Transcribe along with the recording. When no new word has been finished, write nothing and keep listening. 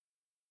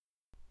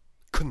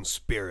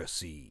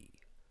Conspiracy.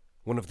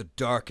 One of the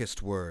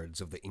darkest words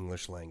of the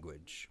English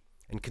language.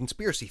 And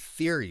conspiracy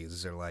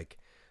theories are like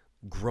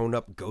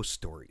grown-up ghost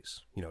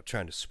stories,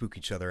 trying to spook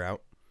each other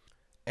out.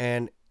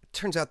 And it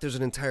turns out there's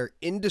an entire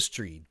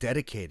industry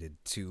dedicated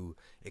to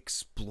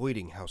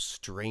exploiting how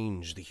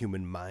strange the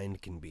human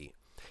mind can be.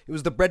 It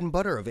was the bread and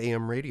butter of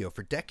AM radio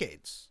for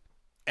decades.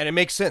 And it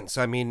makes sense.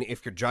 I mean,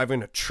 if you're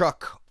driving a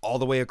truck all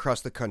the way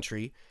across the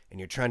country and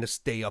you're trying to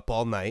stay up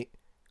all night,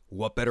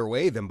 what better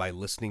way than by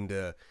listening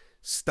to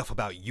stuff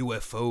about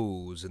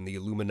UFOs and the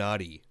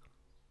Illuminati?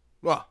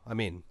 Well, I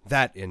mean,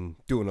 that and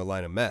doing a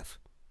line of meth.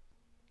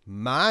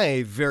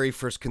 My very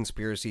first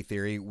conspiracy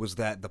theory was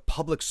that the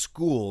public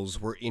schools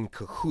were in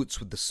cahoots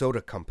with the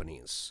soda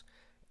companies.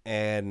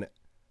 And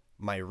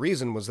my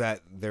reason was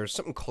that there's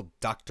something called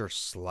Dr.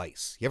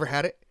 Slice. You ever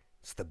had it?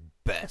 It's the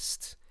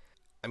best.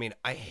 I mean,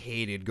 I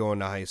hated going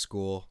to high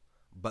school,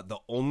 but the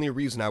only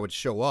reason I would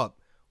show up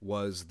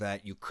was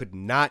that you could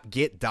not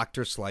get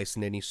Dr. Slice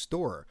in any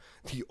store.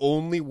 The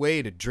only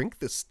way to drink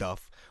this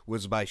stuff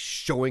was by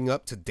showing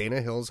up to Dana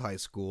Hills High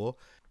School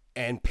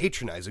and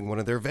patronizing one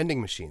of their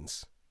vending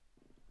machines.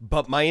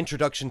 But my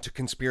introduction to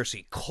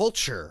conspiracy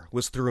culture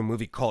was through a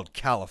movie called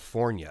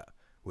California,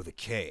 with a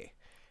K,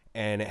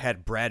 and it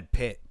had Brad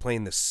Pitt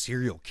playing the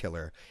serial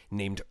killer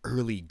named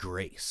Early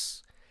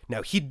Grace.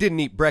 Now, he didn't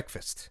eat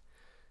breakfast,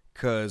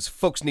 because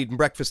folks needing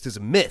breakfast is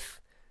a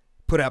myth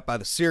put out by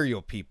the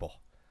cereal people.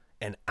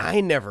 And I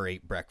never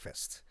ate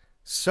breakfast.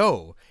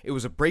 So it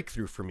was a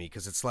breakthrough for me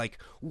because it's like,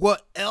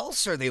 what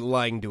else are they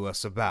lying to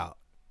us about?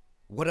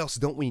 What else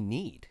don't we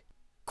need?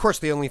 Of course,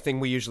 the only thing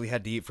we usually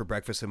had to eat for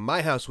breakfast in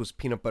my house was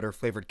peanut butter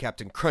flavored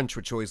Captain Crunch,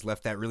 which always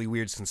left that really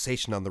weird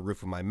sensation on the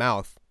roof of my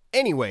mouth.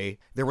 Anyway,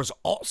 there was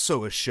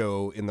also a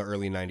show in the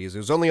early 90s. It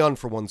was only on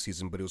for one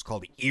season, but it was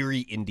called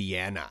Erie,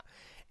 Indiana.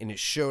 And it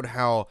showed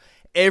how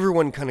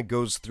everyone kind of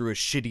goes through a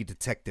shitty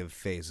detective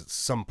phase at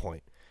some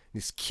point.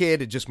 This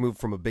kid had just moved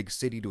from a big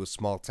city to a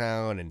small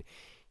town, and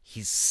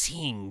he's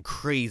seeing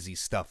crazy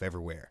stuff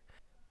everywhere.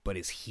 But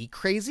is he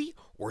crazy,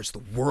 or is the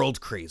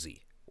world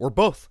crazy? Or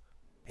both?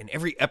 And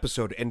every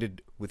episode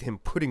ended with him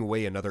putting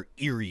away another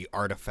eerie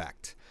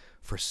artifact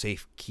for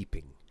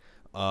safekeeping.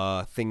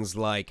 Things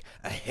like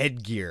a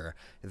headgear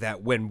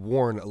that, when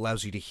worn,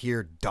 allows you to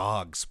hear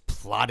dogs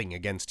plotting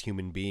against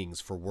human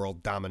beings for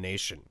world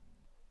domination.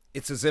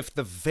 It's as if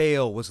the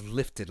veil was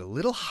lifted a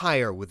little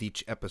higher with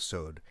each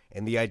episode,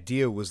 and the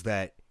idea was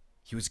that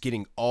he was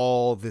getting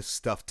all this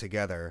stuff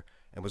together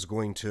and was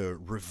going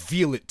to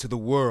reveal it to the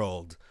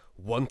world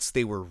once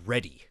they were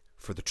ready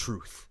for the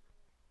truth.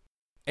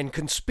 And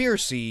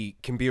conspiracy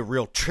can be a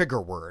real trigger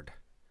word.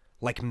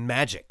 Like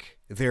magic,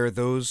 there are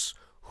those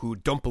who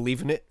don't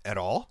believe in it at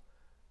all,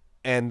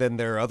 and then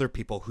there are other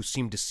people who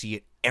seem to see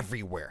it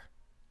everywhere,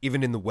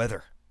 even in the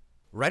weather.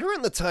 Right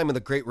around the time of the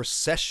Great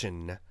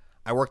Recession,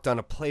 I worked on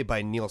a play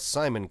by Neil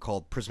Simon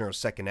called Prisoner of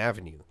Second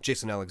Avenue.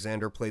 Jason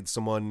Alexander played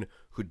someone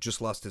who'd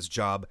just lost his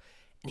job,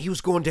 and he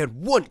was going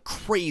down one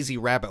crazy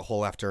rabbit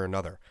hole after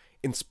another,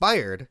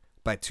 inspired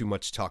by Too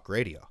Much Talk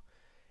Radio.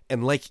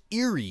 And like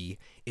Erie,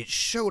 it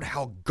showed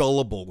how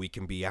gullible we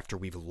can be after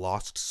we've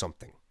lost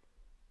something.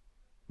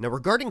 Now,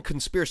 regarding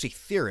conspiracy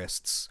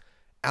theorists,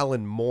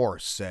 Alan Moore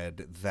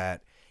said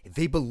that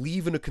they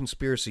believe in a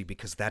conspiracy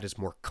because that is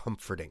more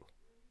comforting.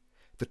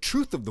 The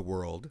truth of the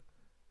world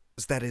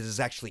is that it is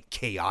actually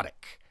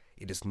chaotic.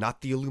 It is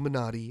not the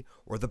Illuminati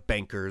or the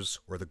bankers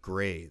or the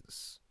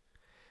Greys.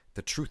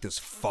 The truth is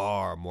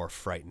far more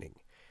frightening,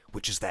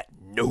 which is that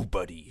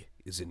nobody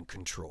is in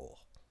control.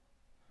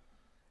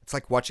 It's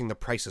like watching The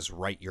Price is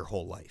Right your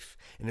whole life,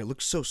 and it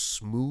looks so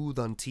smooth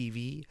on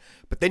TV,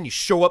 but then you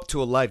show up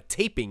to a live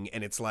taping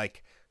and it's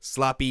like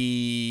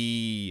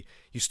sloppy.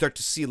 You start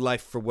to see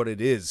life for what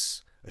it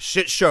is, a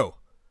shit show.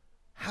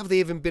 How have they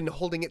even been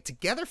holding it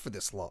together for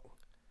this long?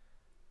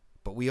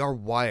 But we are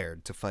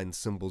wired to find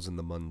symbols in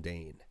the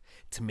mundane,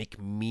 to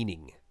make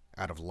meaning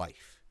out of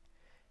life.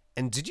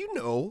 And did you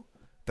know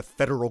the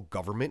federal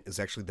government is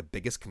actually the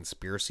biggest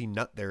conspiracy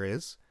nut there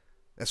is?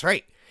 That's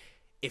right.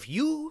 If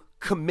you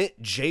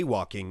commit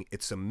jaywalking,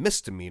 it's a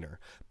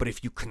misdemeanor. But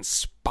if you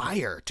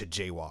conspire to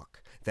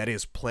jaywalk, that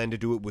is, plan to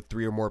do it with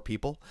 3 or more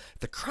people,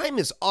 the crime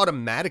is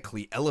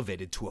automatically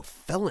elevated to a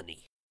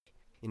felony.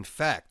 In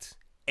fact,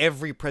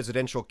 every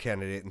presidential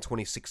candidate in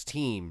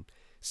 2016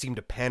 seemed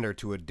to pander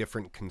to a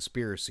different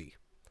conspiracy.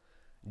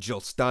 Jill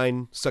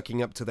Stein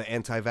sucking up to the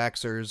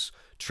anti-vaxxers,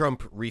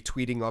 Trump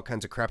retweeting all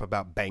kinds of crap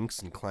about banks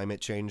and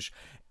climate change,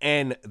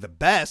 and the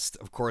best,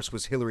 of course,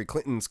 was Hillary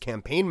Clinton's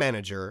campaign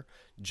manager,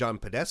 John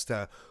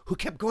Podesta, who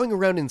kept going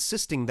around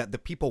insisting that the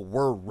people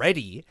were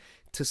ready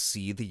to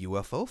see the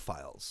UFO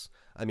files.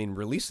 I mean,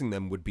 releasing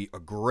them would be a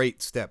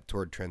great step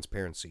toward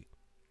transparency.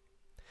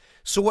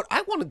 So what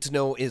I wanted to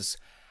know is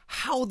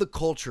how the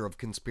culture of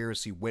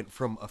conspiracy went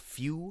from a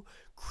few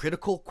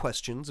critical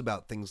questions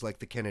about things like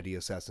the Kennedy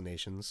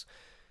assassinations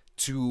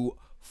to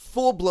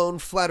full-blown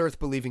flat earth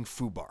believing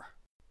FUBAR.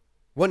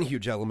 One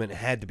huge element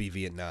had to be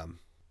Vietnam.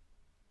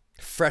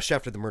 Fresh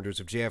after the murders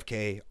of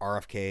JFK,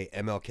 RFK,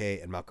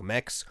 MLK, and Malcolm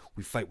X,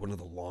 we fight one of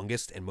the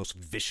longest and most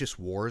vicious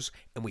wars,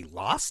 and we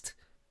lost?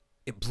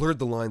 It blurred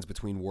the lines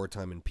between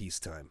wartime and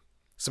peacetime.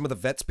 Some of the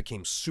vets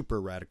became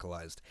super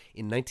radicalized.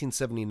 In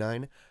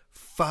 1979,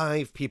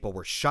 5 people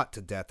were shot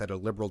to death at a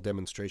liberal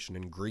demonstration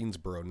in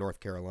Greensboro, North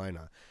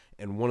Carolina.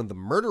 And one of the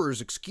murderers'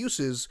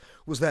 excuses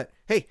was that,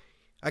 hey,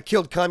 I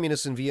killed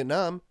communists in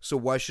Vietnam, so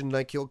why shouldn't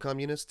I kill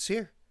communists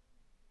here?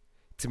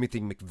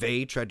 Timothy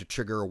McVeigh tried to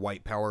trigger a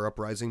white power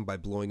uprising by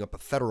blowing up a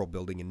federal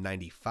building in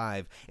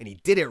 95, and he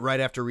did it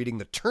right after reading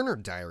the Turner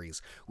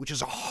Diaries, which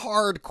is a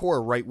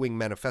hardcore right-wing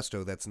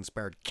manifesto that's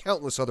inspired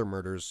countless other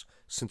murders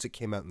since it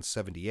came out in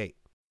 78.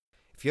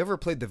 If you ever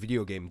played the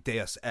video game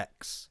Deus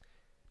Ex,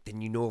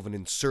 then you know of an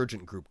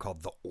insurgent group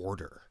called the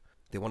Order.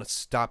 They want to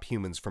stop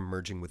humans from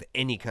merging with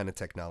any kind of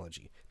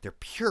technology. They're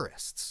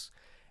purists,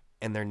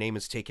 and their name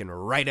is taken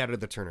right out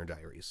of the Turner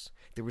Diaries.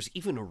 There was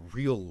even a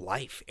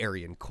real-life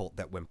Aryan cult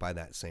that went by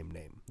that same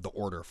name, the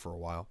Order, for a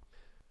while.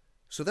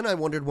 So then I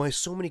wondered why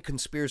so many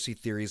conspiracy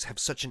theories have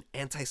such an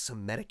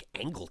anti-Semitic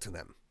angle to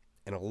them.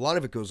 And a lot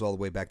of it goes all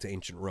the way back to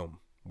ancient Rome,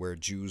 where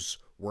Jews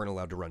weren't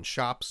allowed to run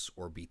shops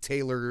or be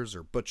tailors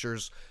or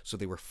butchers, so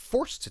they were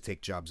forced to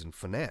take jobs in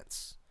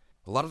finance.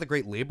 A lot of the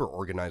great labor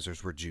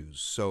organizers were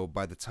Jews, so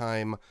by the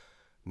time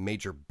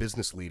major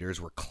business leaders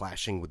were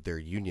clashing with their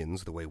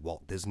unions the way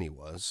Walt Disney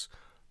was,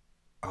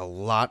 a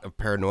lot of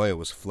paranoia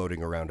was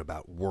floating around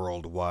about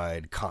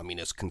worldwide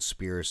communist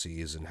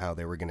conspiracies and how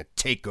they were going to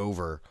take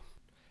over.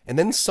 And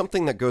then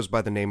something that goes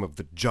by the name of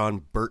the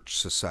John Birch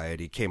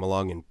Society came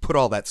along and put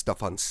all that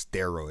stuff on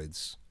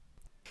steroids.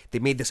 They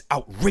made this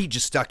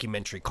outrageous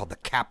documentary called The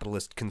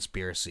Capitalist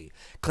Conspiracy,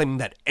 claiming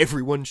that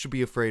everyone should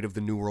be afraid of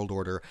the New World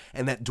Order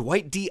and that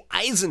Dwight D.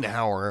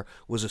 Eisenhower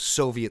was a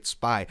Soviet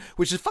spy,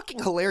 which is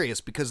fucking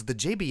hilarious because the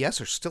JBS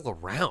are still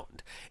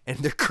around, and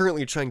they're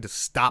currently trying to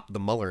stop the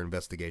Mueller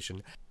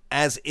investigation,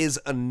 as is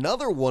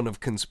another one of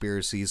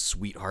conspiracy's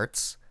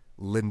sweethearts,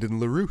 Lyndon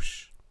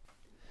LaRouche.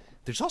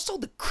 There's also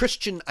the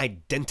Christian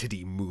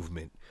Identity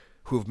Movement,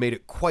 who have made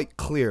it quite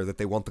clear that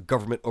they want the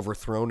government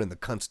overthrown and the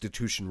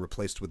Constitution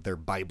replaced with their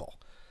Bible.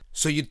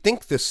 So you'd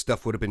think this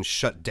stuff would have been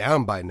shut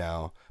down by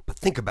now, but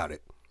think about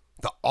it.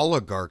 The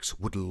oligarchs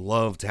would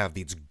love to have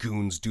these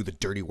goons do the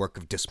dirty work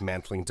of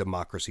dismantling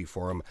democracy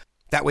for them.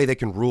 That way they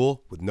can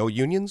rule with no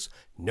unions,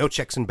 no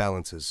checks and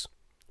balances.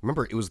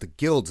 Remember, it was the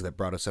guilds that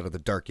brought us out of the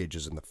Dark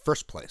Ages in the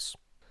first place.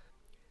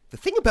 The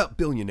thing about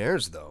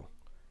billionaires, though,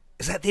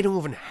 is that they don't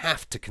even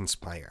have to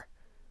conspire.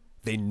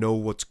 They know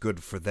what's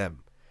good for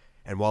them.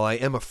 And while I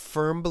am a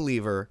firm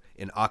believer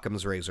in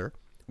Occam's razor,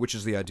 which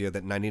is the idea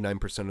that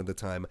 99% of the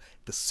time,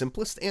 the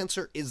simplest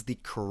answer is the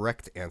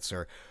correct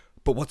answer,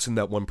 but what's in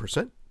that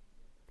 1%?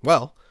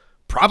 Well,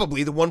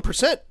 probably the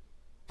 1%.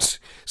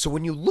 So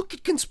when you look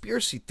at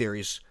conspiracy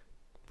theories,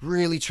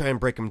 really try and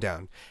break them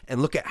down,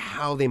 and look at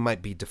how they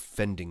might be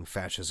defending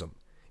fascism.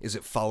 Is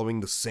it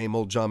following the same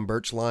old John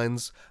Birch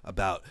lines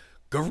about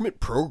government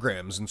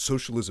programs and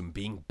socialism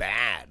being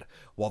bad,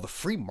 while the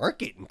free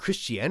market and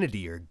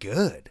Christianity are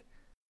good?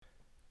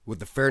 With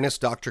the fairness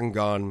doctrine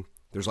gone,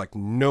 there's like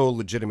no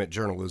legitimate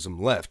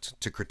journalism left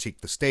to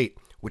critique the state,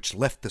 which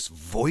left this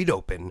void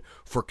open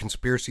for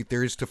conspiracy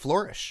theories to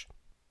flourish.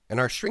 And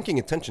our shrinking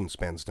attention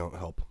spans don't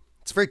help.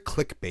 It's very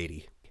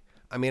clickbaity.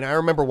 I mean, I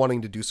remember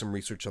wanting to do some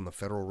research on the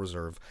Federal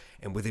Reserve,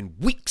 and within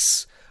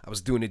weeks, I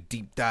was doing a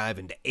deep dive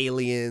into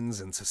aliens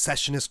and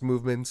secessionist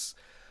movements.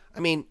 I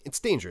mean, it's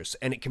dangerous,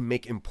 and it can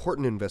make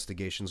important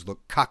investigations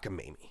look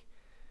cockamamie.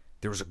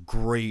 There was a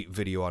great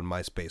video on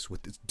MySpace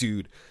with this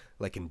dude,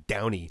 like in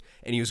Downey,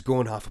 and he was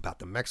going off about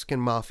the Mexican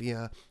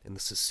mafia and the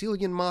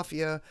Sicilian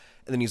mafia,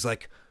 and then he's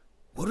like,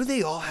 what do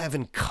they all have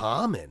in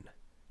common?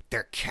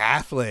 They're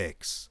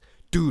Catholics.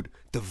 Dude,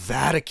 the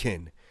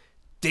Vatican.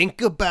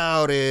 Think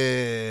about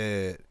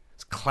it.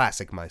 It's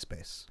classic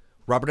MySpace.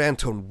 Robert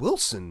Anton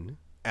Wilson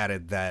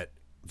added that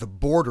the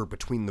border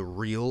between the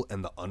real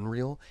and the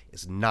unreal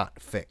is not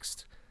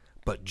fixed,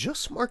 but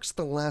just marks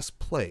the last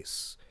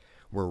place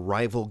where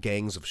rival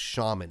gangs of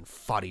shaman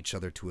fought each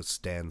other to a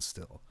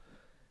standstill.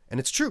 And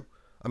it's true.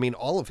 I mean,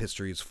 all of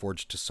history is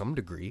forged to some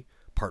degree,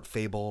 part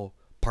fable,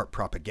 part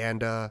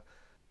propaganda.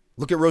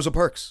 Look at Rosa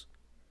Parks.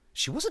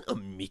 She wasn't a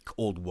meek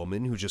old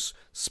woman who just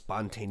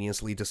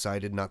spontaneously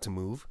decided not to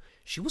move.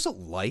 She was a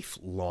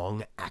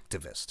lifelong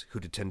activist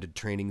who'd attended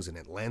trainings in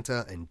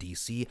Atlanta and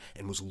D.C.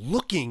 and was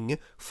looking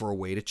for a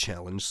way to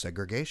challenge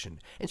segregation.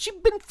 And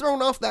she'd been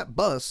thrown off that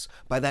bus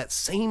by that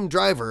same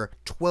driver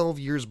 12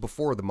 years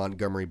before the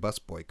Montgomery bus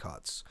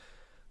boycotts.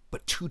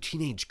 But 2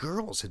 teenage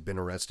girls had been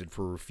arrested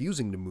for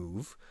refusing to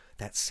move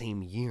that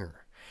same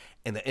year.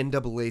 And the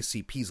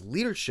NAACP's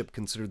leadership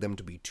considered them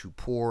to be too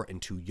poor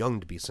and too young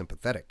to be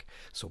sympathetic.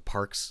 So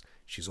Parks,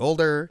 she's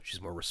older,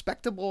 she's more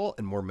respectable,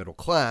 and more middle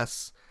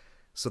class,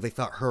 so they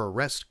thought her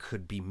arrest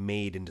could be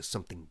made into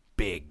something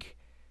big.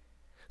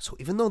 So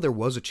even though there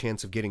was a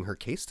chance of getting her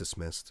case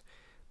dismissed,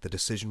 the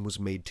decision was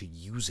made to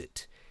use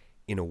it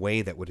in a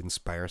way that would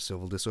inspire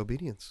civil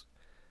disobedience.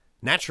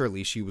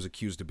 Naturally, she was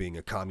accused of being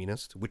a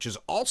communist, which is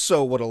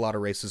also what a lot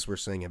of racists were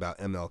saying about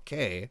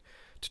MLK,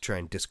 to try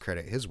and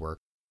discredit his work.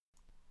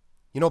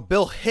 You know,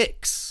 Bill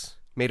Hicks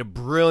made a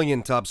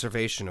brilliant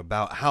observation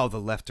about how the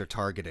left are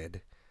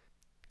targeted.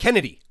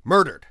 Kennedy,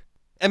 murdered.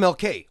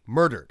 MLK,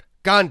 murdered.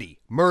 Gandhi,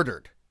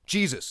 murdered.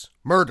 Jesus,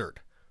 murdered.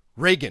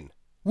 Reagan,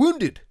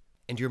 wounded.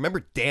 And do you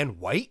remember Dan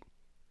White?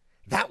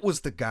 That was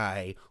the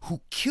guy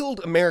who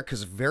killed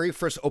America's very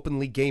first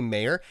openly gay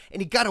mayor,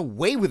 and he got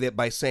away with it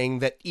by saying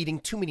that eating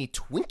too many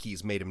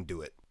Twinkies made him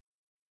do it.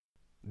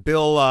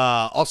 Bill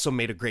also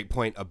made a great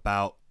point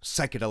about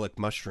psychedelic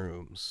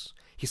mushrooms.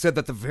 He said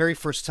that the very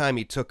first time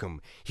he took them,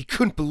 he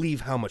couldn't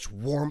believe how much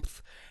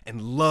warmth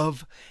and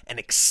love and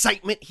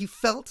excitement he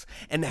felt,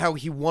 and how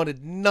he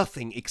wanted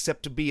nothing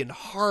except to be in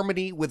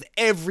harmony with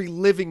every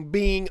living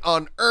being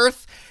on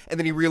Earth. And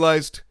then he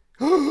realized,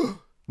 no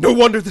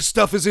wonder this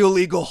stuff is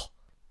illegal.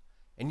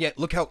 And yet,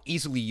 look how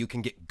easily you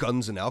can get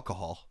guns and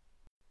alcohol.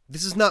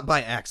 This is not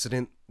by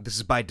accident, this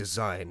is by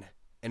design,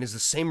 and is the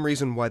same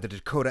reason why the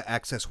Dakota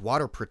Access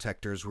water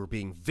protectors were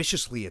being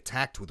viciously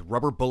attacked with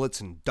rubber bullets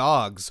and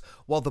dogs,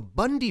 while the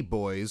Bundy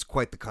boys,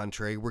 quite the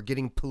contrary, were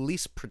getting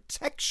police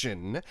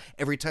protection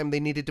every time they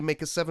needed to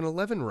make a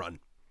 7-Eleven run.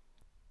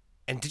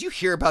 And did you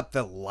hear about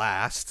the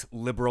last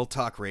liberal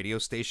talk radio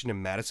station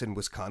in Madison,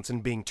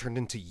 Wisconsin being turned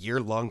into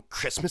year-long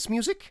Christmas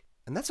music?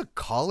 And that's a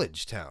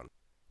college town.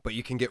 But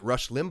you can get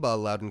Rush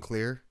Limbaugh loud and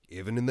clear,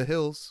 even in the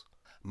hills.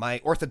 My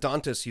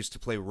orthodontist used to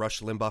play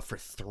Rush Limbaugh for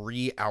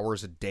 3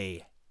 hours a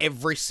day,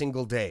 every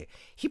single day.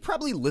 He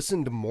probably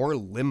listened to more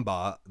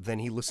Limbaugh than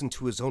he listened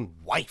to his own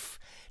wife.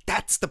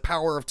 That's the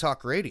power of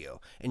talk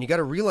radio. And you got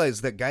to realize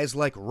that guys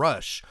like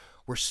Rush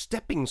were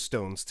stepping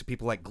stones to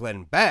people like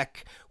Glenn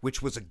Beck,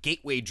 which was a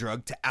gateway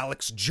drug to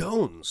Alex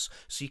Jones.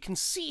 So you can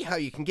see how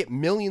you can get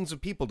millions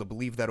of people to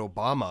believe that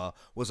Obama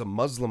was a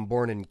Muslim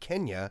born in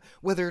Kenya,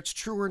 whether it's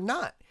true or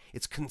not.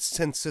 It's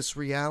consensus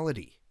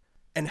reality.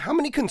 And how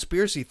many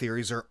conspiracy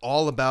theories are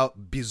all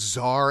about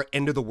bizarre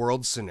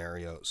end-of-the-world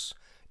scenarios?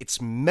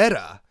 It's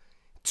meta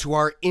to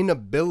our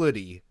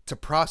inability to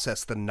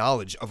process the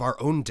knowledge of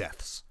our own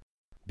deaths.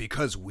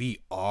 Because we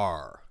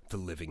are the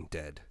living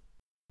dead.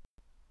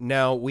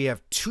 Now, we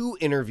have 2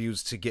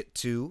 interviews to get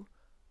to,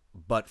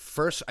 but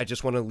first I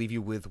just want to leave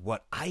you with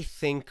what I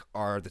think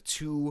are the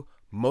 2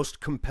 most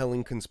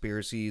compelling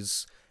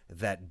conspiracies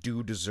that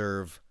do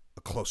deserve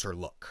a closer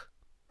look.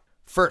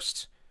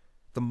 First,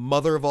 the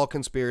mother of all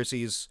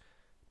conspiracies,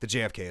 the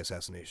JFK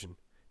assassination.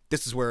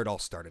 This is where it all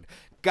started.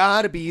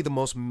 Gotta be the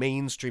most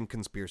mainstream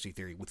conspiracy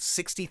theory, with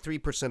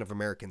 63% of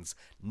Americans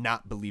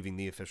not believing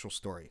the official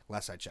story,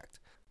 last I checked.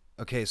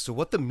 Okay, so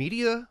what the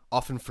media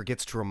often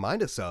forgets to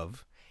remind us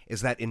of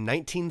is that in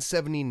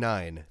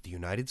 1979, the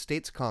United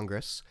States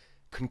Congress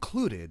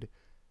concluded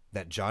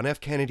that John F.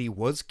 Kennedy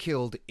was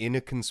killed in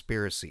a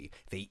conspiracy.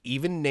 They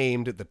even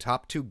named the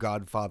top 2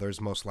 godfathers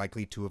most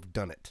likely to have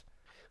done it.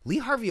 Lee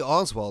Harvey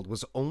Oswald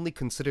was only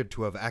considered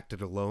to have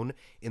acted alone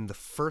in the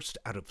first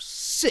out of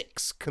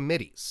 6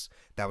 committees.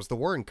 That was the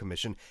Warren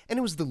Commission, and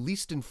it was the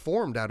least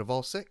informed out of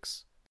all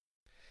 6.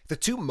 The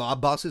 2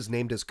 mob bosses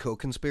named as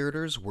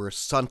co-conspirators were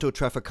Santo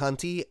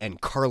Trafficante and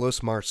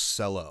Carlos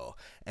Marcello,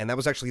 and that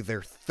was actually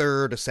their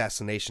 3rd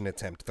assassination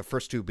attempt, the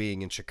first 2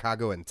 being in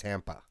Chicago and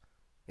Tampa.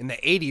 In the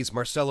 80s,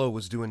 Marcello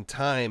was doing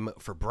time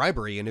for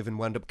bribery and even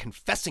wound up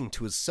confessing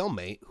to his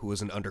cellmate, who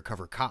was an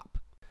undercover cop.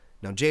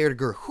 Now, J.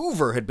 Edgar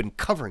Hoover had been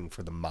covering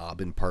for the mob,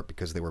 in part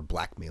because they were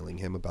blackmailing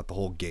him about the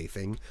whole gay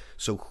thing,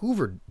 so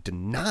Hoover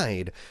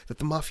denied that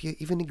the mafia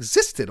even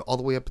existed all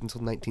the way up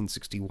until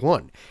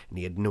 1961, and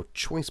he had no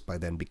choice by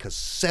then because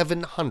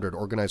 700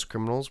 organized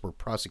criminals were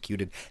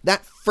prosecuted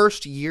that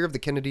first year of the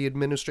Kennedy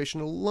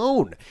administration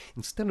alone,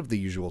 instead of the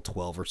usual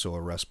 12 or so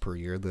arrests per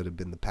year that had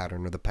been the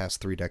pattern of the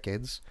past 3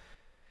 decades.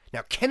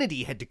 Now,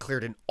 Kennedy had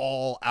declared an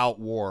all-out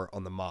war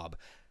on the mob,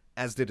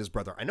 as did his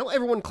brother. I know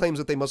everyone claims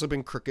that they must have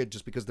been crooked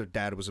just because their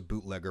dad was a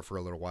bootlegger for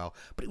a little while,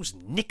 but it was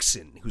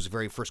Nixon whose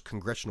very first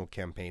congressional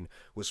campaign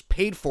was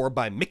paid for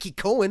by Mickey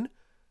Cohen.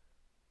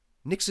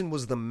 Nixon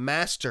was the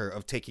master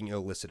of taking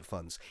illicit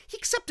funds. He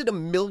accepted a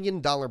 $1 million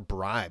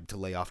bribe to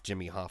lay off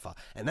Jimmy Hoffa,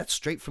 and that's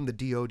straight from the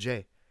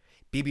DOJ.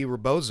 Bibi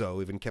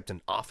Rebozo even kept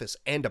an office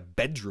and a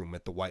bedroom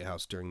at the White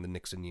House during the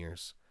Nixon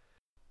years.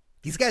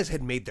 These guys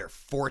had made their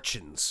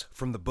fortunes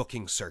from the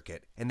booking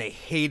circuit, and they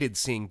hated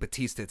seeing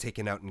Batista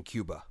taken out in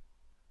Cuba.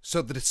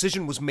 So the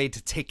decision was made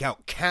to take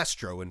out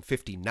Castro in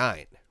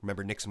 '59.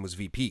 Remember, Nixon was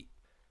VP.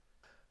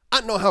 I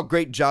don't know how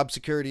great job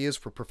security is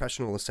for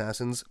professional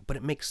assassins, but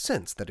it makes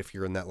sense that if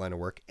you're in that line of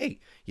work, hey,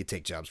 you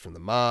take jobs from the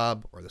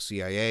mob or the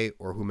CIA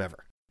or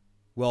whomever.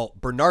 Well,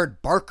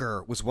 Bernard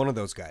Barker was one of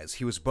those guys.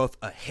 He was both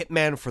a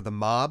hitman for the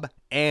mob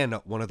and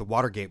one of the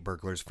Watergate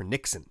burglars for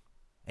Nixon.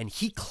 And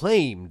he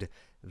claimed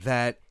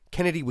that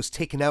Kennedy was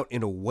taken out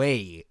in a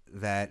way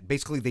that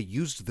basically they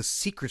used the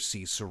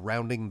secrecy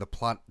surrounding the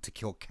plot to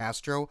kill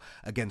Castro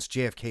against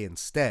JFK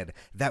instead.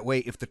 That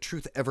way, if the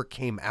truth ever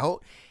came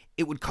out,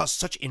 it would cause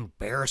such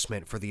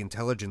embarrassment for the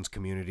intelligence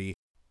community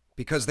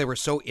because they were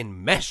so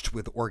enmeshed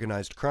with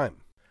organized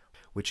crime,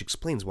 which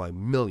explains why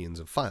millions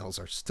of files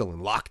are still in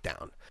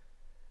lockdown.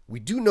 We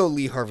do know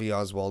Lee Harvey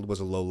Oswald was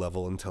a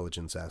low-level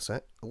intelligence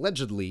asset,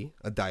 allegedly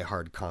a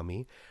die-hard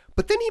commie,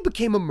 but then he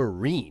became a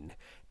Marine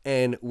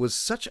and was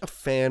such a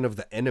fan of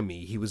the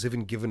enemy he was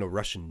even given a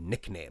Russian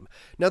nickname.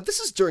 Now, this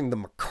is during the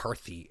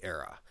McCarthy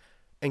era.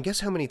 And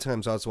guess how many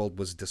times Oswald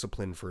was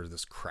disciplined for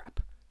this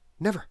crap?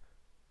 Never.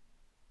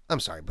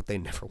 I'm sorry, but they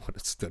never would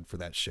have stood for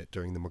that shit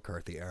during the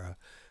McCarthy era.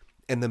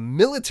 And the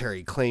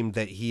military claimed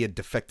that he had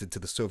defected to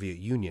the Soviet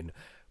Union,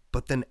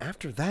 but then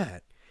after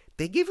that,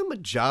 they gave him a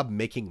job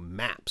making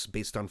maps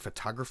based on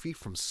photography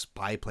from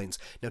spy planes.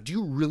 Now, do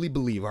you really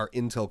believe our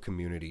intel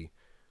community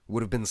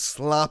would have been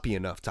sloppy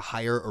enough to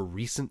hire a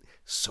recent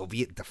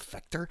Soviet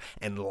defector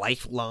and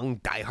lifelong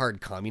diehard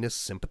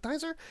communist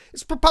sympathizer?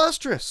 It's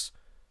preposterous.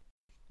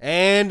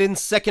 And in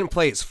second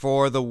place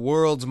for the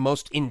world's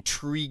most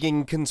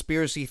intriguing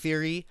conspiracy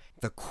theory,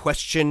 the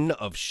question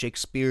of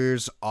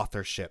Shakespeare's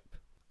authorship.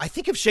 I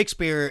think of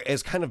Shakespeare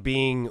as kind of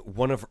being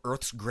one of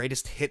Earth's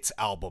greatest hits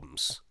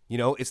albums. You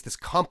know, it's this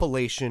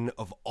compilation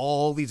of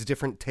all these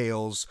different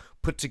tales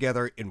put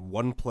together in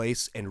one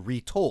place and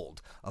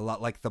retold, a lot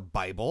like the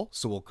Bible,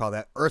 so we'll call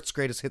that Earth's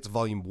Greatest Hits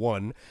Volume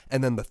 1,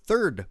 and then the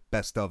third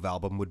best of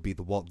album would be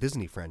the Walt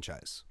Disney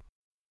franchise.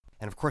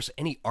 And of course,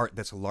 any art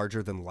that's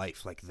larger than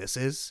life like this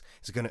is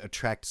going to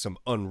attract some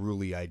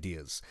unruly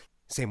ideas.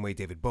 Same way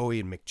David Bowie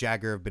and Mick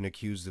Jagger have been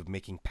accused of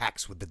making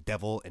pacts with the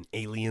devil and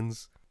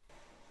aliens.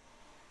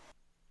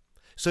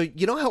 So,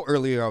 you know how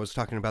earlier I was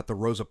talking about the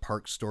Rosa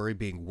Parks story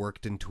being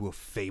worked into a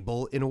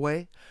fable in a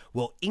way?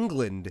 Well,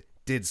 England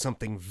did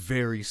something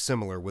very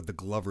similar with the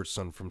Glover's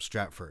son from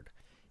Stratford.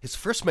 His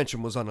first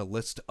mention was on a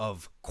list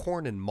of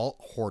corn and malt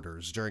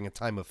hoarders during a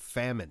time of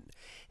famine.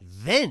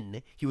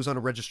 Then he was on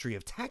a registry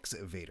of tax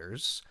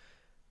evaders,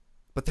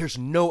 but there's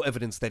no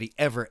evidence that he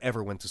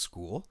ever went to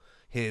school.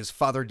 His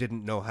father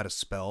didn't know how to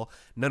spell.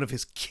 None of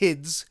his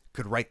kids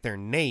could write their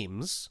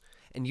names.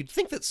 And you'd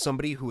think that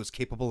somebody who was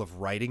capable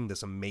of writing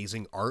this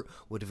amazing art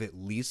would have at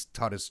least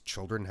taught his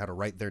children how to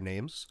write their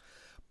names.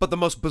 But the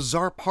most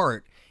bizarre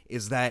part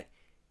is that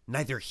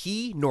neither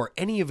he nor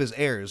any of his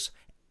heirs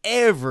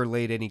ever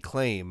laid any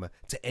claim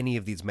to any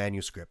of these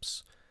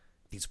manuscripts.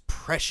 These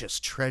precious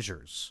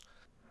treasures.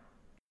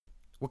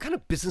 What kind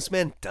of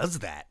businessman does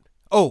that?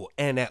 Oh,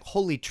 and at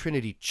Holy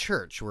Trinity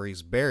Church, where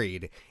he's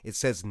buried, it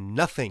says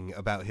nothing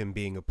about him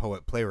being a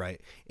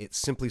poet-playwright. It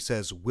simply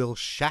says, Will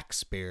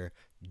Shakespeare,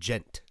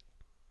 Gent.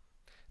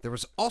 There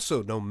was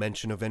also no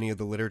mention of any of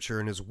the literature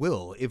in his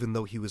will, even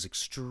though he was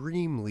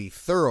extremely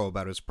thorough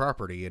about his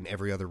property in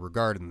every other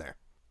regard in there.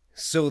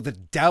 So the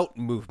Doubt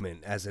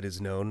movement, as it is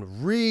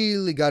known,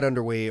 really got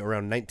underway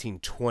around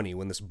 1920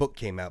 when this book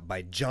came out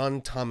by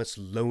John Thomas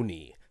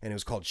Loney, and it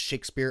was called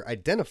Shakespeare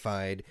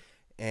Identified,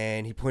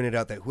 and he pointed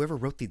out that whoever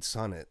wrote these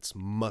sonnets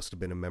must have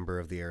been a member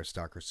of the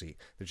aristocracy.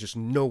 There's just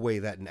no way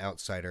that an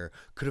outsider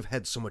could have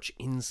had so much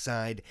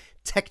inside,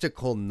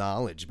 technical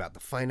knowledge about the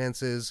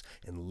finances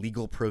and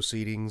legal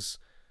proceedings.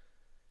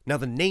 Now,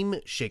 the name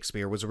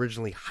Shakespeare was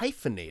originally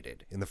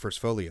hyphenated in the first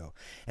folio,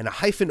 and a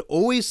hyphen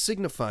always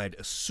signified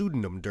a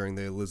pseudonym during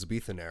the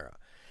Elizabethan era.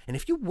 And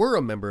if you were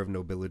a member of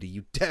nobility,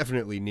 you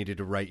definitely needed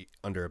to write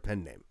under a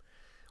pen name.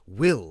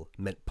 Will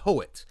meant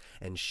poet,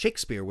 and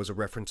Shakespeare was a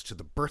reference to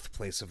the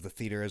birthplace of the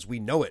theater as we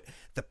know it,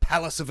 the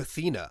Palace of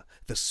Athena,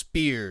 the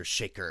spear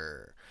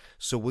shaker.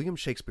 So William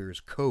Shakespeare's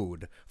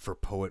code for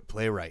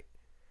poet-playwright.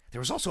 There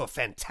was also a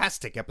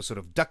fantastic episode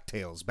of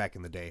DuckTales back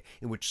in the day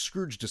in which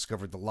Scrooge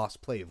discovered the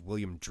lost play of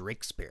William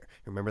Drakespeare.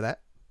 Remember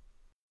that?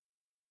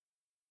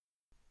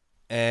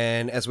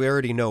 And as we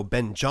already know,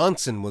 Ben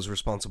Jonson was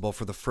responsible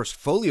for the first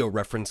folio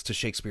reference to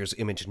Shakespeare's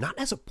image, not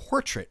as a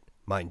portrait,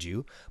 mind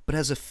you, but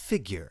as a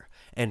figure.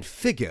 And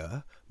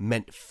figure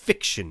meant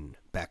fiction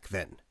back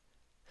then.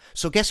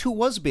 So guess who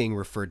was being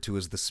referred to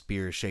as the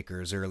spear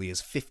shaker as early as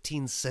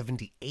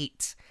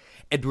 1578?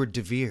 Edward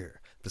de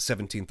Vere, the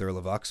 17th Earl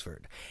of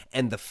Oxford.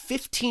 And the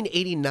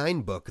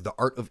 1589 book, The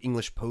Art of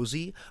English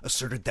Poesy,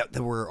 asserted that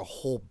there were a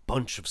whole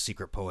bunch of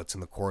secret poets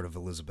in the court of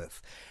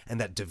Elizabeth, and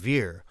that de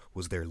Vere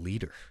was their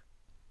leader.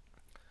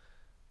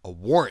 A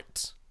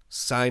warrant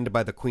signed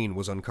by the Queen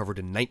was uncovered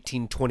in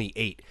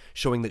 1928,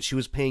 showing that she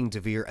was paying de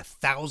Vere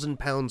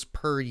 £1,000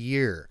 per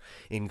year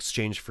in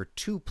exchange for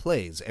 2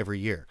 plays every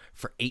year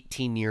for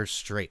 18 years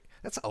straight.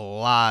 That's a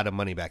lot of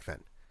money back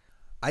then.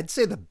 I'd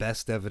say the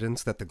best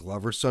evidence that the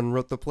Glover's son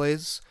wrote the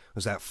plays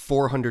was that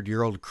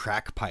 400-year-old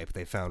crack pipe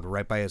they found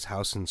right by his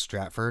house in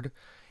Stratford.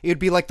 It'd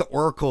be like the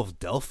Oracle of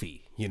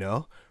Delphi, you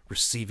know,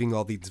 receiving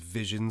all these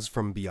visions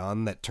from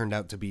beyond that turned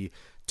out to be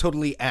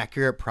totally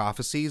accurate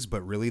prophecies,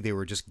 but really they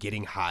were just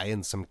getting high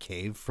in some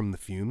cave from the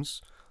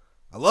fumes.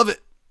 I love it!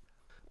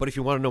 But if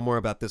you want to know more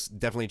about this,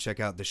 definitely check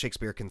out The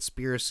Shakespeare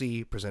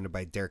Conspiracy, presented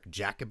by Derek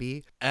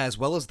Jacobi, as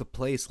well as the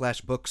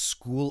play/book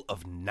School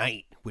of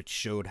Night, which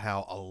showed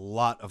how a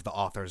lot of the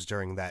authors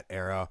during that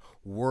era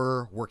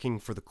were working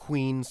for the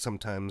Queen,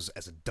 sometimes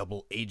as a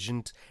double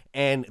agent,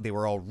 and they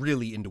were all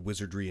really into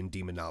wizardry and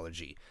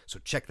demonology. So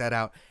check that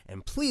out,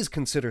 and please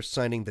consider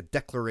signing the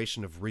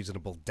Declaration of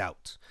Reasonable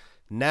Doubt.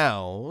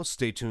 Now,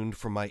 stay tuned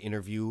for my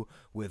interview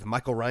with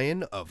Michael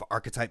Ryan of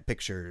Archetype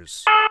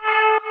Pictures.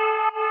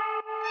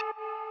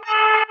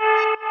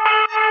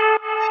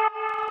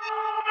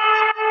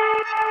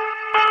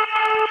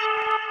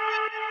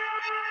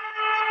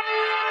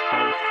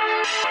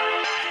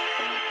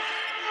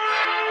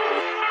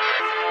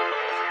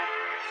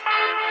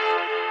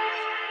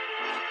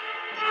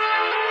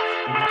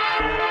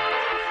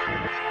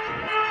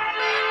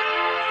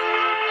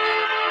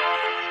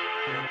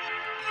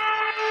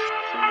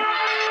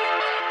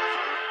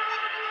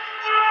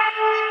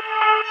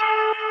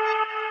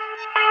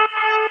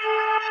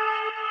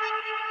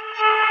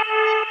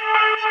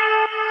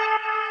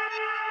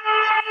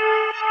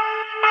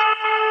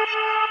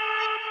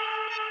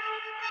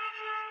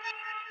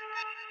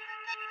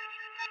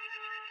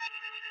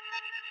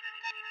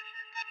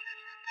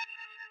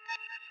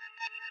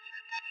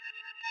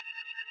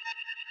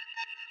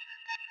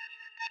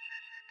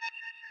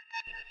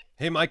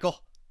 Hey, Michael.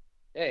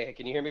 Hey,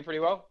 can you hear me pretty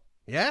well?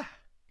 Yeah.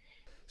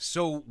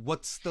 So,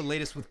 what's the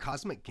latest with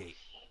Cosmic Gate?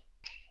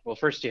 Well,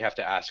 first you have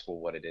to ask, well,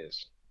 what it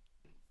is.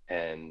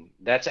 And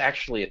that's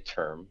actually a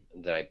term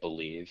that I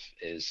believe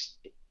is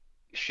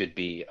should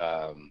be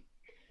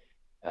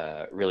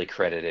really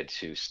credited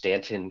to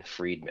Stanton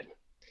Friedman.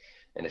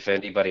 And if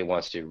anybody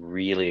wants to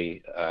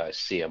really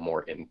see a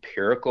more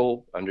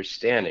empirical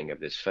understanding of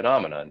this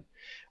phenomenon,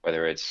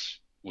 whether it's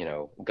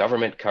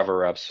government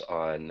cover-ups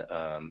on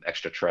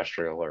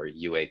extraterrestrial or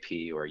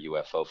UAP or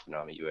UFO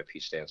phenomena. UAP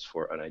stands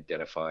for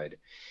unidentified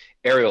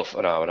aerial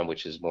phenomenon,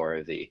 which is more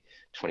of the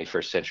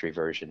 21st century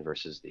version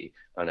versus the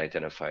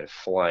unidentified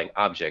flying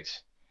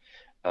objects.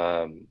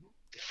 Um,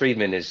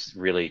 Friedman is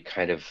really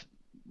kind of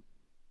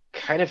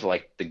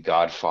like the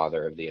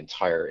godfather of the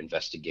entire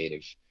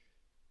investigative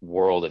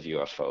world of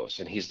UFOs,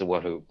 and he's the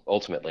one who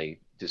ultimately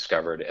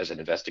discovered, as an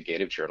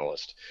investigative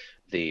journalist,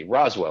 the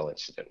Roswell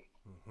incident.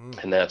 Mm-hmm.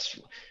 And that's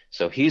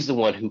so he's the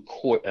one who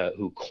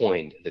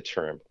coined the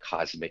term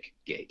cosmic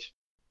gate.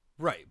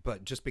 Right,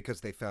 but just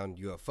because they found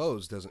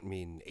UFOs doesn't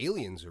mean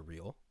aliens are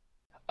real.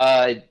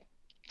 Uh,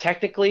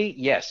 Technically,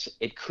 yes,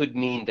 it could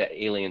mean that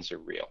aliens are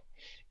real,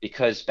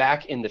 because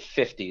back in the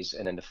 50s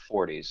and in the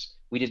 40s,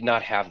 we did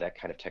not have that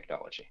kind of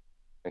technology.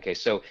 Okay,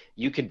 so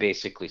you could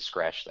basically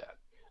scratch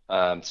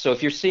that. So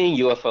if you're seeing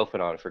UFO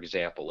phenomena, for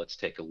example, let's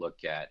take a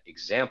look at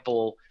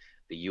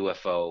the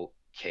UFO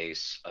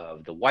case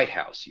of the White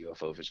House,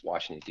 UFO vs.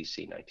 Washington,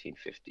 D.C.,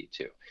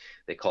 1952.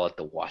 They call it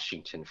the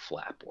Washington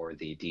Flap, or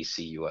the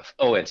D.C.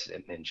 UFO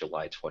incident in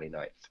July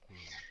 29th.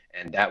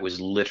 And that was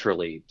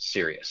literally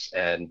serious.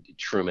 And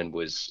Truman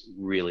was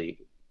really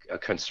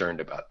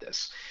concerned about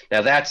this.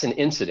 Now, that's an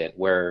incident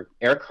where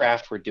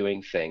aircraft were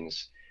doing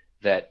things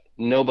that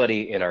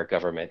nobody in our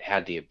government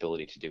had the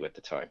ability to do at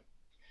the time.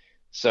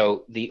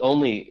 So the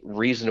only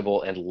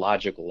reasonable and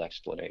logical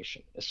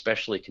explanation,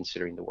 especially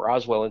considering the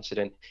Roswell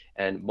incident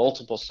and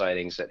multiple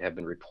sightings that have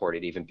been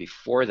reported even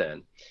before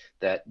then,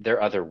 that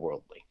they're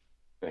otherworldly.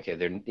 Okay,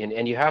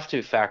 and you have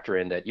to factor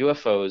in that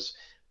UFOs,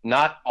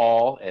 not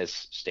all, as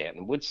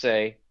Stanton would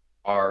say,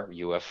 are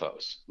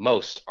UFOs.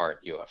 Most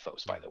aren't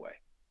UFOs, by the way.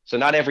 So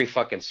not every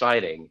fucking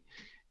sighting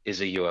is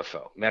a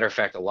UFO. Matter of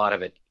fact, a lot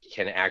of it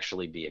can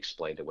actually be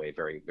explained away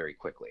very, very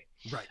quickly.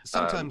 Right.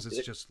 Sometimes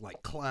it's just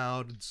like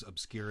clouds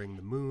obscuring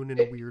the moon in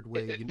a weird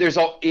way.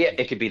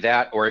 It could be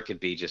that, or it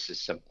could be just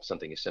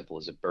something as simple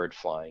as a bird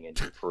flying and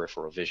your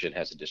peripheral vision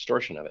has a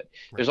distortion of it.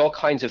 Right. There's all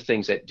kinds of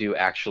things that do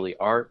actually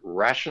are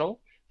rational.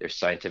 They're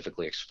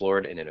scientifically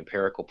explored in an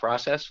empirical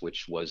process,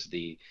 which was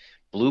the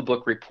Blue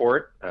Book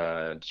report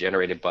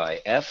generated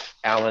by F.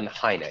 Allen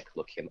Hynek.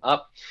 Look him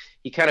up.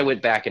 He kind of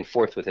went back and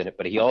forth within it,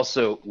 but he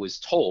also was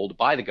told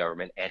by the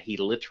government, and he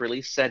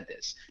literally said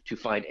this, to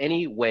find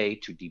any way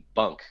to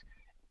debunk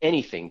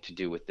anything to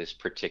do with this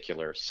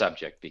particular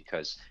subject,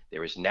 because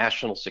there is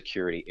national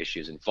security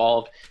issues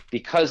involved,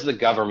 because the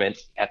government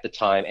at the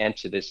time and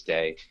to this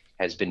day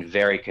has been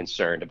very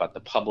concerned about the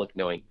public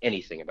knowing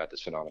anything about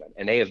this phenomenon.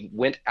 And they have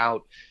went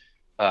out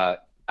of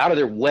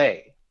their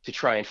way to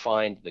try and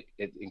find,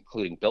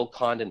 including Bill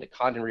Condon, the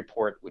Condon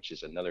Report, which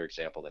is another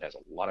example that has a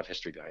lot of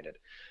history behind it.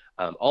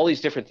 All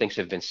these different things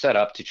have been set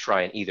up to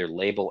try and either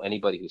label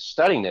anybody who's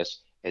studying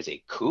this as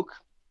a kook,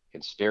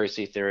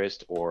 conspiracy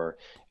theorist, or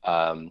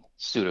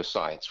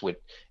pseudoscience,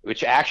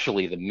 which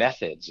actually the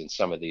methods in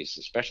some of these,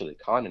 especially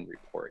the Condon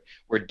Report,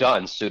 were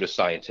done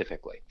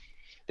pseudoscientifically.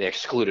 They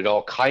excluded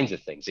all kinds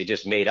of things. They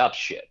just made up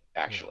shit,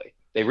 actually. Yeah.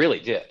 They really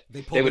did.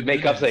 They would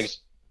make up things.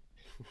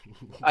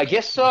 I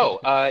guess so.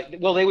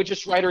 Well, they would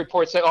just write a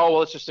report, say, oh, well,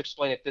 let's just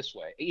explain it this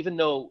way. Even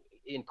though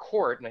in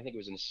court, and I think it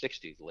was in the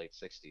 60s, the late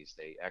 60s,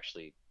 they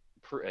actually,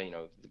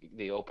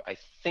 I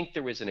think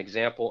there was an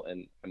example,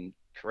 and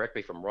correct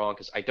me if I'm wrong,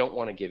 because I don't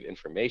want to give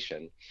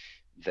information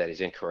that is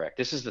incorrect.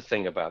 This is the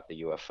thing about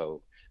the UFO,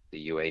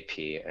 the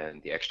UAP,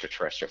 and the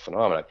extraterrestrial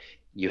phenomena.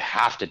 You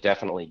have to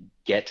definitely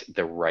get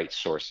the right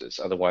sources.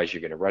 Otherwise,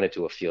 you're going to run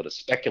into a field of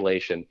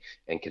speculation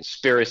and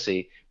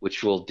conspiracy,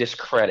 which will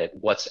discredit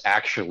what's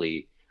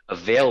actually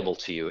available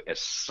to you as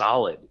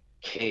solid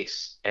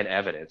case and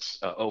evidence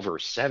over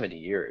 70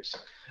 years,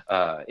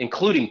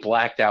 including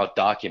blacked out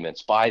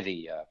documents by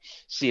the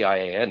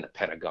CIA and the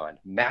Pentagon.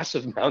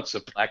 Massive amounts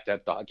of blacked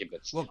out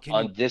documents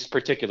on this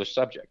particular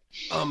subject.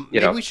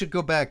 Maybe we should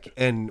go back,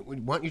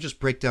 and why don't you just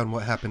break down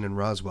what happened in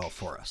Roswell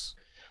for us?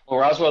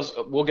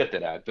 Well, we'll get to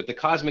that, but the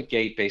cosmic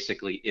gate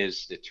basically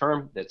is the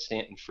term that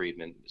Stanton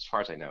Friedman, as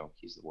far as I know,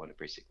 he's the one who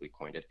basically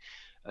coined it,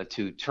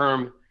 to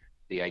term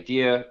the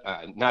idea,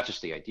 not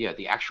just the idea,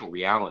 the actual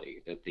reality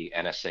that the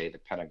NSA, the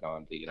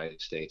Pentagon, the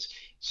United States,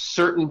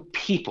 certain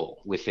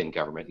people within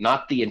government,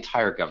 not the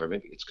entire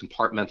government, it's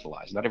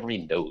compartmentalized, not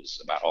everybody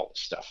knows about all this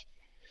stuff,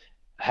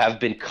 have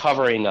been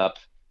covering up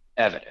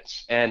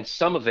evidence. And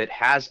some of it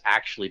has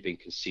actually been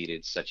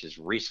conceded, such as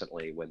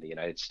recently when the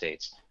United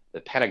States,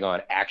 the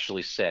Pentagon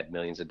actually said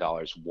millions of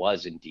dollars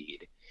was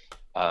indeed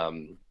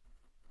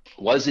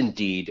was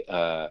indeed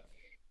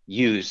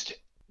used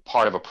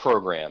part of a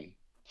program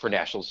for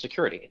national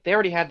security. They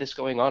already had this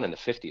going on in the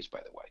 50s, by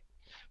the way.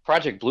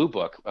 Project Blue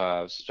Book,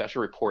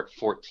 Special Report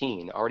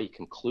 14, already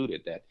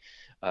concluded that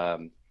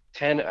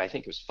 10, I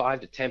think it was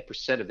 5 to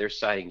 10% of their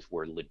sightings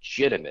were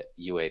legitimate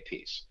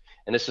UAPs.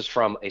 And this is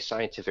from a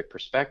scientific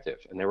perspective.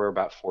 And there were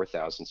about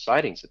 4,000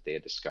 sightings that they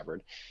had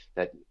discovered,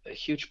 that a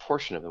huge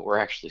portion of them were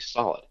actually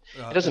solid.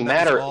 It doesn't And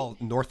that matter. was all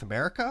North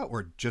America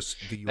or just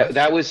the That, U.S.?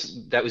 that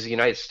was that was the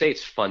United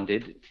States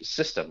funded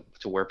system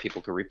to where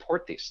people could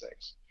report these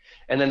things.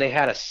 And then they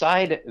had a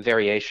side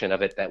variation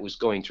of it that was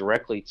going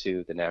directly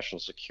to the National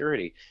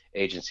Security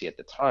Agency at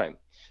the time,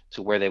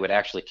 to where they would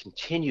actually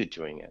continue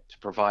doing it to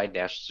provide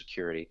national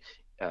security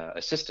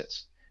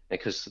assistance.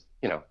 Because,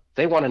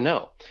 they want to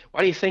know.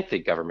 Why do you think the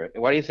government,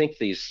 why do you think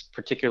these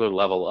particular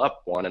level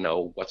up want to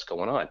know what's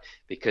going on?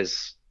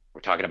 Because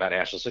we're talking about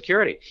national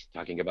security,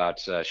 talking about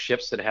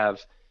ships that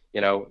have,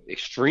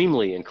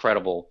 extremely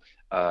incredible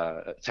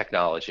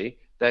technology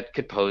that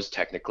could pose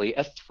technically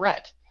a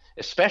threat,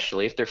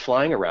 especially if they're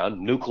flying around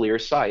nuclear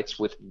sites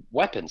with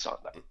weapons on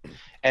them.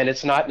 And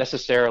it's not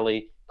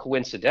necessarily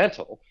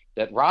coincidental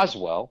that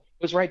Roswell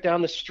was right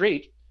down the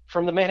street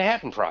from the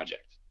Manhattan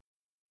Project.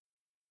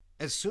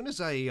 As soon as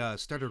I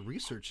started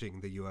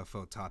researching the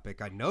UFO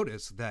topic, I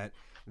noticed that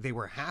they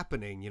were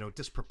happening,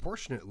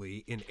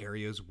 disproportionately in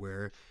areas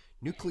where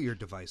nuclear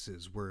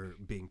devices were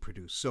being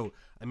produced. So,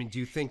 I mean, do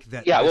you think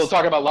that Yeah, we'll this?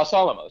 talk about Los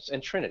Alamos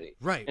and Trinity.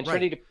 Right, And right.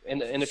 Trinity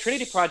and the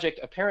Trinity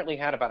Project apparently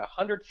had about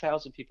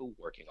 100,000 people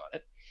working on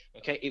it.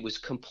 Okay, it was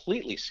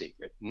completely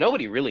secret.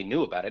 Nobody really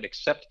knew about it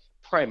except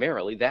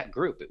primarily that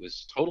group. It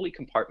was totally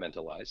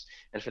compartmentalized.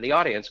 And for the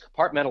audience,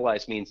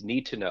 compartmentalized means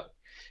need to know.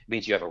 It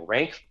means you have a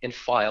rank and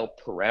file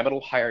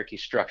pyramidal hierarchy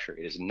structure.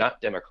 It is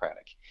not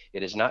democratic.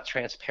 It is not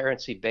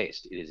transparency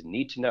based. It is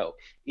need to know.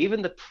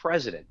 Even the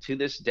president to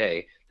this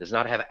day does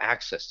not have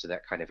access to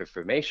that kind of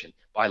information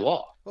by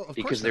law Well, of course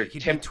because not. they're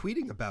He'd be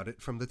tweeting about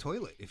it from the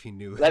toilet if he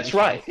knew that's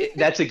anything. right.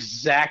 That's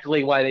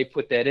exactly why they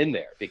put that in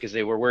there, because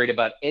they were worried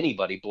about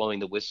anybody blowing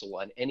the whistle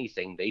on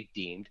anything they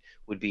deemed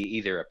would be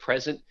either a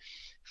present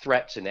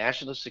threat to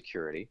national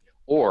security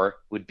or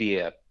would be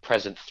a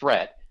present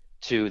threat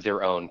to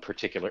their own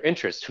particular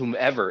interest,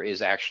 whomever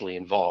is actually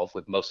involved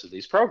with most of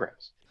these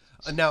programs.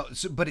 Now,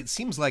 but it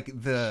seems like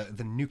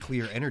the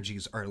nuclear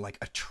energies are like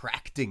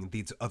attracting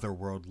these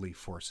otherworldly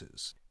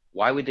forces.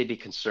 Why would they be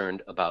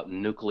concerned about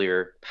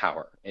nuclear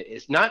power?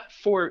 It's not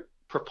for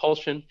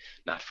propulsion,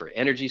 not for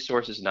energy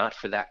sources, not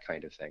for that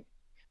kind of thing.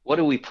 What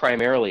do we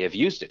primarily have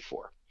used it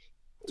for?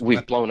 It's We've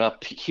weapon. blown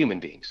up human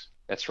beings.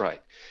 That's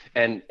right.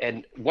 And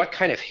what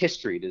kind of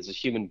history does the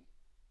human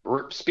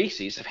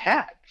species have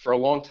had for a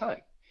long time?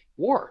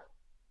 War.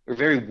 We're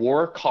very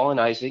war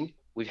colonizing.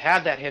 We've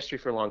had that history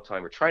for a long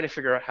time. We're trying to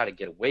figure out how to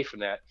get away from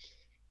that.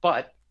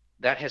 But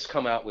that has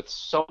come out with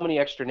so many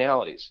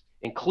externalities,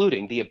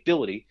 including the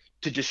ability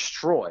to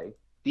destroy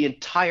the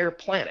entire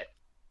planet.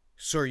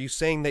 So, are you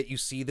saying that you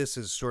see this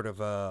as sort of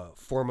a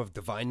form of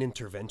divine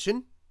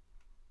intervention?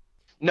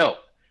 No,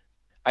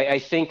 I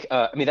think,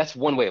 I mean, that's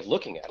one way of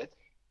looking at it.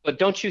 But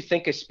don't you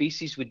think a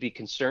species would be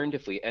concerned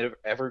if we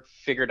ever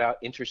figured out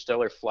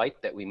interstellar flight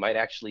that we might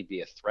actually be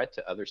a threat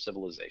to other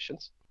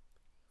civilizations?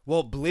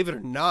 Well, believe it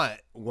or not,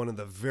 one of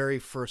the very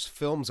first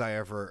films I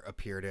ever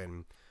appeared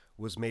in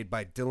was made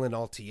by Dylan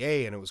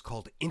Altier, and it was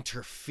called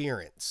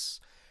Interference.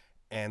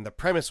 And the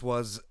premise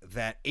was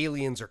that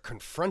aliens are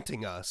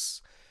confronting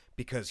us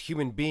because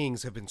human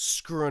beings have been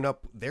screwing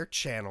up their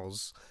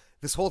channels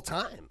this whole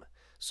time.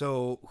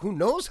 So who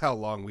knows how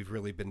long we've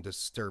really been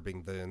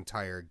disturbing the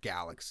entire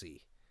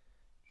galaxy?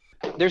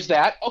 There's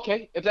that.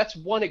 Okay, if that's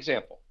one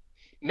example,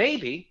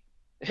 maybe,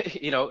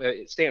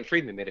 Stan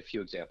Friedman made a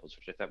few examples,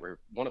 which I thought were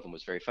one of them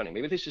was very funny.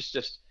 Maybe this is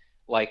just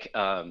like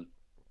a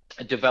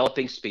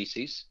developing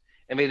species,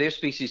 and maybe their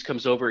species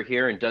comes over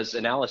here and does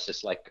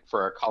analysis, like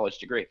for our college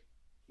degree.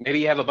 Maybe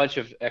you have a bunch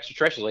of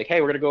extraterrestrials, like,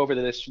 hey, we're going to go over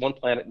to this one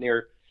planet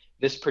near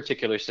this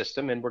particular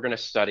system, and we're going to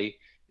study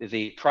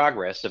the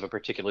progress of a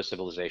particular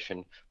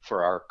civilization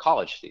for our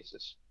college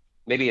thesis.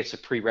 Maybe it's a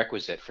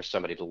prerequisite for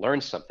somebody to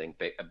learn something,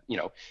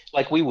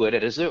 like we would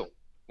at a zoo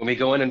when we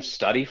go in and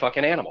study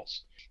fucking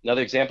animals.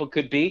 Another example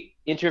could be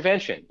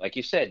intervention, like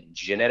you said,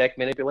 genetic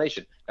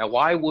manipulation. Now,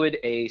 why would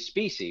a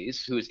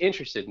species who is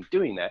interested in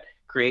doing that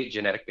create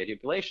genetic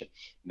manipulation?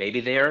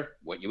 Maybe they're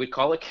what you would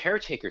call a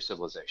caretaker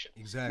civilization.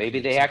 Exactly. Maybe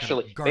It's they some kind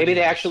actually, of maybe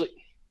they guardians. actually,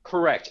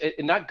 correct,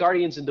 and not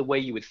guardians in the way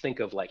you would think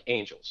of like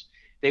angels.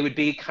 They would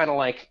be kind of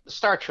like the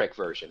Star Trek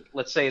version.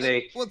 Let's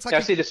say Well, it's like now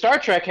a see, the Star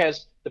Trek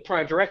has the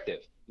prime directive.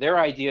 Their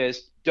idea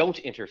is don't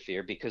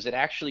interfere because it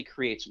actually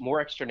creates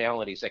more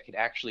externalities that could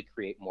actually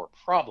create more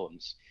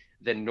problems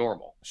than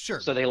normal. sure,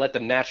 So they let the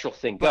natural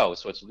thing but go.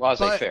 So it's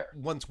laissez-faire.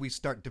 once we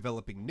start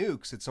developing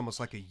nukes, it's almost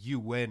like a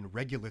UN Well,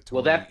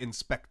 regulatory that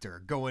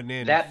inspector going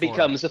in that for.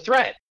 becomes a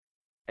threat.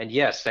 And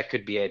yes, that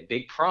could be a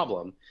big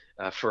problem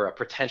for a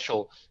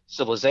potential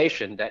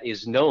civilization that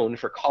is known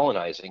for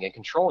colonizing and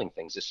controlling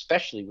things,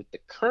 especially with the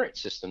current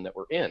system that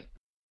we're in.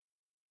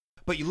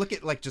 But you look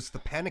at like just the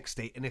panic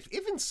state, and if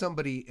even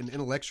somebody, an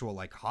intellectual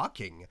like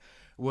Hawking,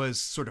 was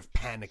sort of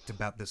panicked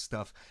about this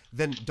stuff,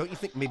 then don't you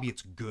think maybe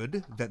it's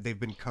good that they've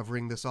been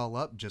covering this all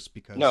up just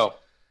because? No,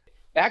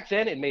 back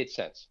then it made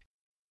sense.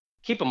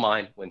 Keep in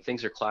mind when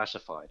things are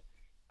classified,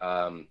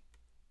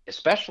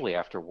 especially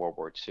after World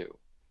War II,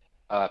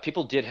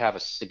 people did have a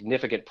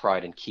significant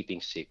pride in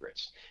keeping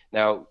secrets.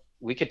 Now,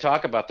 we could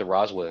talk about the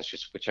Roswell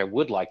Institute, which I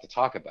would like to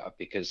talk about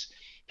because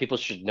people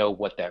should know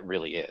what that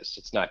really is.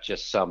 It's not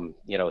just some,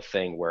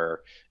 thing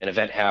where an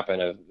event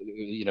happened.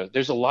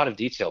 There's a lot of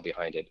detail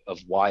behind it of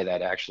why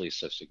that actually is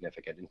so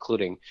significant,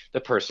 including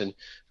the person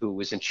who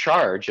was in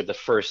charge of the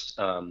first,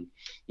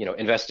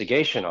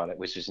 investigation on it,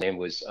 which his name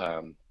was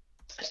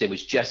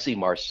Jesse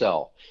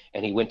Marcel,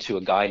 and he went to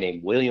a guy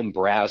named William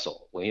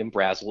Brazel. William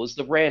Brazel is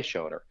the ranch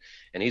owner,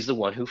 and he's the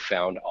one who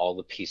found all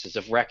the pieces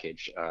of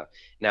wreckage.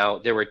 Now,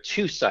 there were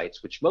two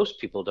sites, which most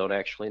people don't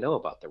actually know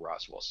about the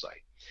Roswell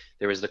site.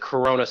 There was the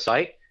Corona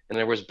site, and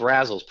there was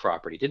Brazel's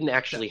property. It didn't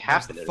actually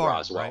happen at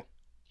Roswell. Right?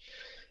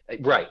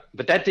 Right,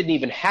 but that didn't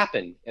even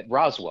happen at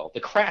Roswell. The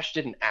crash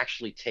didn't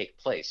actually take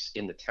place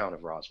in the town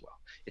of Roswell.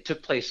 It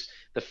took place,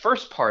 the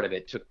first part of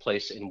it took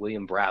place in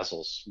William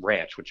Brazel's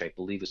ranch, which I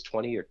believe is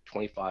 20 or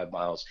 25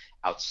 miles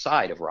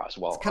outside of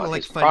Roswell. It's kind of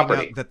like finding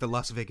property. out that the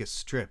Las Vegas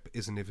Strip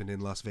isn't even in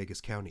Las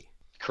Vegas County.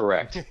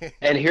 Correct.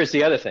 And here's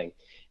the other thing.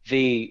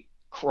 The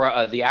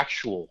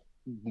actual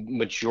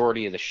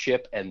majority of the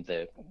ship and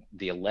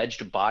the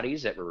alleged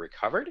bodies that were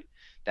recovered,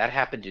 that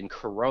happened in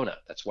Corona.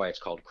 That's why it's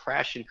called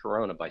Crash in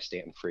Corona by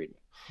Stanton Friedman.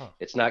 Huh.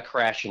 It's not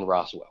Crash in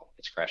Roswell.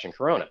 It's Crash in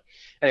Corona.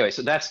 Anyway,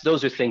 so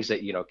those are things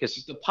that,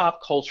 because the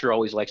pop culture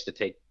always likes to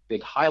take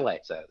big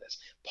highlights out of this.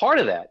 Part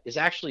of that is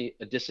actually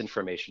a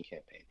disinformation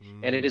campaign.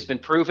 And it has been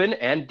proven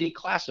and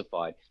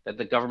declassified that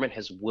the government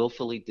has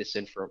willfully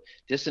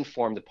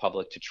disinformed the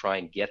public to try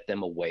and get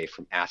them away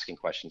from asking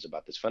questions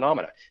about this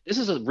phenomena. This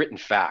is a written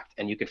fact,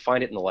 and you can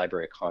find it in the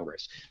Library of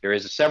Congress. There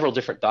is several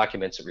different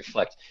documents that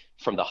reflect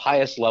from the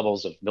highest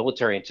levels of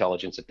military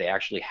intelligence that they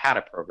actually had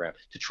a program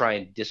to try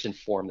and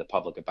disinform the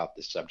public about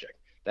this subject.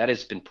 That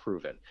has been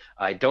proven.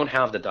 I don't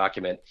have the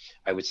document.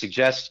 I would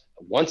suggest,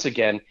 once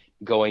again,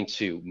 going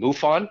to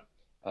MUFON,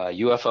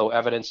 UFO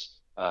evidence,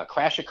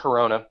 Crash at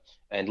Corona,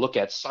 and look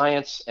at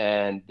Science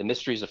and the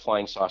Mysteries of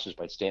Flying Saucers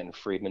by Stanton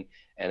Friedman,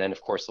 and then, of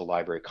course, the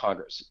Library of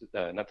Congress.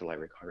 Not the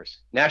Library of Congress.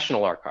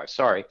 National Archives.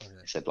 Sorry,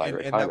 I said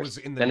Library of Congress. That was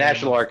in the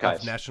National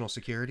Archives. Of national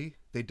security?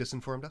 They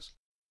disinformed us?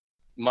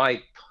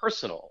 My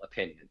personal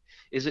opinion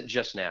isn't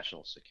just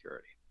national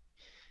security.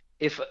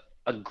 If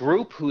a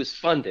group who is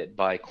funded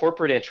by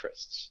corporate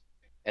interests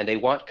and they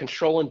want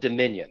control and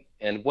dominion,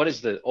 and what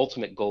is the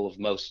ultimate goal of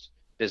most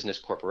business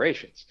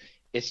corporations?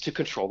 It's to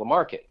control the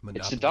market.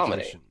 It's to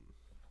dominate.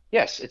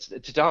 Yes, it's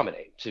to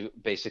dominate, to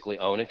basically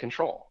own and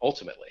control,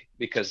 ultimately,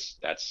 because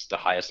that's the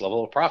highest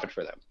level of profit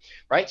for them,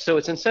 right? So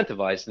it's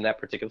incentivized in that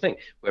particular thing.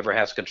 Whoever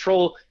has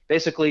control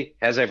basically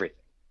has everything,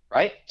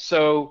 right?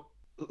 So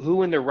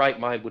who in their right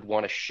mind would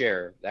want to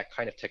share that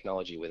kind of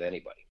technology with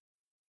anybody?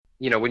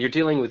 When you're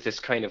dealing with this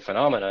kind of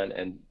phenomenon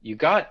and you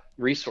got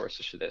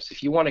resources for this,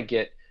 if you want to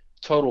get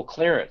total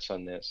clearance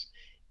on this,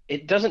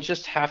 it doesn't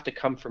just have to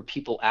come from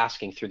people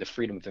asking through the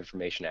Freedom of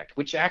Information Act,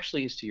 which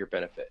actually is to your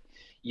benefit.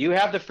 You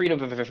have the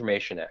Freedom of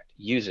Information Act.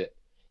 Use it.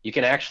 You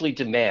can actually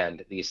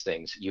demand these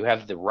things. You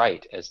have the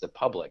right as the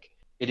public.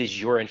 It is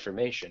your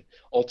information.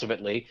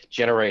 Ultimately,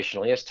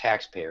 generationally, as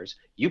taxpayers,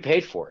 you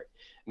paid for it.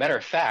 Matter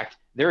of fact,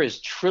 there is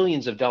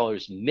trillions of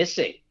dollars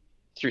missing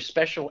through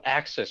special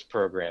access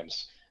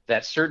programs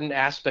that certain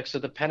aspects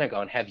of the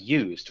Pentagon have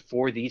used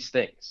for these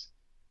things.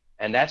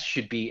 And that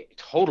should be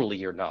totally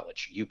your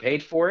knowledge. You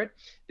paid for it.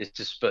 This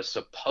is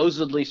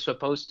supposedly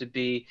supposed to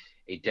be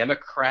a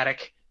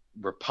democratic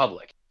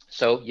republic.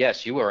 So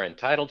yes, you are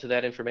entitled to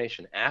that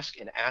information. Ask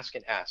and ask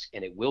and ask,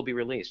 and it will be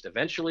released.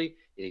 Eventually,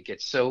 it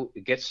gets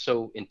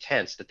so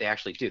intense that they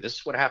actually do. This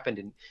is what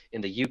happened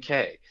in the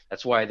UK.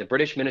 That's why the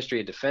British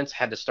Ministry of Defense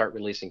had to start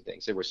releasing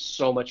things. There was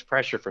so much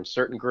pressure from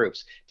certain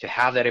groups to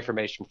have that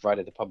information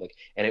provided to the public,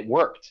 and it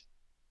worked.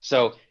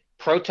 So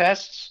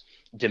protests,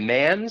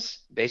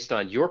 demands based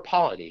on your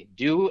polity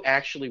do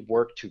actually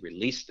work to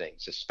release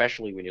things,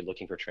 especially when you're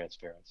looking for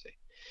transparency.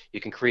 You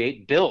can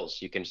create bills.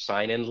 You can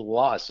sign into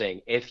law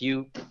saying, if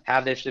you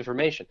have this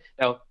information.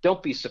 Now,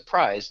 don't be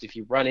surprised if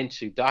you run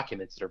into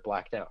documents that are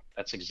blacked out.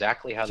 That's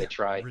exactly how they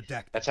try.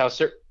 Redacted. That's how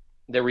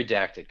they're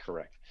redacted,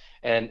 correct.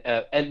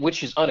 And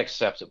which is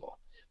unacceptable.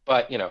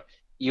 But,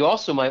 you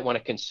also might want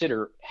to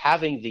consider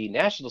having the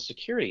National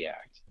Security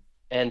Act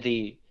and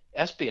the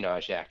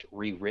Espionage Act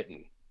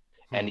rewritten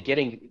and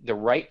getting the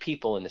right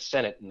people in the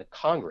Senate and the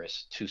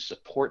Congress to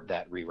support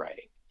that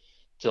rewriting,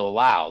 to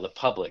allow the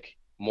public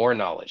more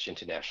knowledge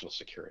into national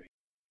security.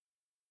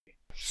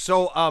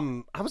 So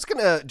I was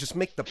going to just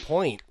make the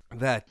point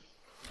that,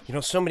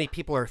 so many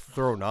people are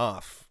thrown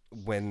off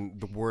when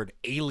the word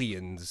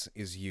aliens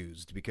is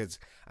used because,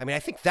 I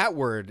think that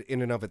word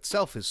in and of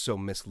itself is so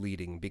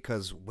misleading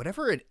because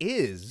whatever it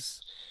is,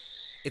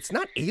 it's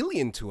not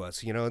alien to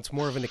us, it's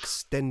more of an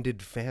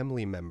extended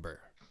family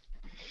member.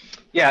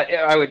 Yeah,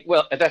 I would.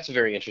 Well, that's a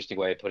very interesting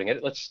way of putting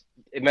it.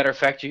 A matter of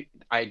fact,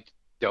 I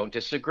don't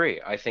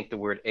disagree. I think the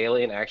word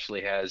alien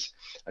actually has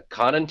a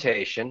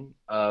connotation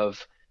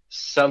of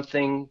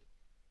something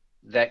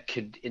that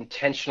could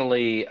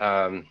intentionally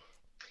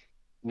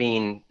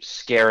mean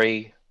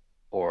scary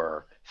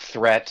or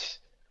threat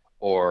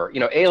or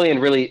alien.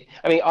 Really,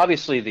 I mean,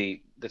 obviously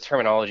the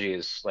terminology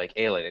is like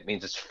alien. It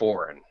means it's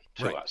foreign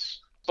to Right. us.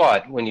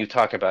 But when you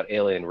talk about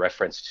alien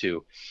reference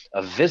to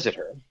a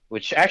visitor,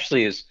 which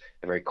actually is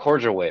a very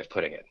cordial way of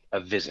putting it, a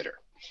visitor.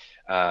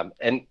 And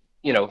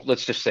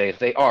let's just say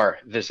they are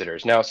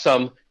visitors. Now,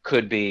 some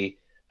could be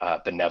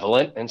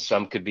benevolent, and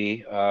some could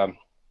be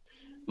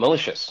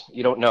malicious.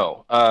 You don't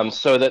know.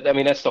 So that I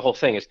mean, that's the whole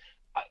thing. Is,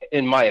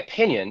 in my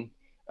opinion,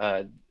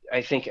 uh,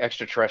 I think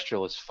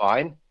extraterrestrial is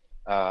fine.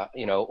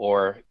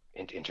 Or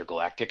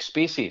intergalactic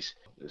species,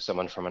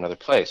 someone from another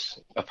place,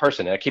 a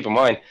person. And keep in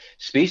mind,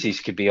 species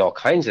could be all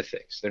kinds of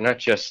things. They're not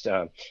just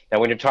now.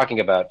 When you're talking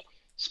about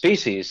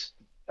species,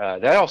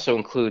 that also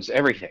includes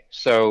everything.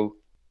 So,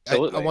 I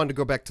absolutely. wanted to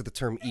go back to the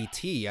term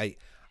ET.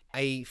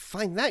 I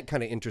find that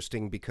kind of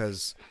interesting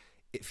because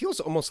it feels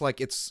almost like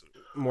it's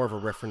more of a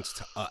reference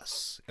to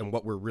us and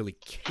what we're really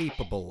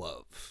capable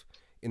of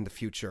in the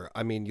future.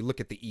 I mean, you look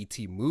at the ET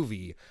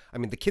movie. I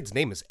mean, the kid's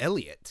name is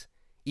Elliot.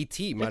 ET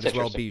might That's as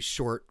well interesting. be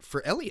short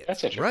for That's Elliot,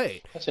 interesting.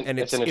 right? And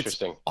That's an it's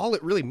interesting. all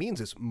it really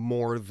means is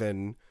more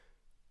than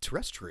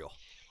terrestrial.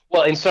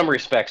 Well, in some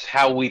respects,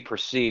 how we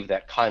perceive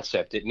that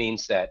concept, it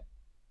means that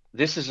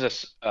this is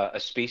a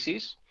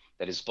species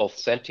that is both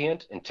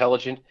sentient,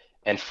 intelligent,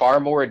 and far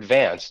more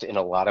advanced in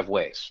a lot of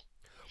ways.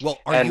 Well,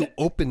 are And you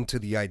open to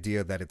the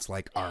idea that it's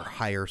like our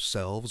higher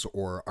selves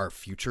or our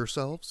future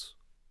selves?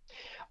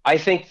 I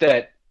think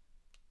that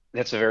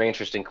that's a very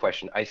interesting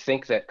question. I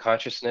think that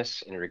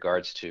consciousness, in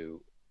regards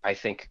to, I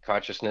think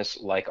consciousness,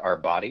 like our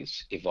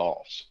bodies,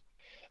 evolves.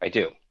 I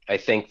do. I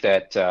think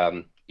that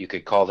you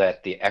could call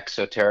that the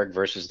exoteric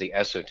versus the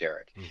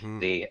esoteric, Mm-hmm.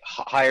 the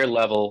higher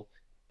level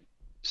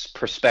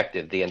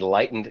perspective, the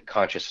enlightened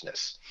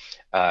consciousness.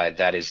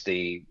 That is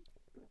the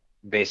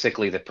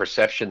basically the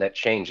perception that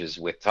changes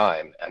with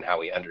time and how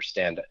we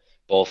understand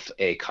both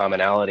a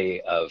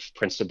commonality of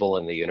principle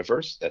in the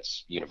universe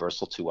that's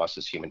universal to us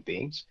as human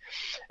beings,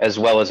 as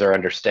well as our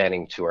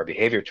understanding to our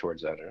behavior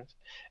towards others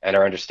and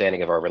our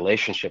understanding of our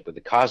relationship with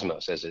the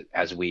cosmos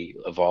as we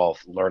evolve,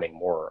 learning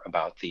more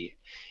about the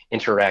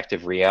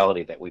interactive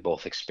reality that we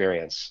both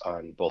experience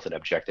on both an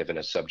objective and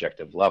a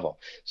subjective level.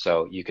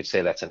 So you could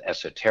say that's an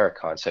esoteric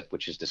concept,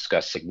 which is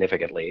discussed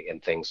significantly in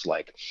things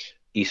like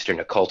Eastern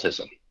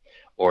occultism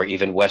or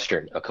even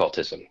Western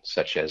occultism,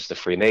 such as the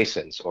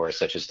Freemasons or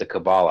such as the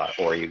Kabbalah,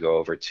 or you go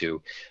over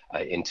to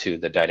into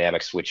the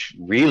dynamics, which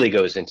really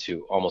goes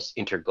into almost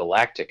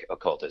intergalactic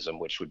occultism,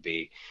 which would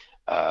be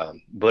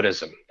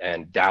Buddhism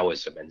and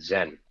Taoism and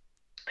Zen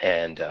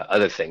and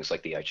other things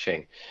like the I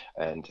Ching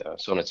and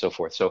so on and so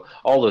forth. So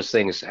all those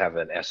things have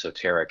an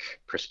esoteric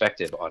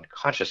perspective on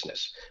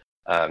consciousness.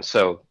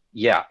 So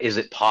yeah, is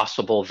it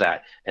possible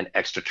that an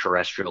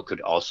extraterrestrial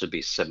could also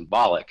be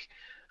symbolic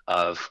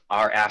of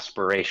our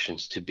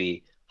aspirations to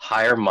be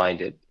higher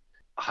minded,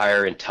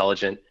 higher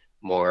intelligent,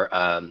 more,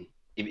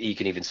 you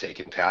can even say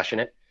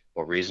compassionate,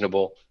 more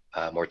reasonable,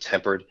 more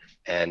tempered,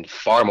 and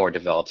far more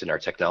developed in our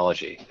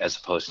technology as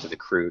opposed to the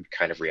crude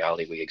kind of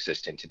reality we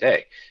exist in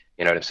today.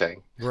 You know what I'm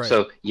saying? Right.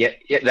 So yeah,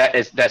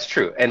 that's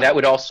true, and that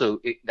would also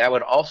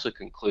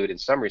conclude in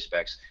some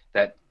respects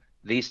that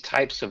these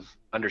types of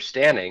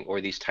understanding or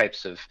these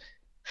types of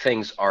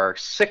things are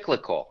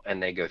cyclical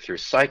and they go through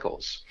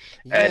cycles,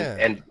 and Yeah.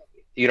 and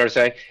you know what I'm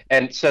saying?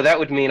 And so that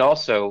would mean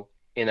also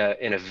in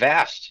a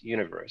vast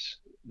universe,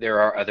 there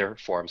are other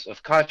forms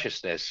of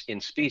consciousness in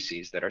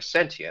species that are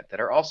sentient that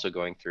are also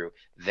going through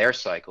their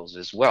cycles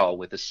as well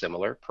with a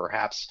similar,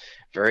 perhaps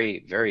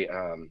very, very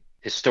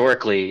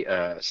historically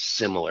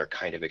similar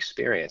kind of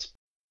experience.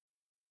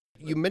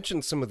 You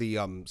mentioned some of the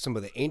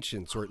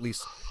ancients, or at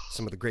least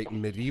some of the great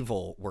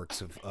medieval works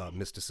of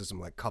mysticism,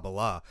 like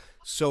Kabbalah.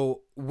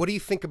 So, what do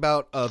you think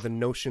about the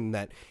notion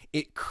that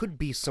it could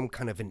be some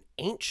kind of an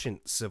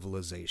ancient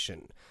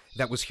civilization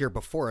that was here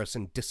before us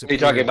and Are you talking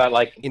disappeared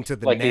about into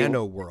the like the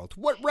nano world?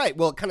 What? Right.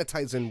 Well, it kind of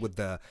ties in with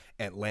the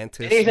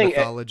Atlantis anything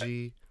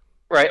mythology.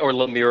 right, or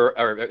Lemur,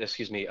 or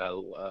excuse me,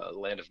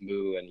 Land of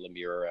Mu and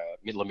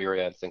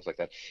Lemuria and things like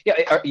that.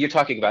 Yeah, you're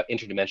talking about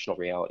interdimensional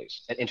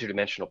realities and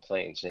interdimensional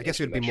planes I and guess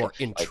it would be interdimensional, more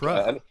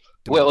like,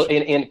 well,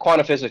 intra-dimensional. in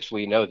quantum physics,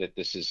 we know that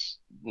this is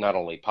not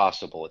only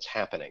possible, it's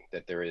happening,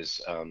 that there is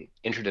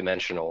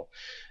interdimensional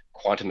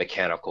quantum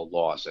mechanical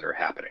laws that are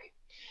happening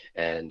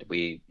and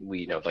we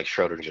know like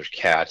Schrodinger's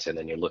cat, and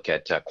then you look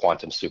at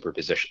quantum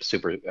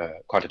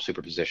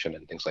superposition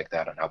and things like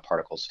that, and how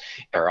particles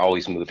are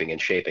always moving and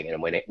shaping,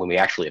 and when we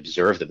actually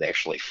observe them, they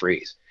actually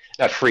freeze,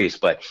 not freeze,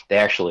 but they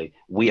actually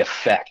we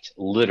affect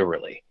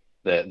literally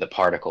the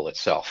particle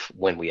itself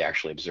when we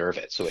actually observe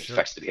it, so it Sure.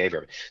 affects the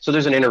behavior. So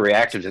there's an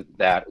interreactive to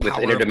that with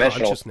Power of interdimensional.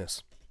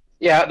 consciousness.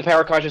 Yeah, the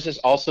power consciousness,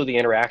 also the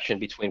interaction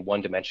between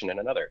one dimension and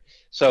another.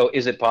 So,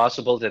 is it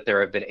possible that there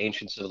have been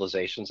ancient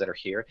civilizations that are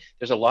here?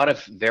 There's a lot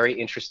of very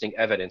interesting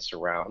evidence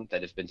around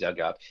that has been dug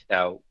up.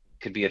 Now,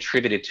 could be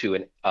attributed to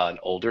an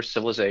older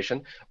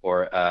civilization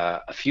or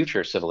a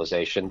future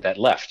civilization that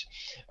left,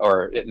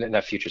 or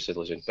not future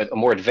civilization, but a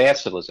more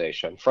advanced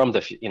civilization from the,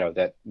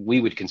 that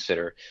we would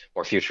consider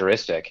more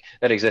futuristic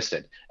that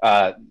existed.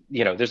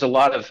 There's a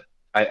lot of,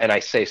 and I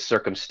say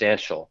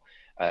circumstantial,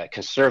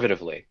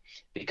 conservatively,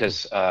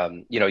 because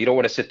you don't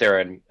want to sit there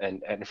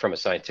and from a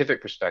scientific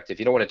perspective,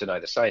 you don't want to deny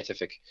the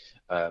scientific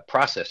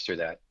process through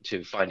that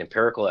to find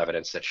empirical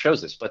evidence that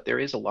shows this. But there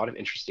is a lot of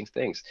interesting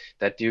things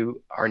that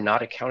are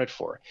not accounted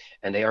for,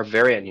 and they are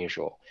very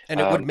unusual. And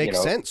it would make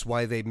sense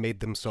why they made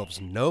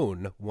themselves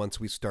known once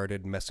we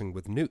started messing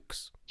with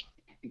nukes.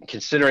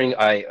 Considering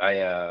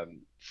I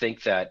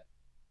think that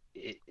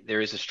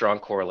there is a strong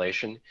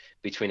correlation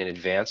between an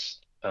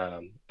advanced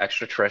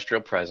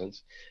extraterrestrial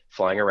presence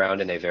flying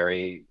around in a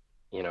very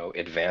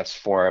advanced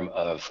form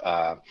of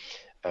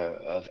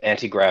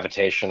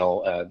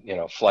anti-gravitational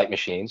flight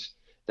machines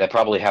that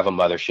probably have a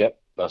mothership,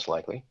 most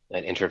likely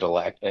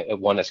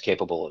one that's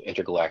capable of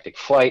intergalactic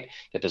flight,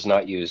 that does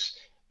not use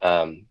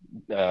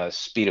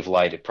speed of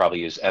light. It probably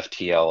use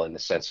FTL in the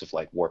sense of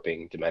like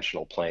warping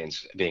dimensional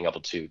planes, being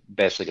able to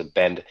basically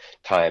bend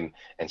time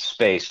and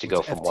space to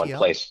go from FTL? one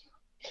place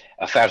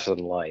faster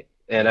than light.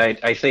 And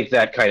I think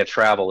that kind of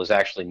travel is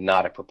actually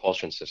not a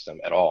propulsion system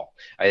at all.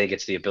 I think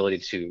it's the ability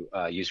to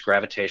use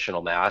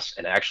gravitational mass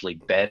and actually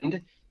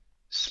bend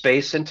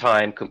space and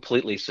time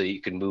completely, so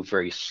you can move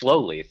very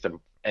slowly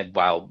and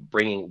while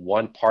bringing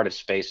one part of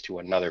space to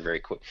another very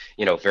quick,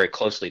 very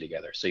closely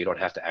together, so you don't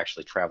have to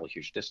actually travel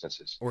huge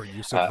distances. Or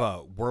use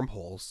of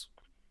wormholes.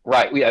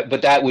 Right, yeah,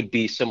 but that would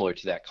be similar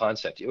to that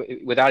concept.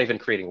 Without even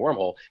creating a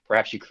wormhole,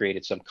 perhaps you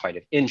created some kind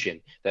of engine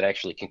that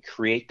actually can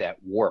create that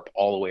warp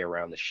all the way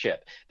around the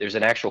ship. There's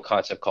an actual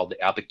concept called the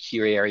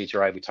Alcubierre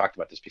drive. We talked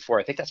about this before.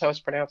 I think that's how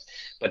it's pronounced.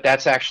 But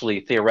that's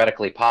actually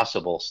theoretically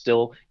possible,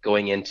 still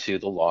going into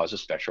the laws of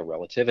special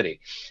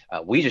relativity.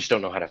 We just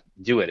don't know how to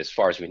do it, as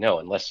far as we know,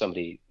 unless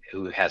somebody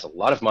who has a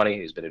lot of money,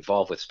 who's been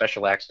involved with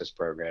special access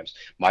programs,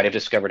 might have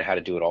discovered how to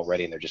do it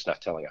already, and they're just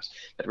not telling us.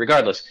 But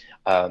regardless,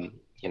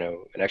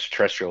 an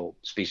extraterrestrial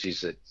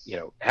species that,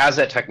 has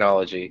that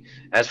technology,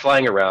 as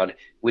flying around,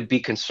 would be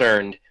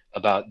concerned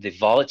about the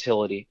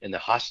volatility and the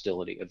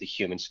hostility of the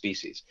human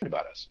species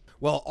about us.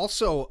 Well,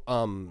 also,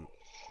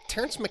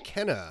 Terence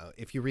McKenna,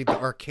 if you read The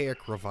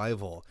Archaic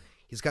Revival,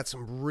 he's got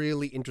some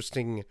really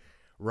interesting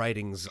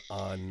writings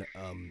on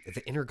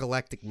the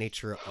intergalactic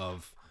nature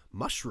of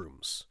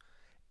mushrooms.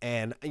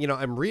 And,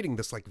 I'm reading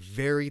this like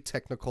very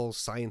technical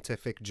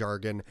scientific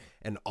jargon,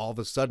 and all of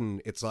a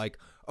sudden it's like,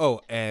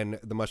 oh,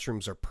 and the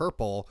mushrooms are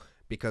purple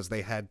because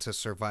they had to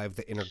survive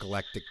the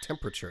intergalactic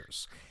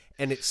temperatures.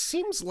 And it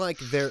seems like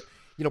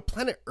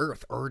planet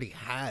Earth already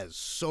has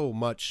so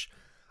much,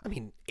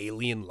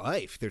 alien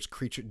life. There's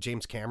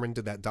James Cameron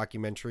did that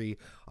documentary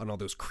on all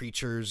those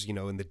creatures,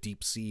 in the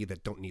deep sea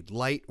that don't need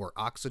light or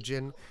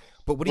oxygen.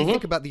 But what do you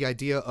think about the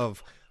idea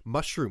of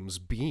mushrooms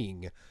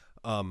being,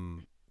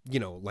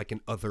 like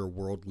an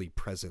otherworldly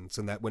presence,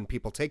 and that when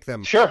people take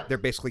them, sure, they're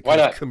basically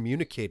kind of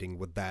communicating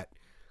with that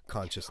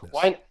consciousness?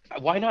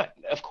 Why not?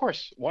 Of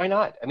course, why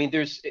not?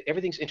 Everything's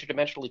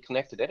interdimensionally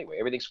connected anyway.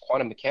 Everything's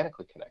quantum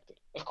mechanically connected.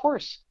 Of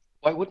course,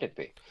 why wouldn't it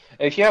be?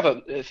 If you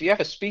have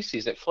a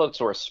species that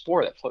floats, or a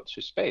spore that floats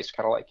through space,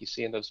 kind of like you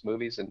see in those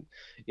movies, and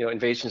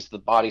Invasions of the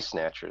Body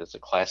Snatcher, that's a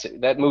classic.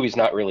 That movie's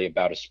not really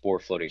about a spore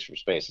floating through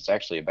space. It's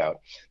actually about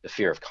the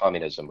fear of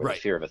communism, or the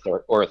fear of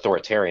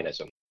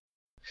authoritarianism.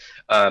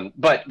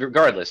 But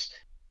regardless,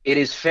 it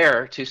is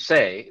fair to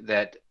say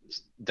that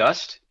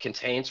dust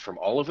contains from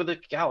all over the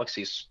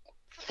galaxies,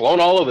 flown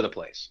all over the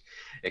place.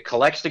 It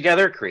collects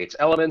together, creates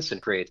elements,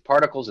 and creates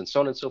particles, and so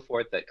on and so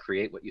forth, that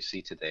create what you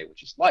see today,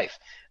 which is life.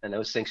 And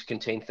those things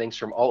contain things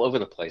from all over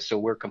the place. So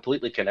we're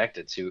completely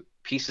connected to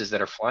pieces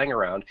that are flying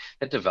around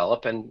that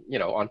develop and,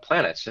 on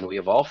planets, and we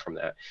evolve from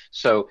that.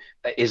 So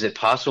is it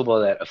possible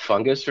that a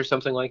fungus or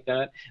something like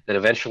that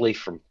eventually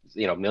from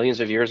millions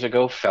of years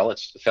ago fell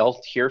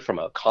here from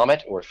a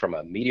comet, or from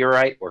a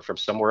meteorite, or from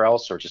somewhere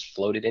else, or just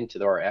floated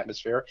into our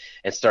atmosphere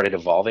and started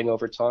evolving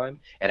over time,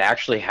 and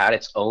actually had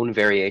its own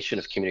variation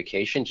of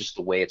communication, just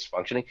the way it's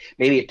functioning?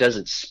 Maybe it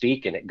doesn't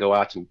speak, and it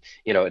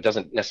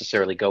doesn't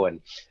necessarily go and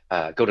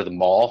go to the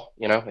mall,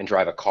 and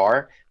drive a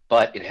car,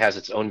 but it has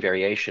its own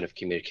variation of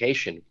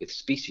communication with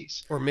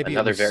species. Or maybe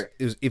it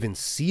was even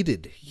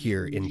seeded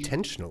here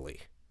intentionally.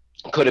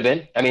 Could have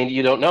been.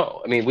 You don't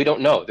know. We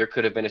don't know. There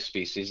could have been a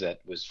species that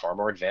was far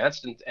more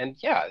advanced, and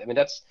yeah,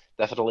 that's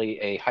definitely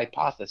a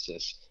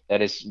hypothesis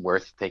that is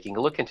worth taking a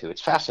look into.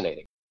 It's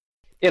fascinating.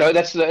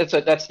 That's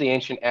the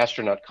ancient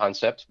astronaut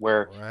concept,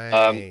 where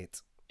right.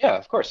 Yeah,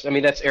 of course.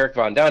 That's Eric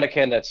von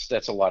Däniken.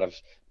 That's a lot of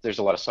there's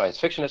a lot of science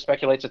fiction that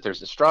speculates it.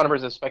 There's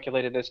astronomers that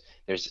speculated this.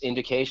 There's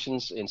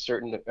indications in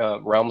certain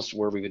realms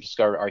where we would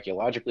discover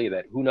archaeologically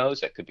that who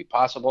knows, that could be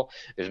possible.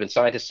 There's been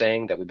scientists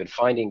saying that we've been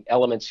finding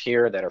elements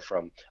here that are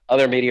from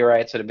other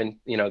meteorites that have been,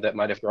 that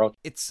might have grown.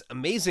 It's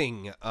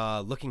amazing,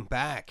 looking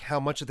back, how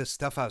much of this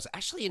stuff I was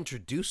actually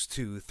introduced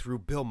to through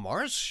Bill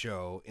Maher's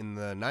show in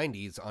the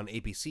 90s on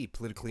ABC,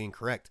 Politically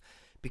Incorrect,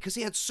 because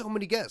he had so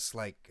many guests,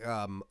 like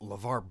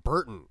LeVar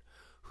Burton,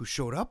 who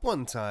showed up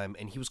one time,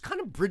 and he was kind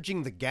of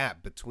bridging the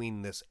gap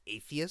between this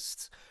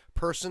atheist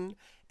person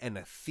and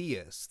a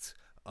theist,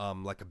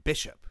 like a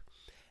bishop.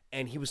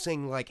 And he was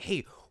saying, like,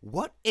 hey,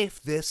 what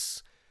if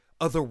this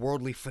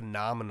otherworldly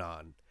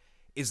phenomenon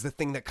is the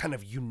thing that kind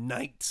of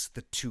unites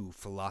the two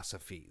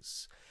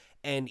philosophies?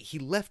 And he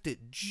left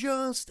it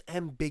just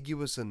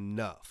ambiguous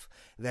enough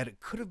that it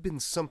could have been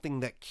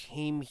something that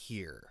came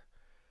here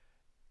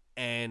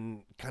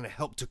and kind of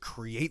helped to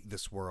create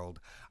this world,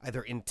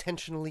 either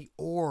intentionally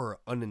or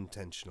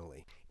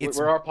unintentionally.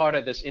 We're all part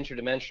of this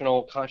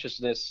interdimensional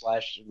consciousness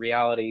 /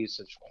 reality,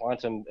 such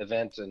quantum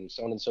event, and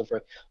so on and so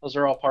forth. Those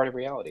are all part of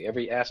reality.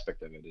 Every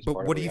aspect of it is part of reality.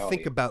 But what do you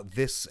think about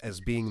this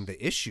as being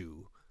the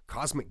issue?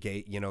 Cosmic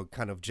Gate,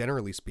 kind of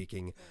generally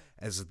speaking,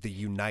 as the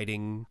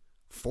uniting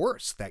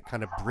force that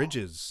kind of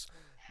bridges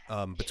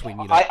between,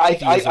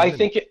 I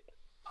think it.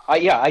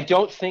 I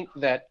don't think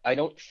that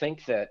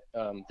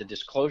the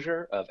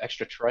disclosure of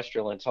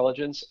extraterrestrial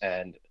intelligence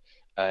and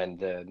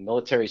the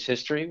military's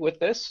history with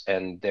this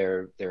and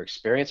their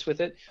experience with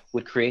it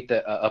would create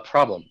a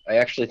problem. I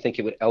actually think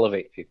it would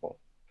elevate people.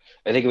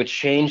 I think it would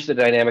change the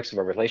dynamics of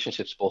our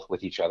relationships, both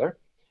with each other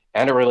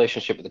and a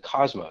relationship with the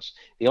cosmos.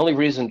 The only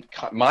reason,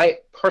 my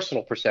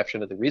personal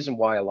perception of the reason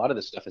why a lot of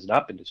this stuff has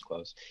not been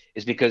disclosed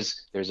is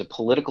because there's a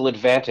political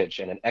advantage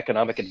and an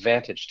economic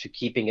advantage to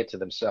keeping it to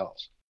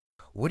themselves.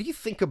 What do you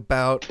think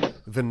about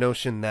the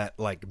notion that,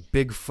 like,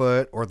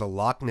 Bigfoot or the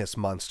Loch Ness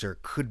Monster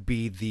could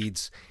be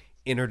these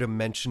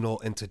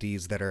interdimensional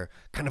entities that are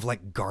kind of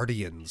like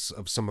guardians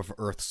of some of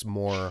Earth's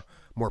more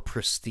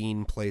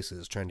pristine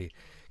places, trying to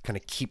kind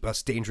of keep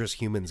us dangerous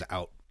humans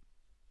out?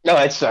 No,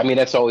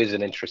 that's always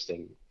an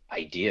interesting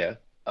idea.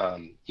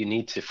 You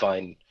need to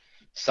find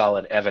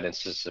solid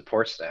evidence that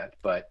supports that,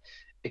 but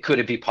could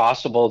it be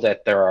possible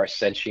that there are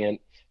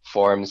sentient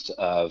forms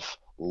of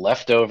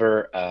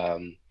leftover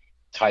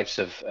types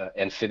of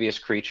amphibious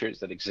creatures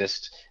that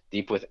exist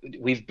deep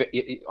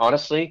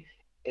honestly,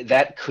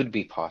 that could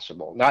be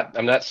possible.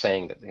 I'm not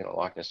saying that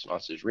Loch Ness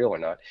Monster is real or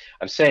not.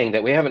 I'm saying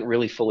that we haven't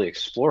really fully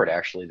explored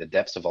actually the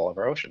depths of all of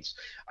our oceans.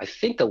 I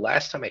think the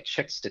last time I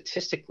checked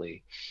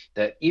statistically,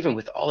 that even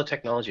with all the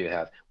technology we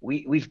have,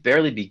 we've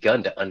barely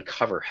begun to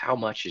uncover how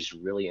much is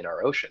really in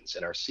our oceans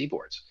and our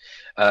seaboards.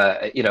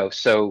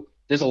 So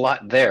there's a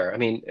lot there. I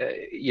mean,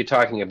 you're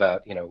talking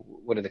about,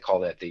 what do they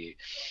call that? The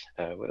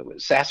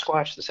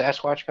Sasquatch, the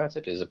Sasquatch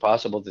concept. Is it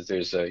possible that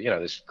there's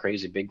this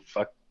crazy big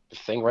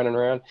thing running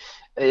around?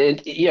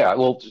 Yeah,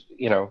 well,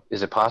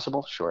 is it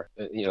possible? Sure.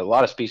 A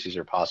lot of species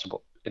are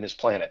possible in this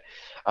planet,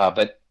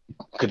 but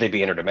could they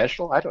be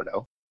interdimensional? I don't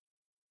know.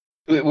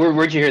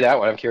 Where'd you hear that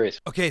one? I'm curious.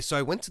 Okay, so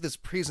I went to this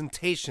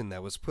presentation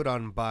that was put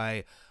on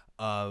by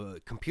a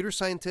computer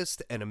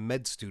scientist and a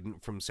med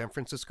student from San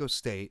Francisco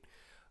State,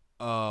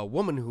 a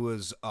woman who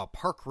was a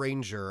park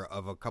ranger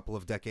of a couple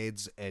of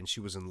decades, and she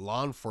was in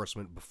law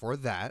enforcement before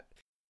that,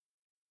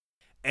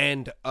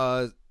 and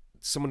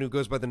someone who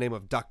goes by the name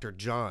of Dr.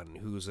 John,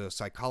 who's a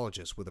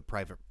psychologist with a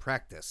private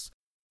practice.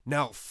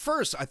 Now,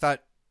 first, I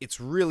thought it's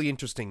really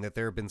interesting that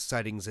there have been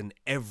sightings in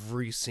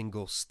every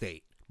single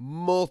state.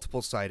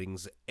 Multiple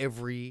sightings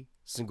every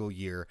single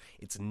year.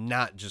 It's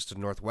not just a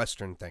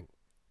Northwestern thing.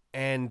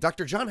 And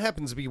Dr. John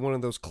happens to be one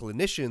of those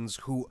clinicians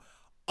who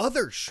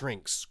other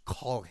shrinks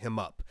call him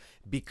up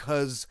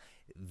because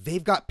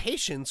they've got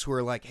patients who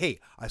are like, hey,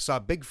 I saw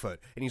Bigfoot.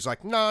 And he's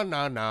like,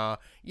 no,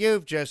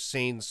 you've just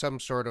seen some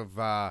sort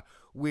of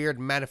weird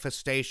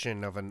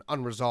manifestation of an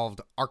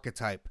unresolved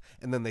archetype.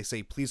 And then they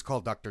say, please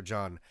call Dr.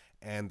 John.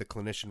 And the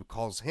clinician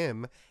calls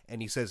him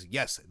and he says,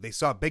 yes, they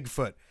saw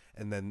Bigfoot.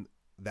 And then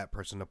that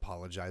person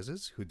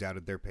apologizes who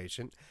doubted their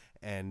patient.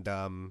 And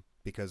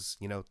because,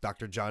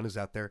 Dr. John is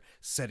out there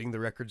setting the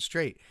record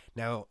straight.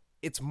 Now,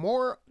 it's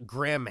more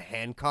Graham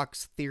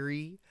Hancock's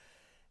theory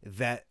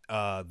that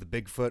the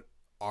Bigfoot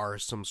are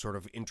some sort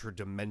of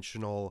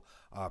interdimensional,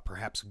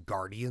 perhaps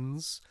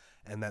guardians,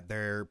 and that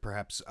they're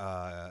perhaps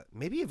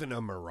maybe even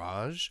a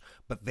mirage,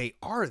 but they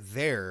are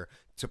there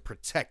to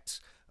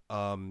protect,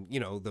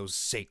 those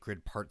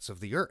sacred parts of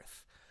the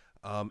earth.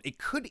 It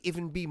could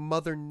even be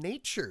Mother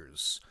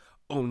Nature's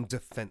own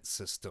defense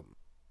system,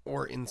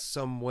 or in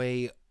some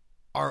way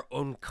our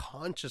own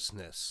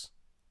consciousness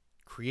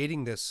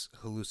creating this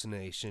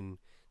hallucination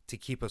to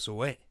keep us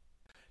away.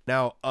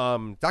 Now,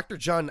 Dr.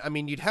 John,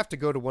 you'd have to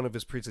go to one of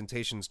his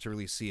presentations to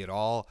really see it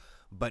all,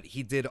 but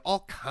he did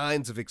all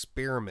kinds of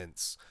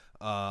experiments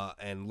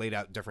and laid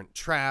out different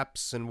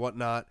traps and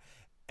whatnot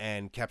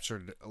and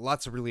captured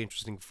lots of really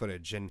interesting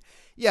footage. And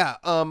yeah,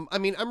 I'm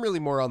really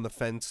more on the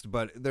fence,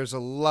 but there's a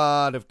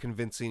lot of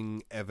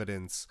convincing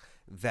evidence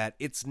that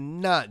it's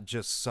not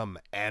just some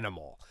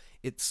animal.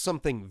 it's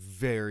something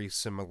very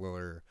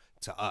similar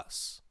to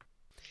us.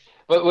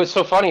 But what's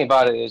so funny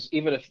about it is,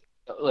 even if,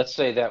 let's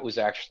say that was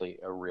actually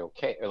a real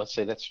case, or let's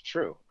say that's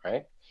true,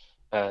 right?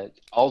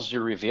 All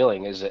you're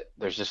revealing is that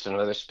there's just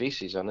another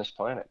species on this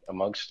planet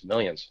amongst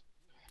millions.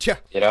 Yeah.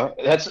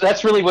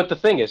 That's really what the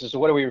thing is. So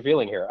what are we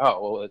revealing here?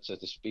 Oh, well, it's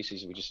a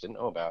species we just didn't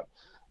know about.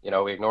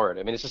 We ignore it.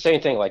 I mean, it's the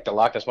same thing. Like the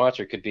Loch Ness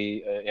monster could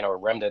be, a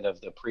remnant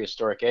of the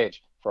prehistoric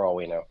age, for all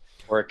we know,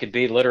 or it could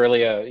be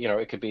literally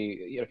it could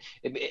be,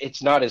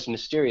 it's not as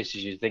mysterious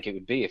as you think it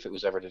would be if it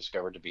was ever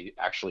discovered to be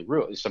actually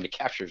real. If somebody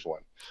captures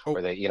one, Oh,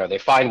 or they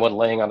find one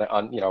laying on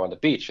the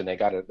beach, and they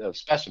got a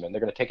specimen.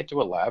 They're going to take it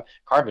to a lab,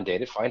 carbon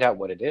date it, find out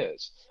what it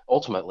is.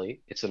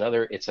 Ultimately, it's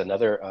another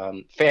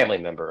family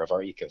member of our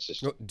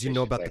ecosystem. do you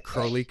know about the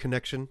Crowley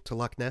connection to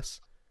Loch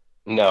Ness?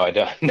 No, I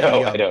don't.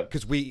 No, I don't.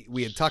 Because we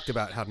had talked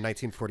about how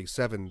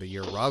 1947, the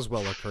year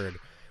Roswell occurred,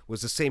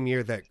 was the same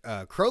year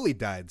that Crowley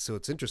died. So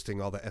it's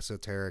interesting, all the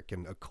esoteric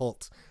and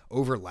occult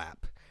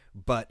overlap.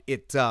 But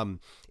it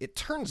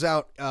turns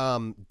out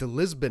the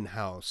Lisbon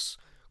house,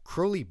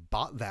 Crowley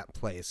bought that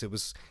place. It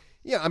was,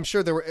 yeah, I'm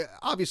sure there were,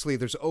 obviously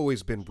there's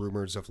always been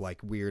rumors of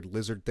like weird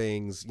lizard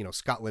things.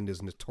 Scotland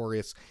is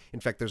notorious.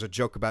 In fact, there's a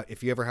joke about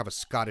if you ever have a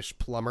Scottish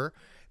plumber,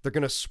 they're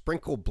going to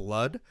sprinkle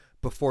blood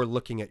before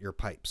looking at your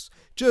pipes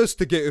just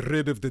to get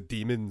rid of the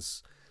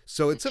demons.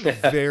 So it's a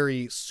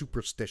very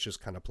superstitious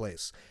kind of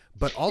place.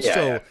 But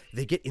also,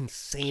 they get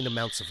insane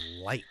amounts of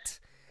light.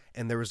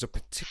 And there was a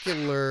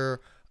particular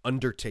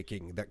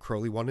undertaking that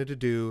Crowley wanted to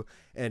do.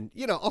 And,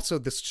 also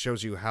this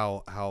shows you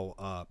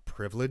how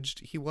privileged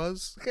he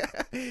was.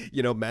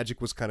 Magic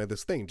was kind of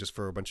this thing just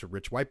for a bunch of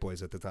rich white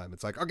boys at the time.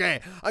 It's like,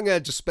 okay, I'm going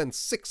to just spend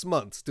 6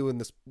 months doing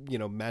this,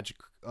 magic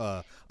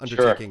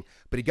undertaking. Sure.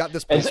 But he got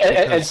this place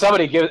and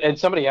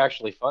somebody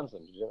actually funds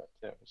them to do it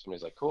too.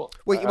 Somebody's like, cool.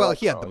 Well,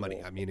 he had the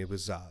money. I mean, he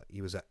was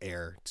an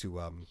heir to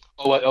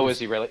is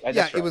he really?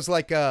 It was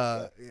like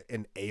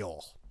an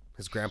ale.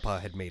 His grandpa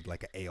had made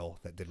like an ale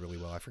that did really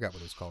well. I forgot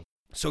what it was called.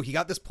 So he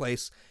got this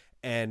place,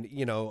 and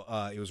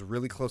it was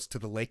really close to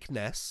the Lake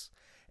Ness,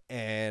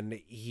 and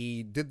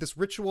he did this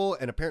ritual,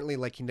 and apparently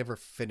like he never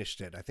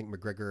finished it. I think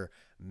MacGregor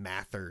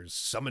Mathers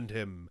summoned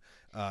him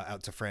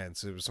out to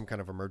France. It was some kind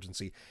of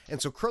emergency,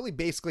 and so Crowley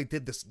basically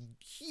did this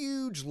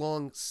huge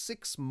long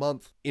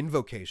 6-month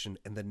invocation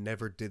and then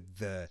never did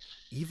the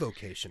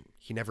evocation.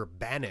 He never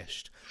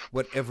banished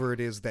whatever it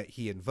is that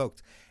he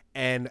invoked.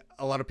 And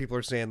a lot of people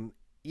are saying,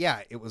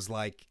 yeah, it was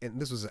like, and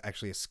this was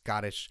actually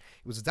it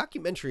was a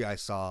documentary I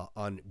saw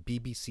on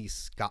BBC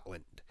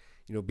Scotland.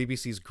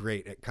 BBC's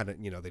great at kind of,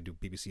 they do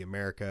BBC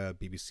America,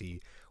 BBC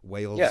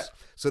Wales. Yeah.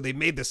 So they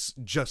made this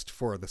just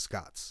for the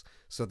Scots.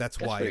 So that's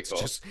why it's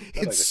cool.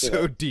 It's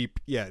so deep.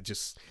 Yeah,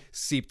 just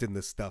seeped in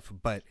this stuff.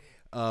 But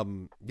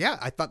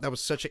I thought that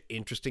was such an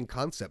interesting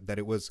concept, that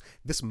it was,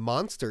 this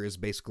monster is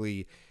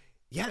basically,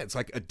 it's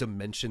like a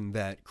dimension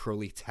that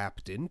Crowley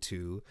tapped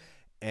into.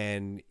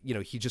 And,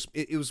 he just,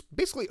 it was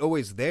basically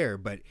always there,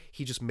 but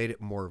he just made it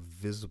more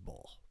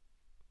visible.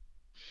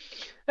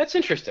 That's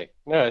interesting.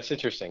 No, it's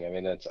interesting. I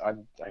mean, I have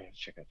to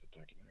check out the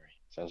documentary.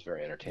 Sounds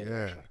very entertaining.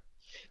 Yeah. Actually.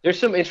 There's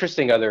some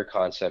interesting other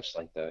concepts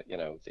like when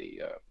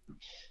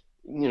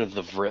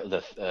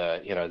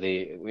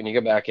you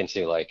go back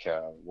into like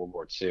World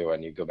War II,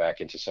 and you go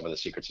back into some of the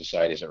secret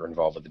societies that were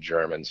involved with the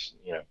Germans,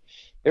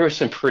 there were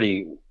some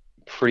pretty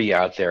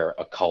out there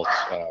occult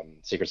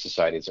secret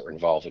societies that were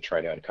involved to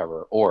try to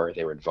uncover, or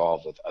they were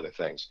involved with other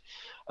things.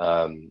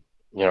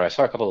 I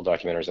saw a couple of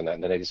documentaries on that,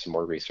 and then I did some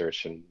more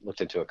research and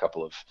looked into a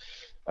couple of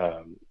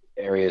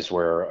areas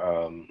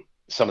where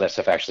some of that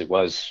stuff actually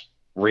was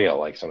real,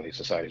 like some of these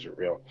societies were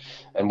real.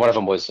 And one of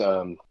them was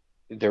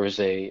there was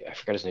I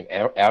forgot his name,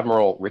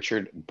 Admiral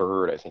Richard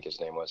Byrd, I think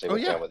his name was. They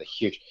went down with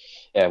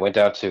went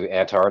down to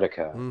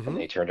Antarctica, and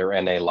they turned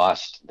around, and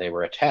they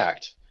were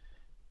attacked.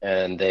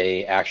 And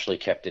they actually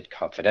kept it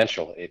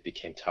confidential. It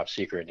became top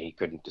secret, and he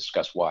couldn't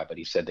discuss why, but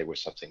he said there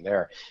was something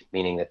there,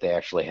 meaning that they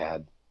actually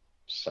had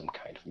some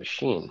kind of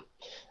machine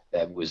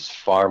that was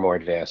far more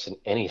advanced than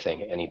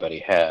anything anybody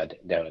had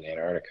down in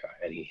Antarctica,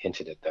 and he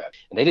hinted at that.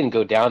 And they didn't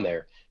go down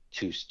there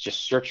to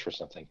just search for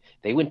something.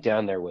 They went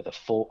down there with a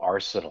full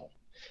arsenal.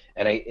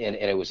 And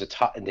it was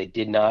and they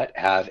did not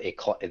have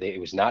it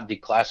was not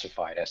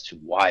declassified as to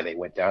why they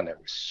went down there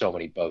with so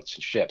many boats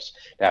and ships.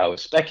 Now, it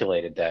was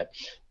speculated that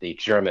the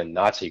German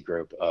Nazi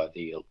group,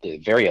 the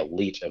very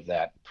elite of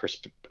that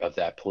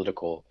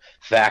political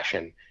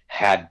faction,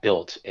 had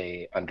built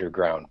a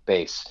underground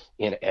base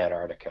in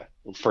Antarctica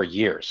for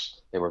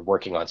years. They were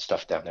working on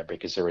stuff down there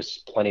because there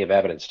was plenty of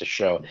evidence to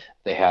show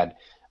they had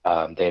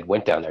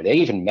went down there. They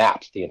even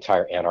mapped the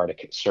entire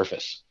Antarctic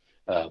surface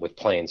with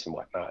planes and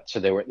whatnot. So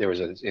there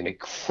was an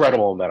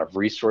incredible amount of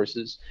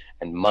resources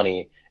and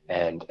money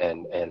and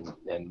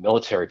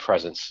military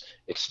presence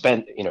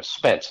spent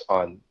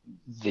on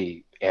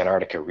the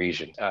Antarctica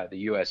region. The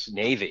U.S.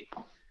 Navy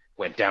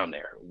went down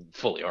there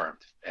fully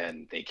armed,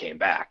 and they came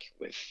back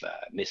with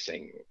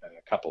missing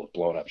a couple of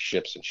blown up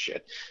ships and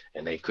shit,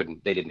 and they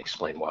didn't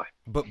explain why.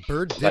 But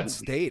Byrd did But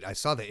state, I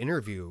saw the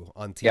interview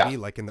on yeah, TV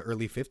like in the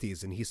early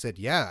 50s, and he said,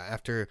 yeah,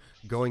 after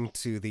going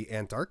to the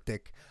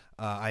Antarctic,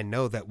 I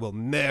know that we'll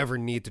never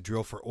need to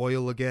drill for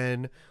oil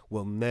again.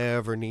 We'll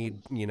never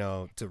need,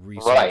 to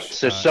research. right.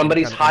 So any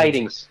somebody's kind of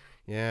hiding. energy.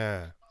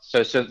 Yeah.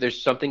 So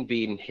there's something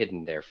being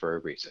hidden there for a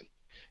reason,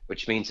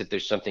 which means that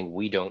there's something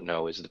we don't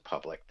know as the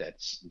public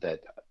that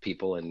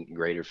people in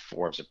greater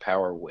forms of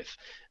power with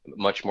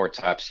much more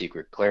top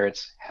secret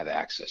clearance have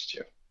access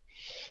to.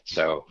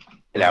 So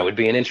that would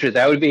be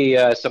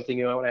something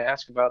you might want to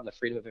ask about in the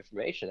Freedom of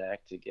Information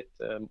Act to get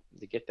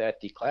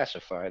that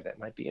declassified. That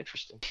might be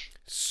interesting.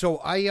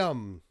 So I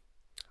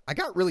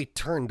got really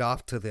turned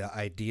off to the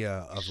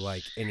idea of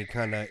like any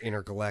kind of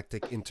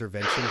intergalactic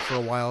intervention for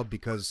a while,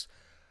 because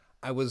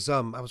I was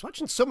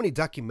watching so many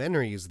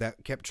documentaries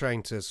that kept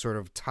trying to sort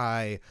of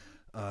tie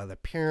the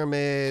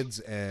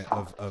pyramids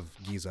of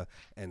Giza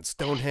and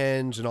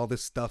Stonehenge and all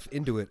this stuff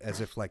into it,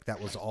 as if like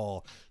that was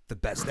all the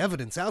best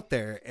evidence out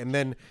there. And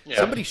then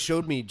somebody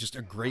showed me just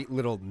a great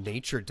little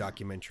nature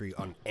documentary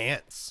on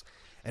ants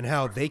and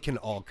how they can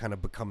all kind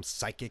of become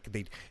psychic.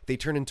 They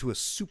turn into a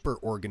super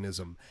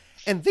organism,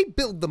 and they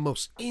build the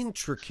most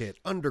intricate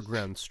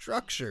underground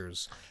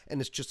structures,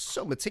 and it's just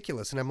so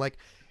meticulous. And I'm like,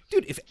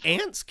 dude, if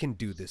ants can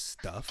do this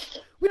stuff,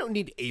 we don't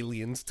need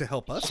aliens to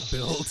help us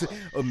build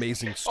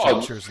amazing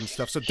structures and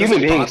stuff. So does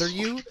it bother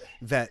you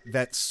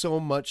that so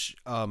much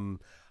of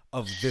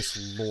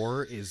this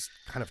lore is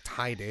kind of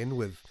tied in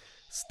with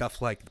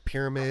stuff like the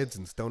pyramids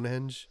and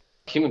Stonehenge?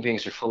 Human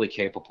beings are fully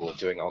capable of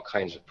doing all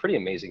kinds of pretty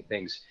amazing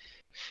things.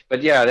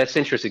 But yeah, that's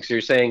interesting. So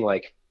you're saying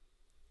like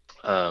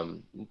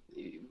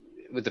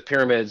with the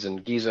pyramids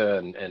and Giza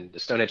and the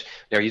Stonehenge,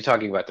 are you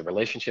talking about the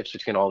relationships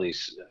between all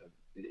these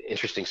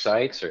interesting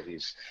sites, or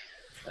these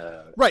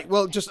right?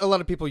 Well, just a lot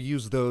of people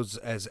use those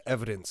as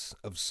evidence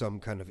of some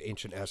kind of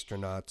ancient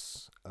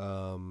astronauts.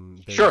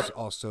 There's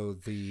also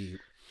there's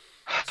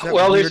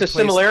a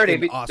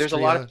similarity. There's a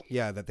lot of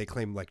that they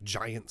claim like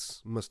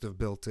giants must have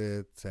built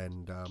it,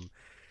 and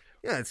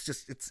it's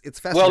just it's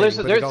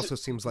fascinating. But it also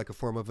seems like a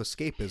form of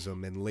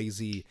escapism and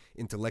lazy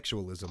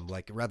intellectualism.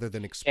 Like rather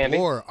than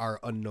explore our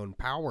unknown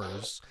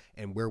powers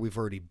and where we've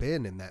already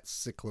been in that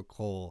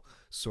cyclical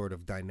sort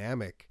of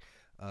dynamic.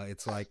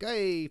 It's like,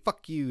 hey,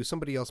 fuck you.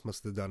 Somebody else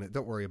must have done it.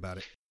 Don't worry about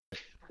it.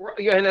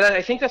 Yeah, and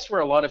I think that's where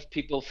a lot of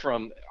people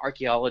from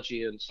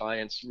archaeology and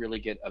science really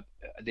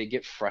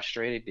get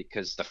frustrated,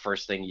 because the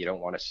first thing you don't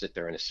want to sit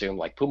there and assume,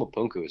 like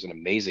Pumapunku is an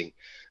amazing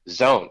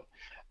zone.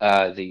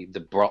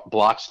 The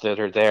blocks that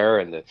are there,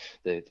 and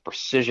the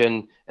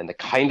precision and the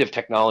kind of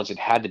technology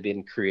that had to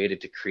be created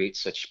to create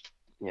such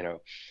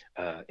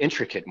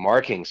intricate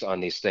markings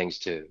on these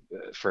things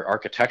for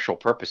architectural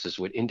purposes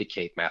would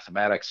indicate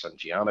mathematics and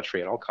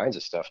geometry and all kinds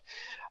of stuff.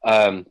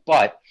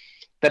 But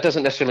that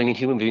doesn't necessarily mean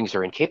human beings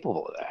are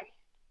incapable of that.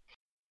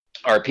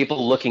 Are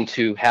people looking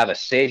to have a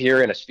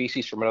savior in a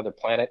species from another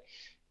planet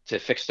to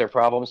fix their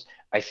problems?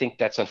 I think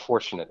that's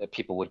unfortunate that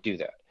people would do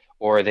that.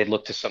 Or they'd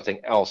look to something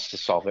else to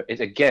solve it.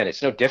 Again,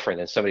 it's no different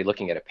than somebody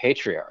looking at a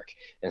patriarch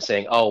and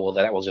saying, oh, well,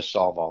 that will just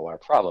solve all our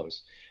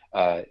problems.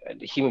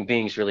 Human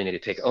beings really need to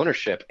take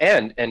ownership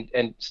and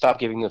stop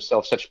giving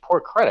themselves such poor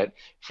credit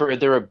for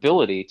their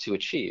ability to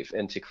achieve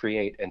and to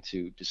create and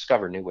to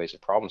discover new ways of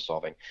problem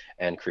solving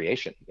and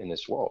creation in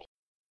this world.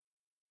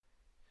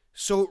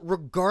 So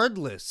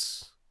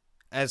regardless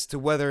as to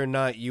whether or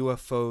not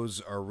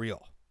UFOs are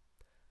real,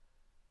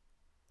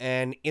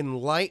 and in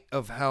light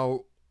of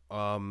how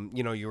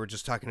you were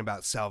just talking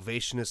about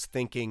salvationist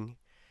thinking,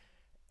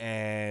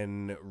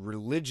 and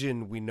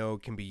religion we know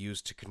can be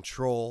used to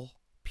control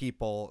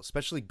people,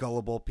 especially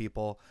gullible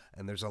people,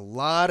 and there's a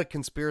lot of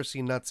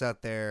conspiracy nuts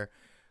out there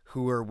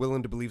who are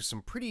willing to believe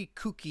some pretty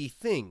kooky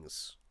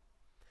things.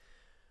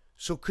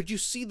 So could you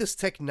see this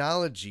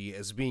technology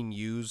as being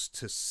used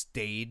to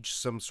stage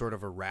some sort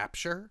of a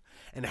rapture?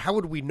 And how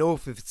would we know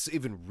if it's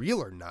even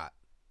real or not?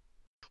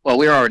 Well,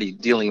 we're already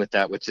dealing with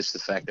that with just the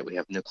fact that we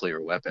have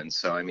nuclear weapons.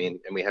 So, I mean,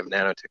 and we have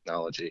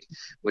nanotechnology,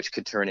 which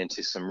could turn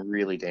into some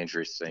really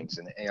dangerous things.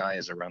 And AI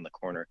is around the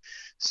corner.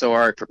 So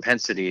our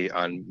propensity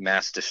on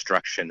mass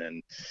destruction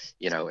and,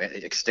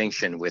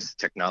 extinction with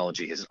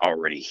technology is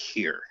already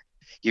here.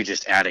 You're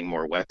just adding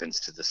more weapons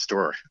to the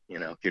store.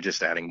 You're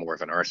just adding more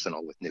of an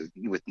arsenal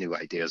with new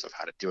ideas of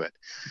how to do it.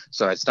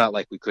 So it's not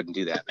like we couldn't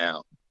do that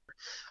now.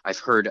 I've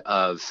heard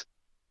of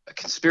a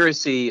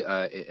conspiracy,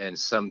 and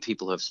some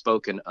people have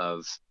spoken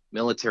of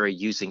military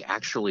using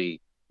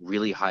actually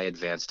really high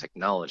advanced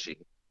technology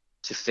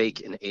to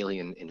fake an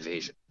alien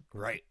invasion.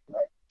 Right.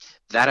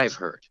 That I've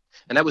heard.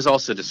 And that was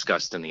also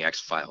discussed in the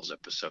X-Files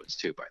episodes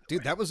too, by the way.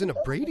 Dude, that was in a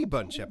Brady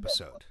Bunch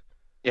episode.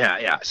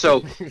 Yeah.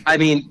 So, I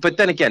mean, but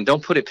then again,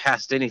 don't put it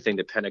past anything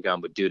the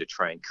Pentagon would do to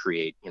try and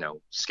create,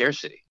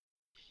 scarcity.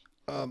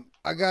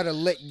 I gotta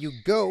let you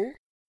go.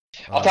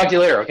 I'll talk to you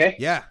later, okay?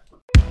 Yeah.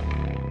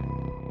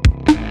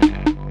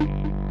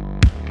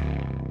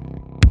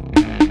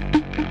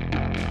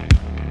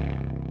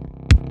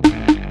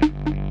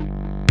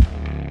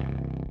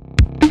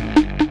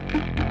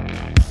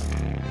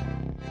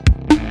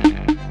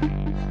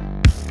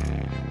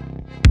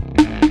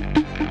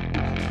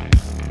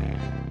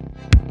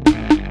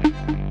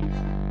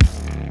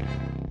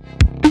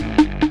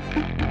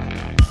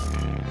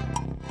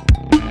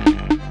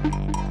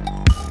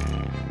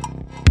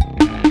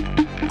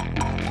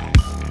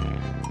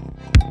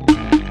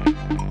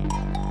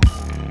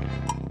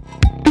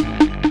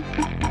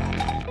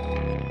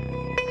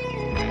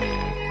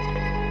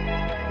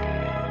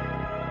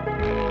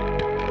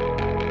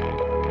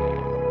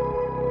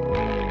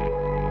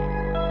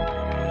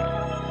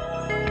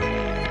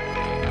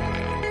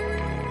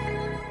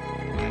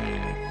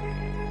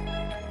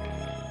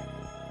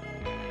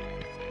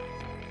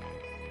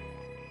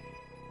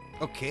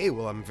 Okay,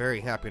 well, I'm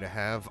very happy to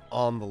have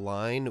on the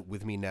line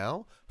with me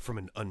now, from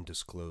an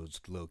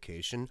undisclosed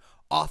location,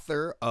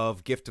 author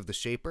of Gift of the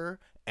Shaper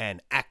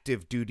and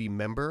active duty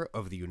member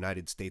of the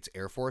United States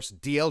Air Force,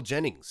 D.L.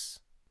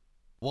 Jennings.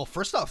 Well,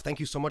 first off, thank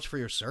you so much for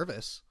your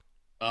service.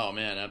 Oh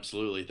man,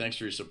 absolutely. Thanks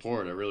for your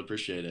support. I really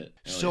appreciate it.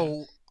 Hell yeah.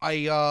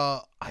 So,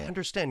 I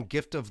understand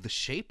Gift of the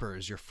Shaper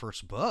is your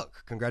first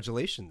book.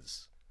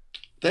 Congratulations.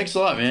 Thanks a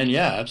lot, man.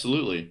 Yeah,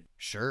 absolutely.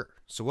 Sure.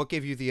 So, what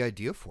gave you the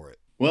idea for it?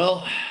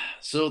 Well,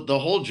 so the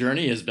whole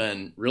journey has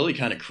been really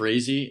kind of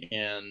crazy,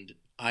 and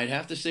I'd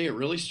have to say it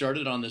really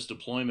started on this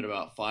deployment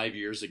about 5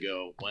 years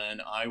ago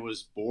when I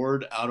was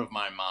bored out of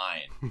my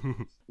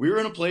mind. We were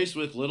in a place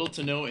with little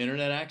to no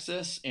internet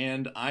access,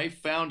 and I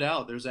found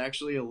out there's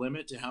actually a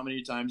limit to how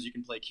many times you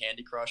can play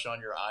Candy Crush on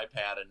your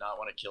iPad and not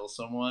want to kill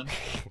someone.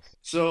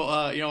 So,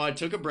 I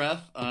took a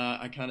breath.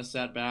 I kind of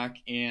sat back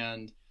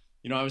and,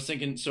 I was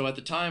thinking. So at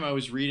the time, I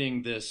was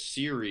reading this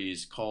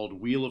series called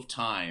Wheel of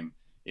Time.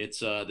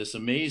 It's this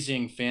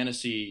amazing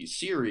fantasy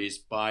series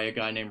by a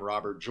guy named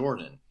Robert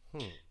Jordan.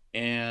 Hmm.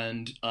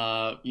 And,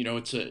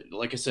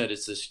 like I said,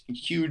 it's this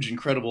huge,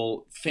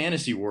 incredible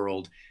fantasy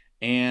world.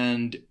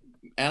 And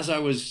as I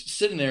was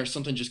sitting there,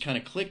 something just kind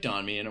of clicked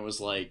on me, and it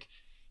was like,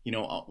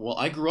 well,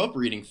 I grew up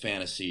reading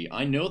fantasy.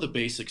 I know the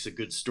basics of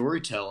good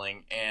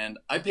storytelling, and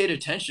I paid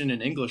attention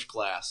in English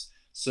class.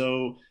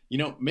 So,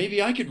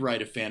 maybe I could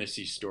write a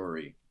fantasy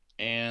story.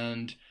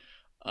 And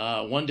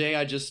one day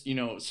I just,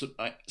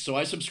 so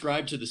I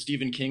subscribed to the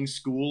Stephen King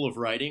School of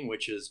Writing,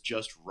 which is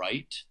just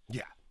write.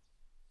 Yeah.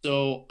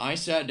 So I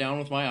sat down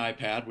with my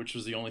iPad, which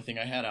was the only thing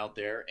I had out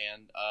there,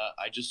 and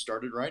I just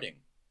started writing.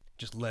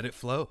 Just let it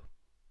flow.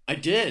 I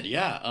did,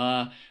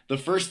 yeah. The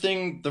first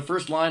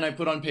line I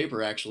put on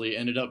paper actually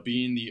ended up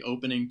being the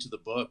opening to the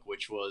book,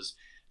 which was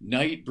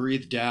 "Night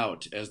breathed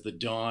out as the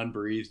dawn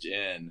breathed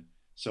in."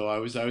 So I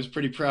was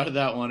pretty proud of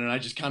that one, and I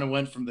just kind of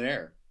went from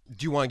there.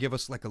 Do you want to give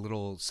us like a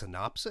little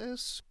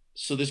synopsis?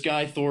 So this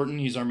guy Thornton,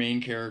 he's our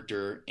main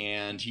character,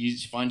 and he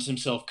finds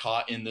himself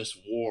caught in this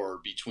war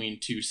between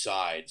two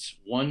sides.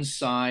 One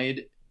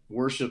side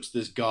worships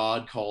this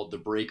god called the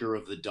Breaker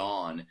of the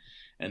Dawn,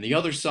 and the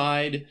other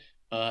side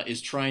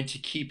is trying to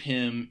keep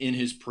him in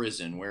his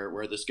prison,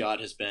 where this god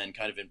has been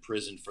kind of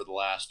imprisoned for the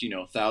last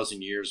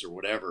 1,000 years or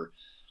whatever.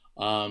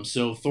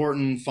 So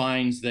Thornton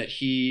finds that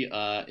he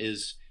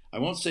is, I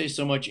won't say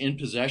so much in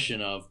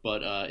possession of,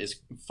 but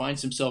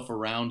finds himself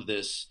around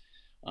this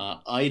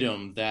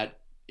item that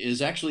is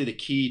actually the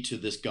key to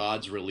this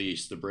god's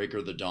release, the Breaker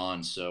of the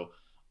Dawn. So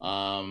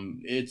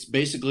it's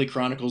basically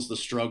chronicles the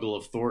struggle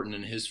of Thornton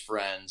and his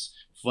friends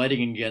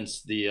fighting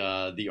against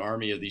the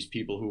army of these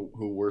people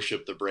who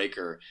worship the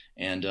Breaker,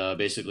 and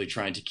basically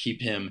trying to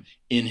keep him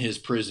in his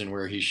prison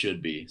where he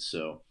should be.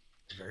 So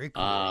Very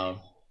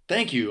cool.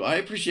 thank you. I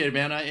appreciate it,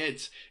 man.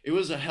 It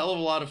was a hell of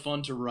a lot of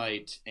fun to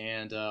write,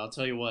 and I'll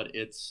tell you what,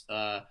 it's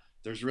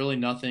there's really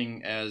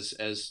nothing as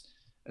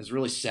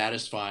really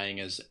satisfying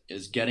as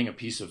getting a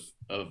piece of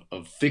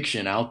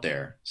fiction out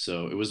there.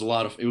 So it was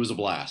a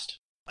blast.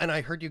 And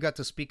I heard you got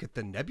to speak at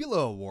the Nebula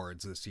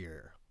Awards this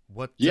year.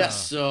 What?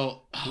 Yes.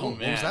 So, cool. man,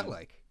 What was that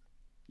like?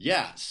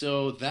 Yeah.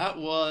 So that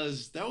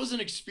was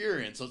an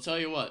experience. I'll tell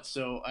you what.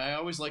 So I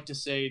always like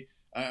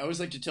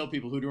to tell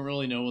people who don't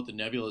really know what the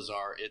Nebulas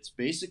are. It's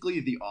basically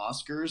the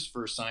Oscars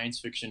for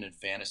science fiction and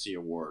fantasy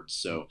awards.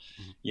 So,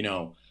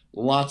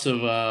 lots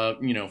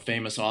of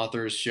famous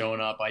authors showing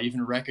up. I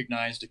even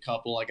recognized a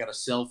couple. I got a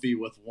selfie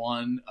with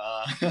one.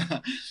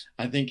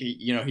 I think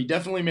he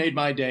definitely made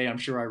my day. I'm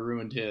sure I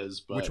ruined his.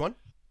 But Which one?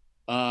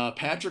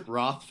 Patrick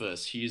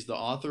Rothfuss. He's the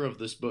author of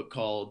this book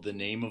called The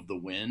Name of the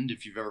Wind,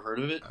 if you've ever heard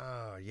of it.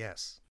 Oh,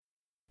 yes.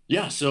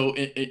 Yeah, so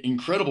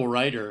incredible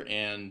writer,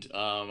 and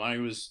I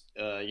was,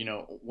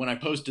 when I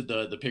posted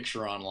the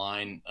picture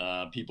online,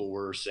 people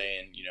were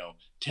saying,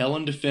 tell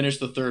him to finish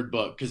the third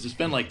book, because it's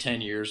been like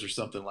 10 years or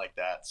something like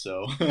that.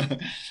 So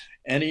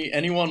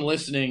anyone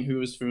listening who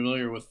is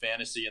familiar with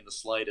fantasy in the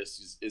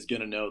slightest is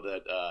going to know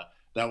that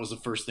that was the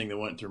first thing that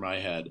went through my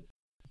head.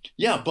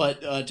 Yeah,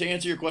 but to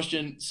answer your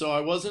question, so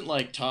I wasn't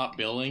like top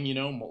billing,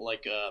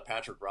 like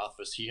Patrick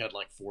Rothfuss. He had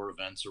like 4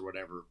 events or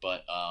whatever.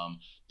 But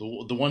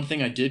the one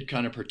thing I did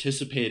kind of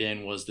participate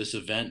in was this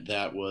event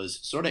that was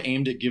sort of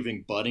aimed at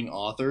giving budding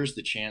authors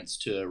the chance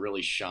to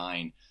really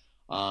shine.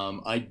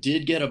 I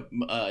did get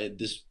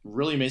this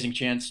really amazing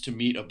chance to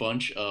meet a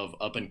bunch of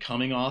up and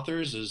coming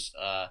authors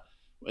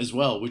as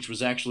well, which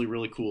was actually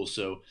really cool.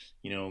 So,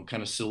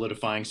 kind of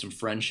solidifying some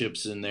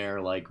friendships in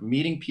there, like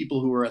meeting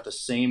people who are at the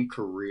same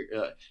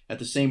at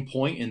the same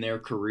point in their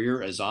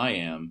career as I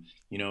am,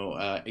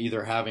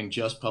 either having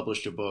just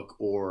published a book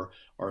or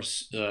are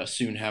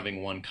soon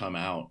having one come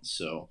out.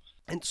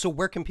 And so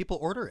where can people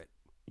order it?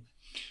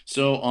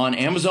 So on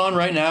Amazon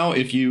right now,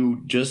 if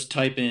you just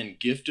type in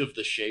Gift of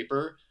the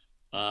Shaper,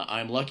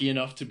 I'm lucky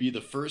enough to be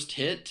the first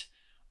hit.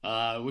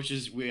 Which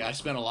is I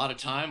spent a lot of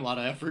time, a lot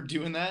of effort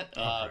doing that,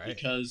 Right.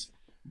 because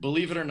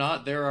believe it or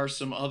not, there are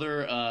some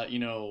other,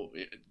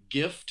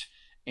 gift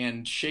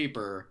and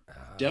Shaper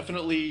Ah.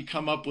 definitely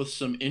come up with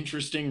some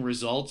interesting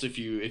results if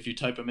you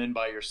type them in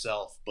by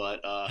yourself.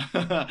 But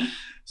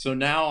so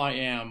now I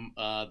am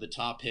the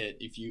top hit.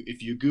 If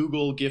you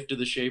Google Gift of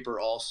the Shaper,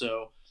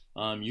 also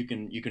you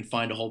can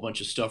find a whole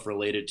bunch of stuff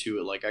related to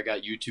it. Like I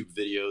got YouTube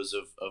videos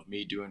of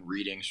me doing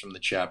readings from the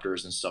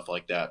chapters and stuff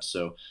like that.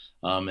 So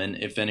and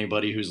if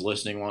anybody who's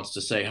listening wants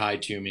to say hi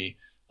to me,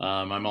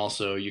 I'm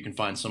also you can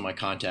find some of my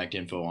contact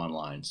info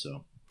online.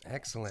 So.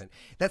 Excellent.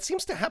 That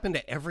seems to happen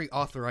to every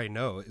author I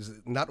know. Is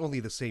not only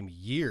the same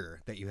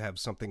year that you have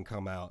something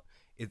come out,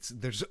 it's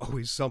there's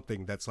always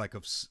something that's like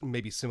of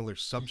maybe similar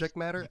subject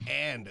matter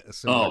and a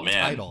similar Oh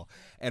man, title.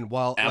 And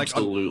while like on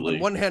absolutely.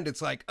 one hand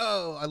it's like,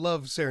 oh, I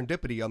love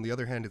serendipity. On the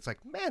other hand, it's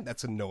like, man,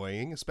 that's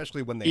annoying,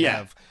 especially when they Yeah,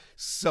 have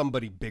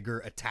somebody bigger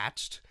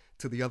attached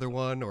to the other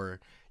one, or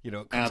it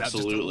comes out just a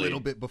little absolutely.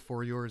 bit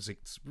before yours.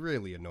 It's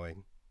really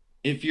annoying.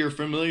 If you're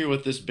familiar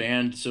with this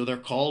band, so they're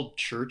called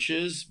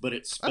Churches, but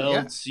it's Oh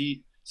yeah, spelled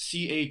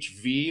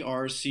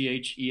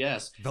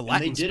CHVRCHES. the And they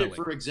Latin did it spelling.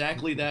 for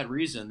exactly that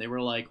reason. They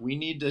were like, we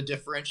need to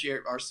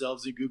differentiate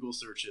ourselves in Google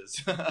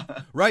searches.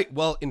 Right.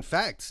 Well, in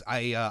fact,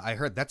 I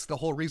heard that's the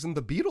whole reason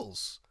the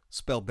Beatles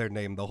spelled their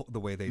name the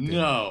way they did,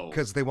 No.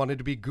 because they wanted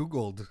to be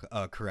Googled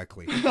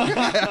correctly.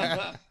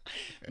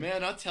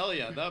 Man, I tell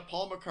you, that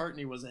Paul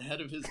McCartney was ahead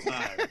of his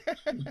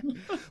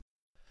time.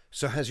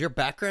 So, has your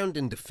background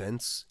in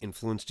defense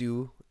influenced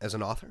you as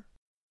an author?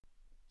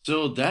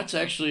 So that's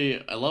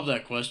actually, I love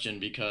that question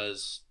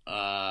because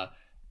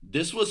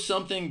this was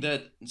something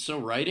that, so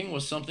writing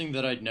was something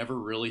that I'd never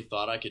really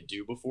thought I could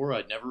do before.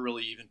 I'd never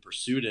really even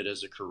pursued it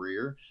as a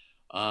career.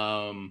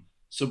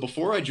 So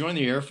before I joined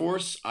the Air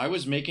Force, I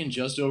was making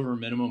just over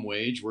minimum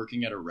wage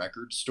working at a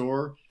record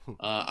store.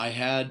 I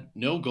had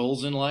no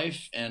goals in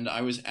life and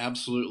I was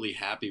absolutely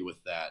happy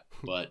with that.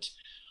 But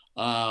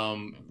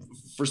um,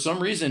 for some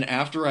reason,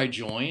 after I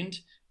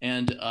joined,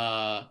 and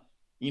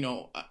you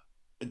know,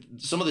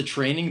 some of the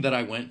training that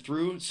I went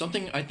through,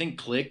 something I think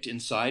clicked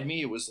inside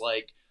me. It was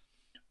like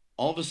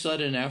all of a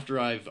sudden, after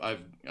I've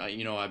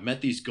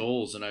met these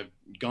goals and I've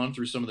gone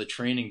through some of the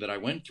training that I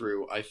went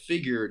through, I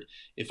figured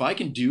if I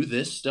can do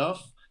this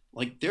stuff,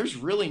 like there's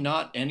really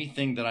not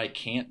anything that I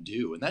can't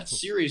do, and that's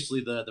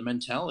seriously the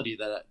mentality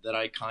that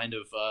I kind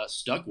of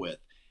stuck with,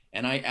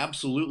 and I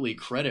absolutely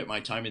credit my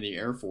time in the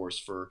Air Force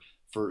for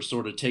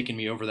sort of taking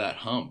me over that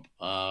hump.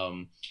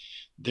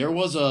 There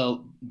was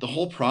the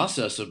whole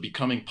process of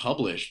becoming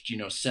published,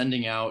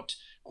 sending out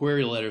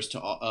query letters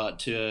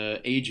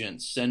to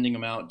agents, sending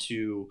them out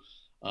to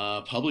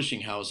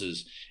publishing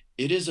houses.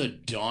 It is a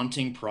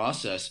daunting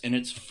process and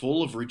it's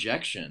full of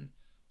rejection.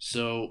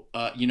 So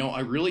I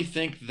really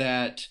think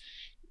that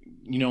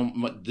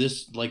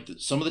this, like,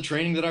 some of the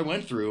training that I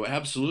went through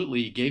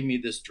absolutely gave me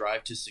this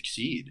drive to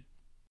succeed.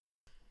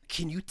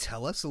 Can you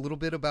tell us a little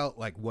bit about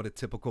like what a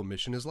typical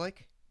mission is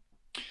like?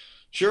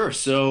 Sure.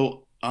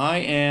 So I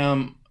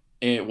am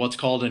what's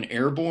called an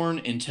airborne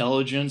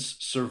intelligence,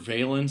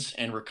 surveillance,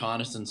 and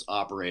reconnaissance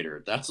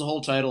operator. That's the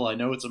whole title. I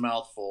know it's a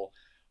mouthful,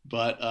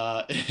 but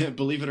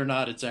believe it or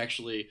not, it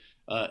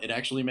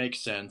actually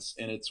makes sense,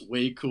 and it's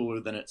way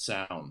cooler than it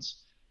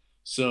sounds.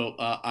 So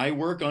I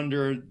work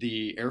under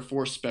the Air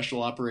Force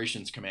Special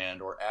Operations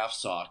Command, or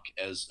AFSOC,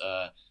 as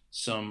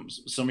some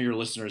of your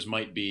listeners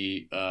might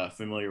be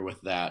familiar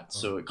with that. Uh-huh.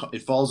 So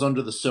it falls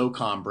under the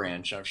SOCOM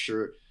branch. I'm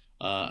sure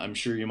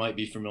you might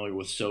be familiar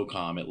with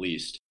SOCOM at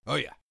least. Oh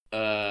yeah.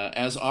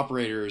 As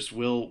operators,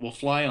 we'll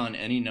fly on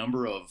any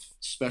number of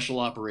special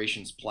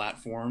operations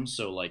platforms.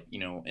 So like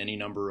any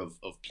number of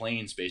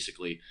planes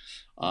basically.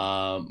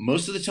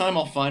 Most of the time,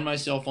 I'll find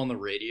myself on the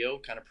radio,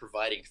 kind of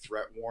providing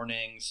threat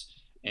warnings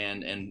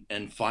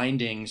and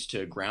findings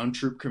to ground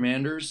troop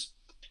commanders.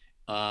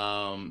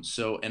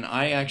 So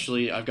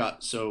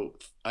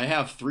I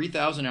have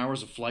 3,000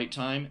 hours of flight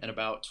time, and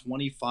about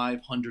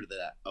 2,500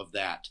 of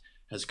that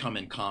has come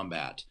in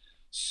combat.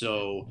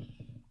 So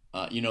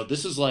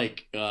this is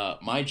like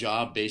my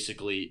job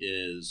basically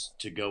is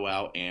to go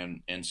out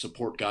and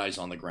support guys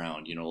on the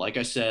ground. Like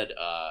I said,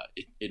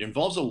 it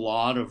involves a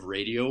lot of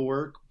radio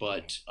work,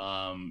 but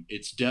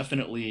it's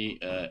definitely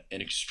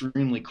an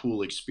extremely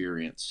cool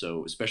experience.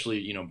 So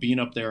especially being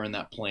up there in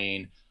that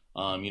plane,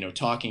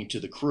 talking to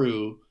the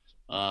crew.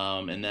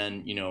 And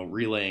then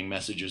relaying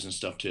messages and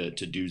stuff to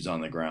dudes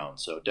on the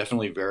ground. So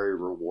definitely very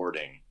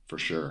rewarding for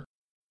sure.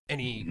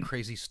 Any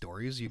crazy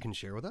stories you can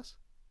share with us?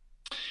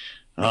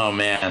 Oh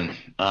man.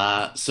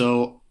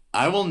 So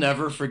I will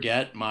never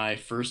forget my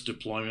first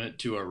deployment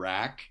to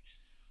Iraq.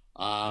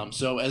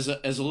 So as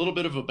a little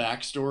bit of a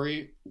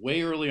backstory,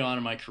 way early on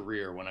in my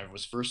career, when I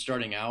was first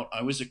starting out,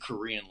 I was a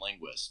Korean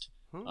linguist.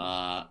 Hmm.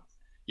 Uh,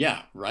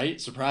 yeah, right.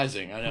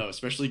 Surprising, I know,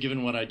 especially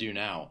given what I do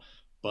now.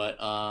 But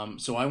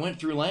so I went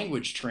through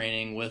language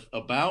training with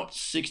about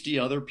 60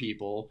 other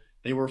people.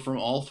 They were from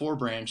all four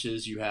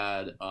branches. You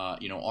had,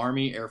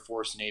 Army, Air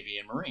Force, Navy,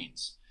 and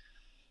Marines.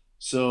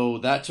 So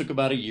that took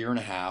about a year and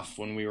a half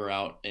when we were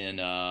out in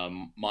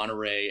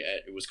Monterey.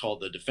 It was called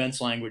the Defense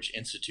Language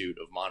Institute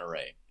of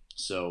Monterey.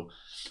 So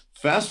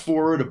fast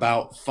forward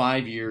about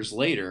 5 years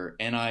later,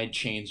 and I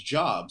changed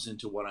jobs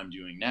into what I'm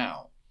doing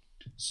now.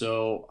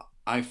 So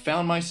I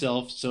found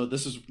myself. So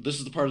this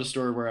is the part of the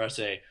story where I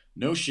say,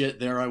 no shit,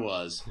 there I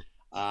was.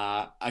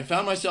 I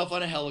found myself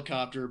on a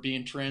helicopter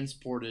being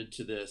transported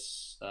to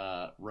this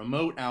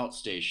remote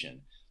outstation.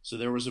 So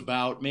there was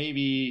about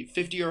maybe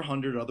 50 or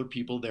 100 other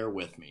people there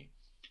with me.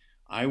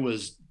 I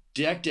was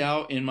decked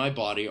out in my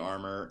body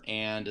armor,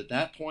 and at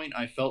that point,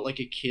 I felt like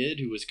a kid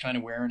who was kind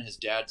of wearing his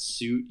dad's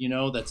suit,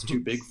 that's too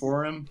big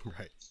for him.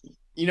 Right.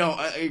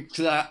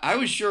 I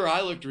was sure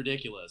I looked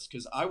ridiculous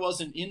because I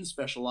wasn't in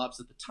special ops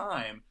at the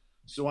time,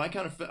 so I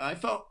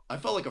felt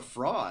like a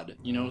fraud,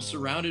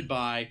 surrounded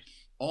by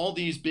all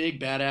these big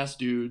badass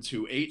dudes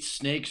who ate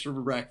snakes for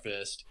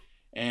breakfast,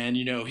 and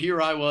here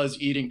I was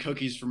eating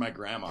cookies for my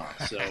grandma.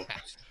 So,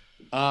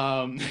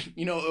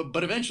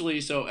 but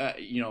eventually,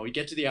 we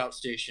get to the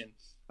outstation,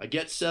 I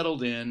get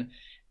settled in,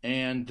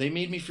 and they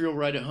made me feel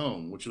right at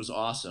home, which was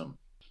awesome.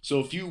 So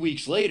a few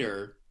weeks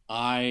later,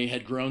 I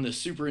had grown this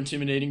super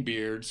intimidating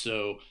beard,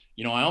 so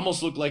I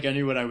almost looked like I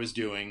knew what I was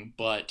doing.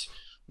 But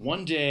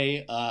one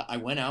day, I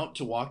went out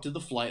to walk to the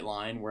flight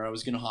line where I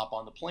was going to hop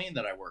on the plane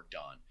that I worked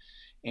on.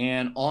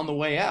 And on the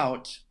way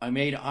out, I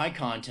made eye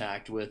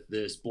contact with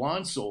this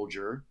blonde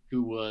soldier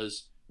who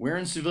was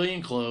wearing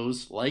civilian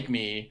clothes like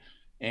me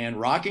and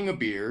rocking a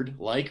beard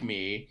like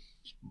me.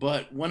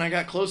 But when I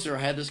got closer,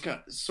 I had this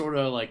sort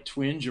of like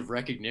twinge of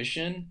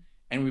recognition,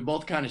 and we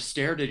both kind of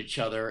stared at each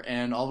other.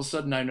 And all of a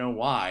sudden, I know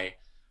why.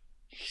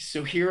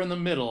 So here in the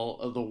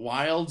middle of the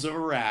wilds of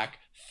Iraq,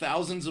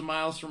 thousands of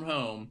miles from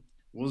home,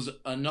 was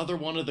another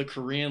one of the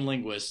Korean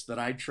linguists that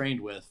I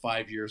trained with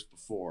 5 years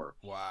before.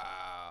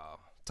 Wow.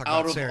 Talk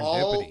Out about of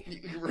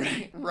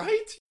serendipity. all,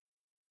 right?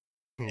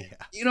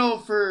 Yeah.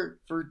 For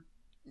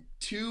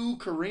two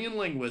Korean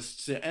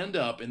linguists to end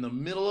up in the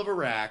middle of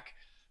Iraq,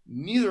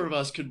 neither of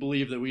us could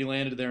believe that we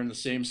landed there in the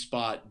same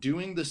spot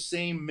doing the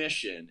same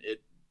mission.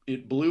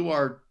 It blew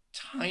our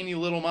tiny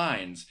little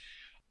minds.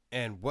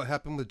 And what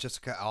happened with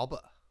Jessica Alba?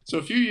 So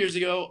a few years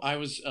ago, I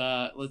was,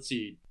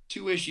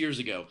 2-ish years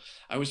ago,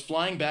 I was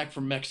flying back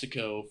from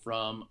Mexico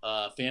from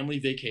a family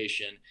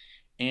vacation,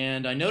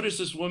 and I noticed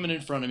this woman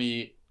in front of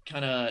me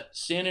kind of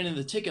standing in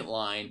the ticket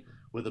line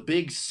with a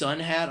big sun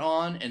hat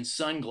on and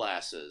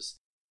sunglasses.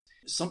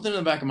 Something in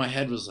the back of my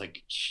head was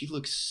like, she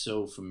looks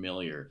so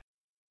familiar.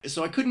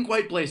 So I couldn't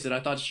quite place it.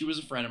 I thought she was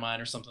a friend of mine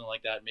or something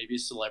like that, maybe a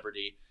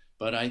celebrity,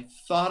 but I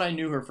thought I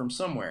knew her from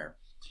somewhere.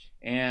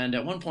 And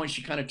at one point,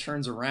 she kind of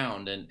turns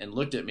around and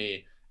looked at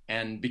me.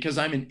 And because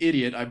I'm an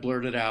idiot, I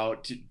blurted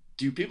out,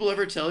 do people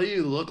ever tell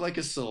you look like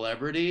a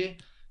celebrity?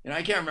 And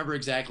I can't remember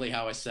exactly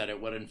how I said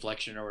it, what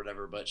inflection or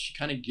whatever, but she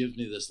kind of gives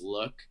me this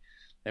look.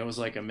 It was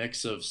like a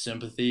mix of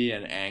sympathy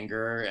and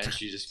anger. And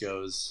she just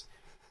goes,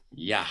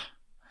 yeah.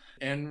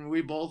 And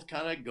we both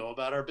kind of go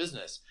about our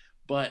business.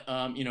 But,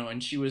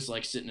 and she was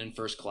like sitting in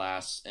first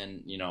class,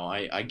 and,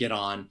 I get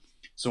on.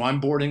 So I'm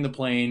boarding the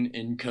plane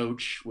in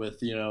coach with,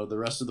 the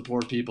rest of the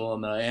poor people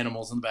and the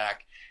animals in the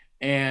back.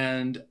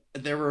 And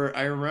I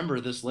remember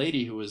this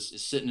lady who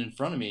was sitting in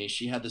front of me,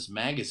 she had this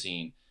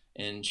magazine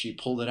and she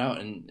pulled it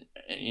out, and,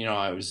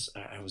 I was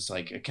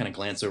like, I kind of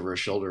glanced over her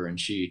shoulder, and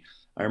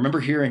I remember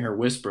hearing her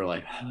whisper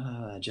like,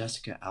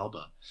 Jessica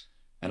Alba.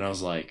 And I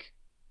was like,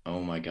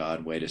 oh my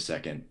God, wait a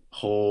second.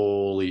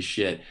 Holy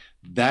shit.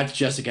 That's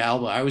Jessica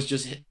Alba. I was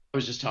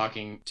just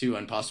talking to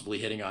and possibly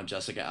hitting on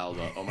Jessica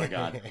Alba. Oh my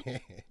God.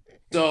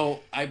 So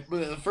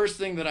the first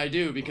thing that I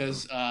do,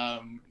 because,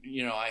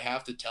 I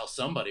have to tell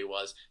somebody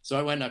so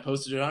I went and I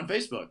posted it on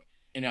Facebook,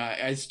 and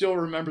I still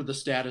remember the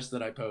status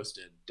that I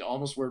posted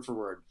almost word for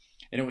word.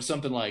 And it was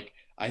something like,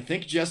 I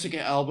think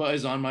Jessica Alba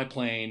is on my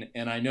plane,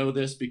 and I know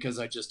this because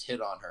I just hit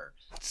on her.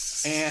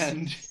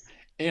 And,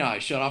 I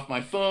shut off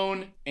my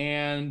phone,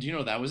 and,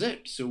 that was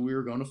it. So we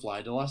were going to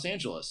fly to Los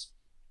Angeles.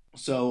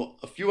 So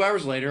a few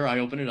hours later, I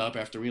open it up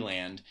after we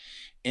land,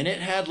 and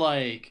it had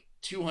like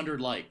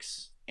 200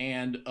 likes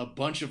and a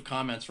bunch of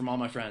comments from all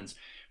my friends.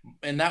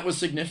 And that was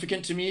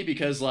significant to me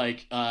because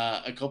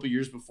a couple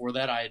years before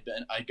that,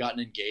 I'd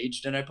gotten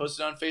engaged, and I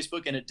posted on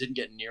Facebook, and it didn't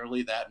get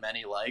nearly that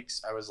many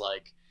likes. I was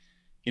like,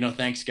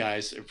 thanks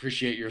guys,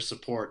 appreciate your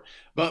support.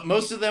 But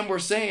most of them were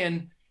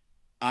saying,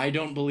 I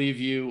don't believe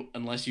you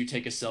unless you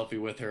take a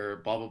selfie with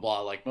her, blah, blah,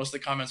 blah. Like, most of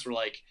the comments were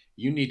like,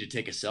 you need to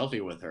take a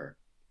selfie with her.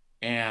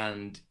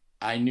 And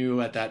I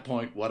knew at that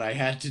point what I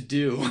had to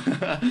do.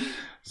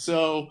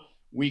 So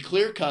we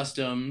clear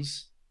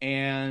customs,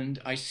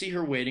 and I see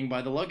her waiting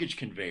by the luggage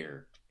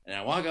conveyor. And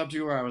I walk up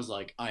to her. I was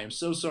like, I am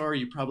so sorry.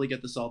 You probably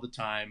get this all the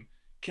time.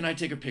 Can I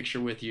take a picture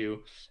with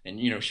you? And,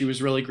 she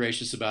was really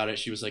gracious about it.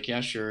 She was like,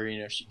 yeah, sure.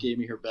 She gave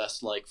me her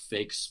best,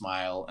 fake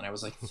smile. And I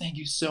was like, thank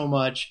you so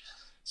much.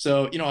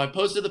 So, I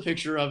posted the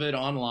picture of it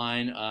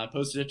online. I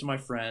posted it to my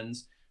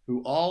friends,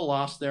 who all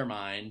lost their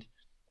mind.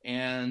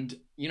 And,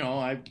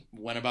 I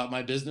went about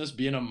my business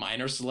being a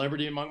minor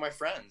celebrity among my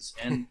friends.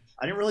 And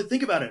I didn't really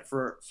think about it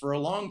for a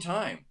long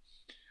time.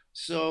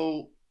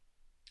 So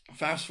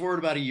fast forward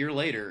about a year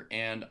later,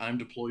 and I'm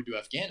deployed to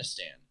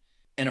Afghanistan.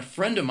 And a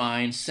friend of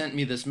mine sent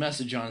me this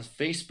message on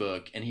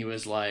Facebook, and he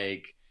was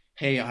like,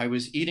 "Hey, I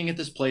was eating at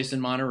this place in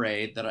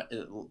Monterey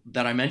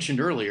that I mentioned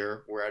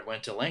earlier, where I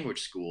went to language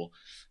school."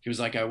 He was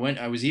like, I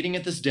was eating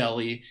at this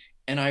deli,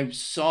 and I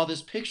saw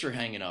this picture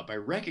hanging up. I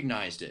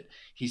recognized it.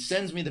 He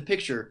sends me the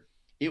picture.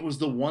 It was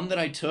the one that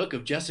I took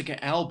of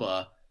Jessica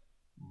Alba,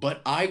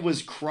 but I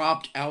was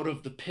cropped out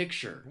of the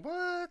picture.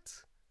 What?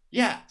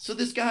 Yeah, so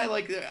this guy,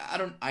 like,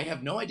 I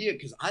have no idea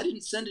because I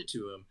didn't send it to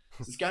him.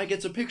 This guy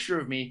gets a picture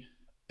of me,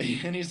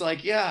 and he's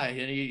like, yeah,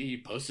 and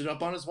he posted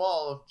up on his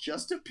wall of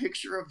just a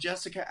picture of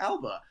Jessica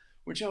Alba,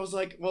 which I was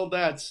like, well,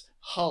 that's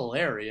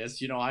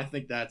hilarious. I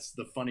think that's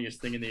the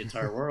funniest thing in the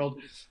entire world.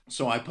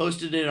 So I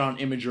posted it on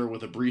Imager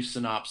with a brief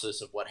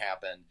synopsis of what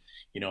happened.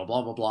 Blah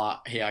blah blah.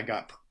 Hey, I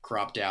got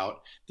cropped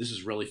out. This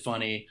is really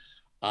funny.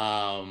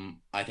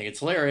 I think it's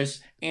hilarious.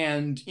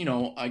 And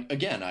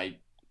I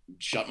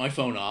shut my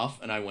phone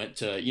off and I went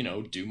to,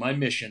 do my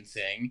mission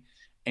thing.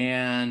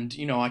 And,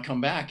 I come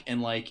back and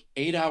like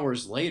 8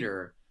 hours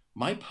later,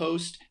 my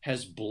post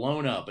has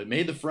blown up. It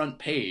made the front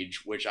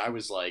page, which I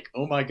was like,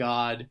 oh my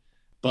God.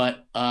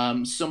 But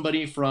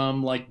somebody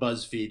from like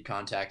BuzzFeed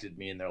contacted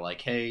me and they're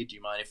like, hey, do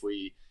you mind if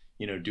we,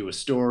 do a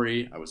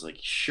story? I was like,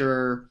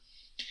 sure.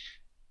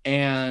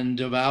 And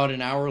about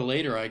an hour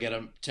later, I get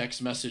a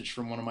text message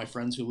from one of my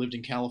friends who lived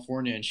in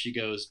California. And she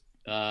goes,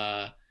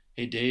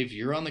 hey, Dave,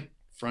 you're on the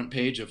front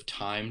page of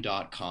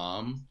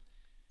time.com.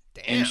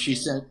 Damn. And she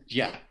said,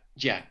 yeah.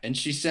 And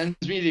she sends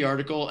me the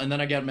article. And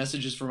then I got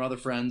messages from other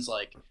friends,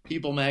 like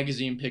People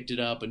Magazine picked it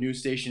up. A news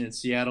station in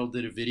Seattle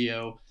did a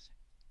video.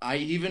 I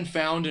even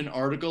found an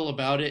article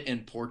about it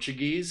in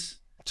Portuguese.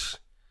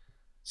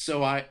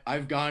 So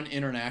I've gone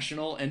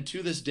international. And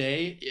to this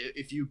day,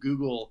 if you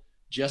Google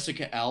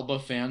Jessica Alba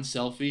fan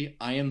selfie,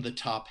 I am the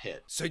top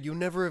hit. So you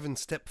never even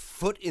stepped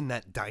foot in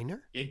that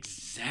diner?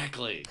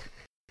 Exactly.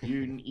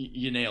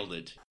 You nailed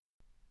it.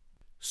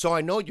 So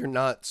I know you're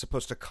not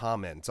supposed to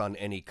comment on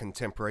any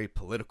contemporary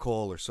political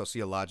or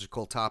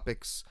sociological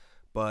topics,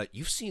 but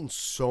you've seen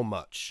so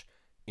much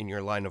in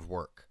your line of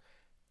work.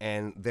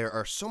 And there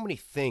are so many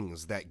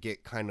things that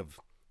get kind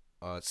of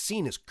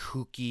seen as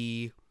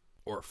kooky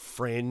or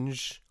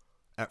fringe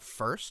at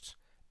first,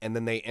 and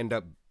then they end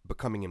up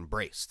becoming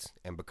embraced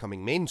and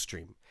becoming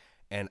mainstream.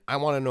 And I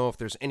want to know if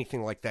there's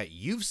anything like that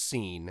you've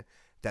seen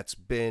that's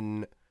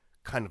been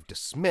kind of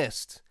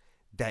dismissed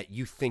that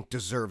you think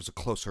deserves a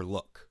closer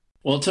look.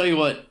 Well, I'll tell you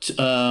what,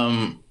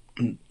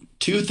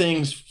 two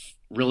things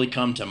really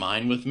come to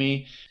mind with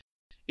me.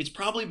 It's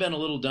probably been a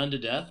little done to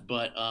death,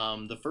 but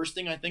the first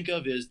thing I think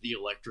of is the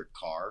electric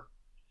car.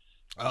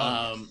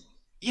 Oh.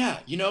 Yeah,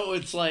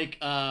 it's like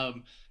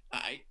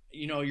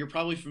you're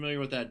probably familiar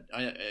with that.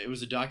 It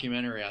was a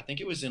documentary. I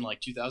think it was in like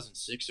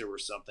 2006 or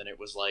something. It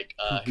was like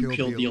who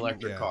killed the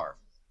electric car?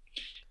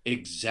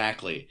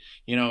 Exactly.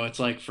 It's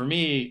like for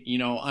me,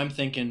 I'm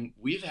thinking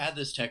we've had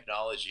this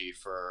technology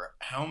for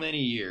how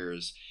many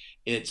years?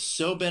 It's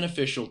so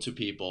beneficial to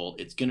people.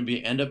 It's going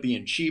to end up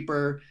being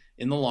cheaper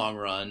in the long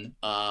run.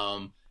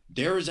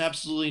 There is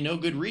absolutely no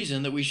good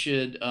reason that we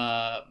should,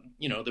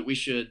 that we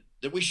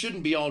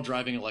shouldn't be all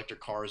driving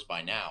electric cars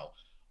by now.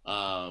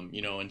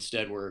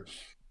 Instead we're,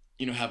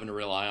 having to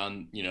rely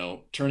on,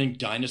 turning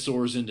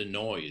dinosaurs into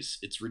noise.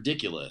 It's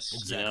ridiculous.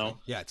 Exactly.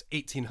 Yeah, it's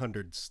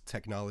 1800s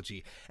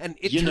technology. And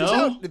it turns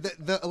out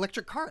the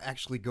electric car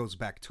actually goes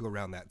back to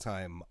around that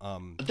time.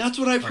 That's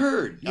what I've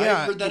heard.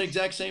 Yeah, I've heard that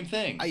exact same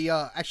thing.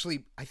 I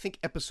think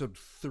episode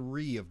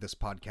 3 of this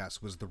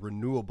podcast was the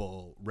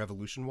renewable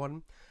revolution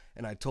one.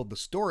 And I told the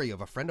story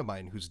of a friend of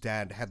mine whose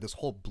dad had this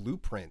whole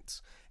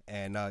blueprint.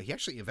 And he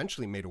actually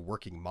eventually made a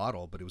working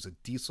model, but it was a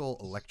diesel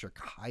electric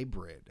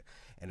hybrid.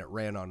 And it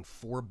ran on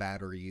 4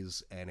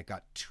 batteries, and it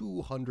got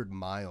 200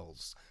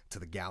 miles to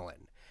the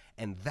gallon.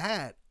 And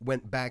that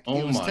went back,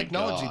 it was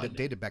technology that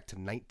dated back to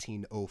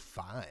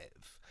 1905.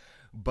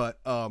 But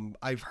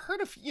I've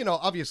heard of,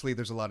 obviously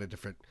there's a lot of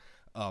different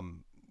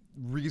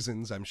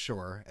reasons, I'm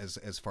sure,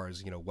 as far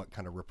as, what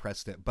kind of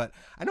repressed it. But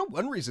I know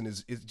one reason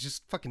is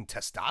just fucking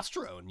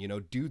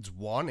testosterone. Dudes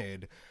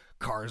wanted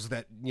cars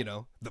that,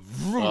 the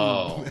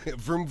vroom,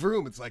 vroom,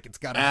 vroom. It's like, it's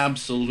got to,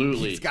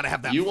 absolutely, it's got to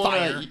have that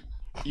fire.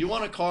 You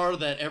want a car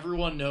that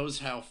everyone knows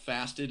how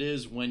fast it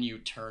is when you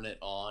turn it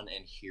on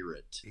and hear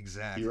it.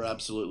 Exactly. You're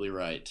absolutely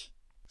right.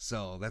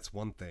 So that's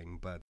one thing,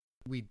 but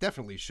we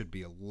definitely should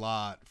be a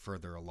lot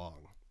further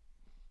along.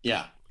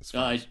 Yeah,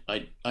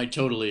 I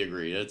totally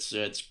agree.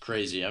 It's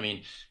crazy. I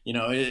mean,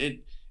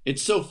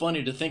 it's so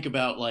funny to think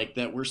about like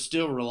that we're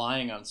still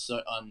relying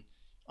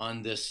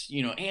on this,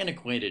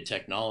 antiquated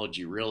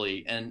technology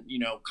really, and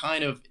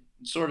kind of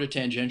sort of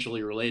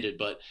tangentially related,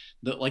 but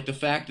the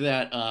fact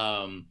that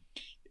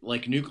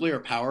like nuclear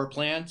power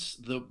plants,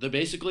 the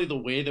basically the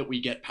way that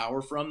we get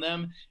power from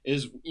them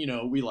is,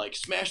 we like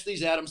smash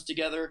these atoms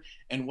together,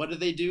 and what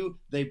do?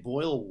 They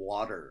boil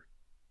water.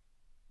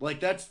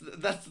 Like that's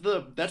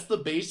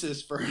the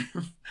basis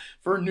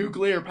for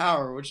nuclear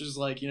power, which is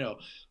like,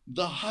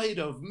 the height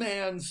of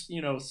man's,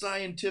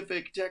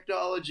 scientific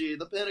technology,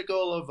 the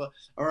pinnacle of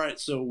all right,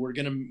 so we're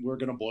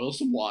gonna boil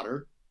some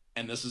water,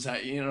 and this is how,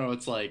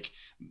 it's like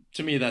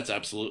To me, that's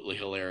absolutely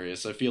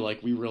hilarious. I feel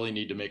like we really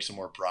need to make some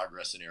more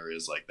progress in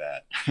areas like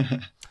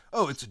that.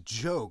 Oh, it's a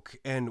joke.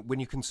 And when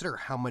you consider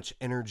how much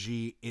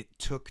energy it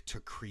took to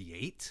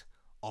create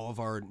all of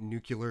our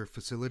nuclear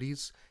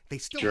facilities, they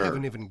still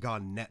haven't Sure. even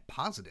gone net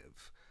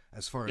positive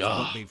as far as what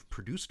Ugh. they've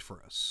produced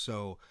for us.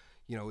 So,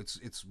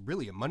 it's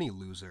really a money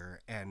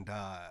loser, and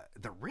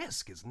the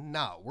risk is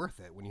not worth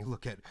it when you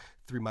look at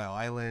 3 Mile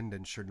Island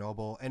and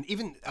Chernobyl, and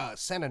even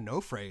San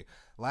Onofre.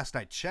 Last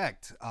I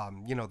checked,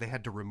 they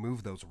had to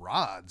remove those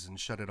rods and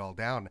shut it all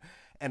down.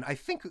 And I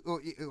think,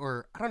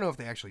 or I don't know if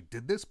they actually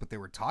did this, but they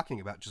were talking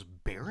about just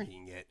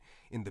burying it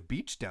in the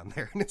beach down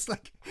there. And it's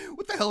like,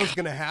 what the hell is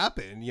going to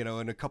happen,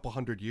 in a couple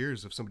hundred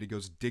years if somebody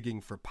goes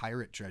digging for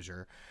pirate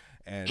treasure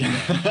and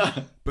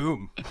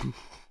boom.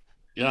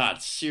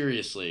 God,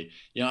 seriously.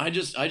 I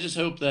just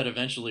hope that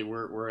eventually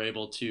we're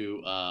able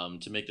to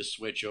make the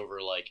switch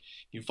over, like,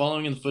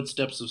 following in the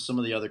footsteps of some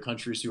of the other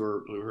countries who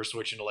are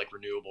switching to like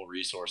renewable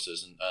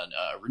resources and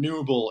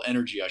renewable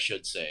energy, I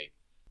should say.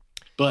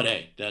 But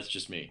hey, that's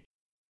just me.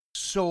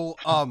 So,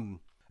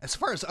 as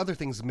far as other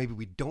things maybe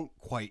we don't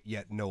quite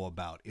yet know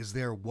about, is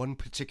there one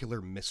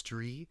particular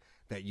mystery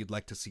that you'd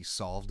like to see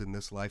solved in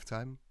this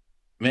lifetime?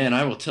 Man,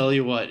 I will tell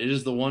you what, it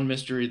is the one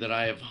mystery that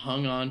I have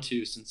hung on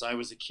to since I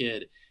was a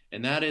kid,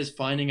 and that is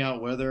finding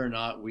out whether or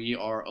not we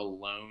are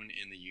alone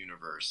in the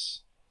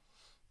universe.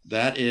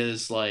 That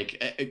is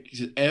like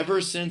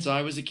ever since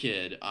I was a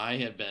kid, I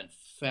have been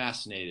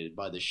fascinated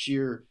by the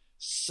sheer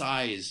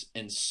size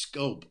and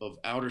scope of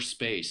outer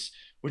space,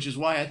 which is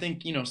why I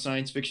think,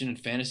 science fiction and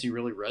fantasy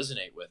really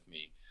resonate with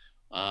me.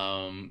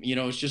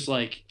 It's just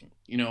like,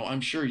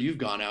 I'm sure you've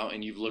gone out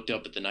and you've looked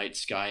up at the night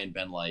sky and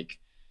been like,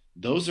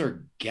 those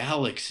are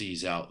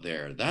galaxies out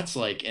there. That's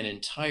like an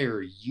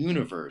entire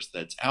universe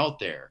that's out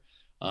there.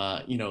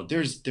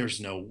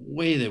 There's no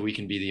way that we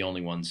can be the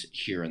only ones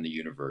here in the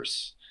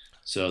universe.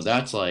 So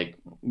that's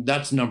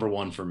number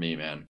one for me,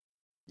 man.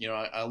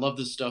 I love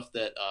the stuff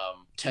that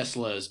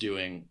Tesla is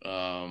doing.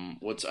 I'm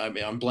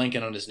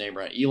blanking on his name,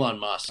 right? Elon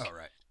Musk. All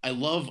right.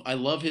 I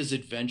love his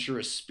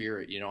adventurous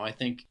spirit. I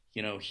think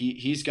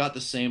he's got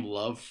the same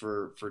love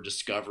for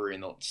discovery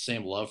and the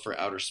same love for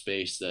outer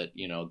space that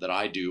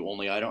I do.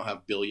 Only I don't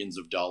have billions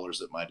of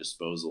dollars at my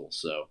disposal.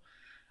 So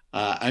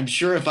I'm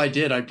sure if I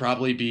did, I'd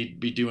probably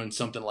be doing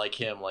something like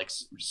him, like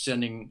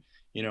sending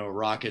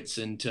rockets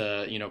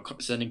into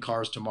sending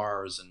cars to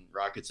Mars and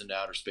rockets into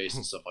outer space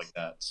and stuff like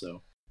that.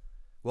 So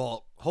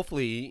Well,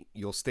 hopefully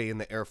you'll stay in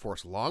the Air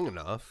Force long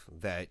enough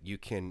that you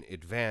can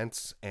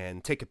advance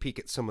and take a peek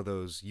at some of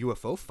those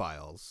UFO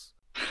files.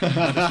 Let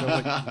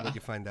us know what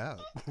you find out.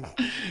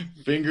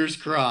 fingers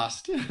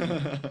crossed.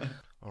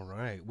 All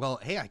right. Well,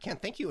 hey, I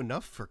can't thank you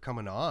enough for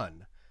coming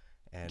on.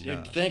 And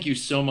Dude, thank you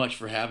so much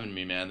for having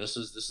me, man. This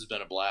has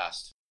been a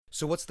blast.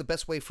 so, what's the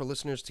best way for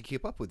listeners to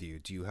keep up with you?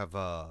 Do you have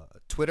a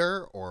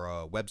Twitter or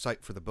a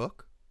website for the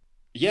book?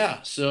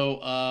 Yeah, so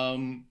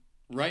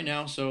right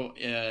now,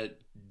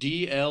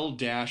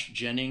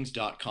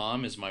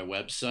 dl-jennings.com is my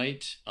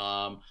website.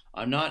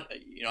 I'm not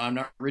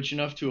rich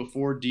enough to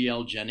afford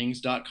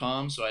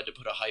dljennings.com, so I had to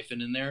put a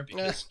hyphen in there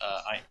because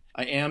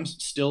I am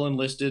still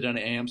enlisted and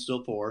I am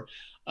still poor.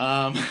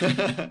 Um,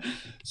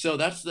 so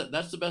that's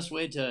the best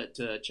way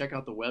to check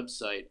out the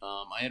website.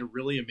 I had a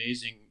really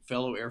amazing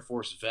fellow Air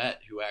Force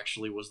vet who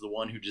actually was the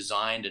one who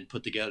designed and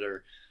put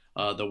together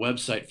the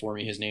website for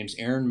me. His name's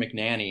Aaron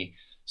McNanny.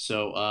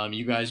 So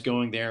you guys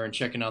going there and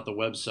checking out the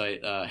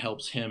website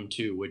helps him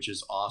too, which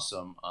is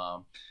awesome.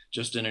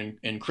 Just an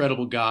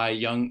incredible guy,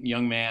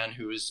 young man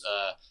who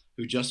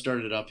just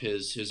started up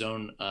his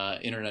own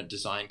internet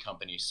design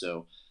company.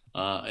 So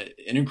an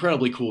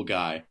incredibly cool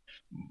guy.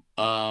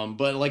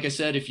 But like I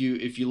said, if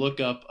you look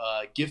up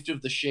Gift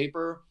of the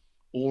Shaper,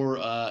 or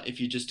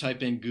if you just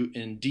type in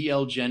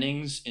DL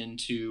Jennings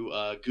into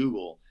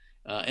Google,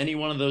 any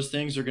one of those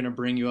things are going to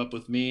bring you up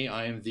with me.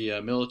 I am the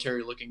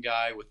military-looking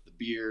guy with the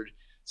beard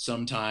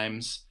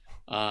sometimes.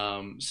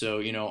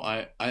 So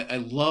I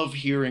love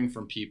hearing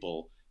from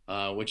people,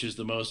 which is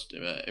the most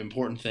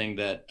important thing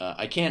that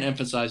I can't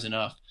emphasize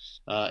enough.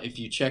 If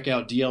you check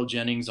out DL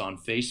Jennings on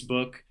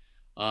Facebook,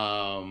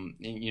 and,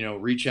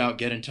 reach out,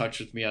 get in touch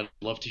with me. I'd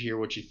love to hear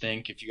what you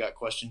think. If you got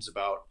questions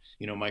about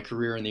my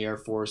career in the Air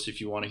Force,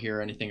 if you want to hear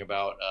anything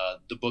about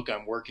the book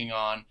I'm working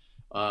on,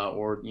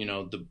 or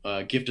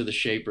the Gift of the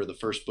Shaper, the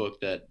first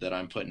book that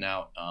I'm putting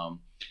out,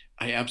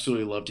 I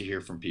absolutely love to hear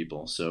from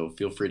people. So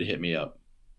feel free to hit me up.